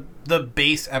have the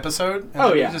base episode. And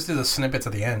Oh, we yeah. just do the snippets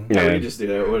at the end. Yeah, we Yeah. can just do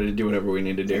that. Do whatever we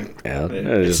need to do. Yeah,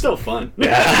 It's just- still fun.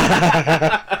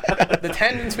 The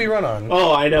tangents we run on.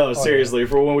 Oh, I know. Seriously,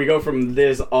 for when we go from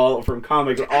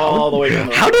comics all the way from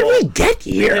the How did we get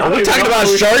here? Yeah, We're talking about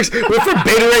sharks. We're from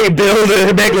Beta Ray Bill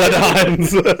to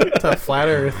Megalodons. To flat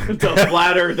Earth. to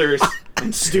flat earthers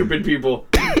and stupid people.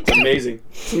 It's amazing.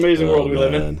 It's an amazing world we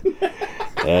live in.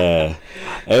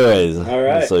 Anyways, All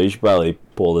right. so you should probably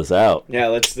pull this out. Yeah,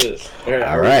 let's do this.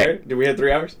 All right. Did we hit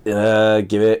 3 hours?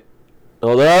 Give it.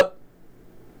 Hold up.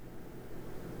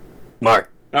 Mark.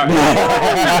 All right.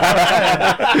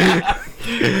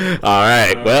 All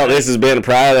right. Well, this has been a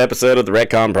proud episode of the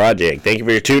RetCon Project. Thank you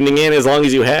for tuning in as long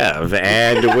as you have,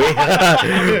 and we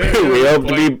hope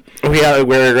to be.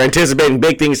 We're anticipating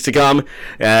big things to come,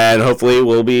 and hopefully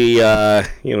we'll be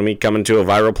coming to a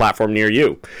viral platform near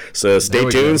you. So stay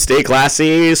tuned, stay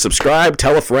classy, subscribe,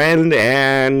 tell a friend,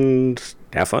 and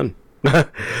have fun.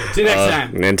 See you next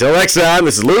time. Until next time,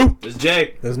 this is Lou. This is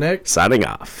Jay. This is Nick. Signing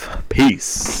off.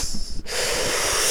 Peace.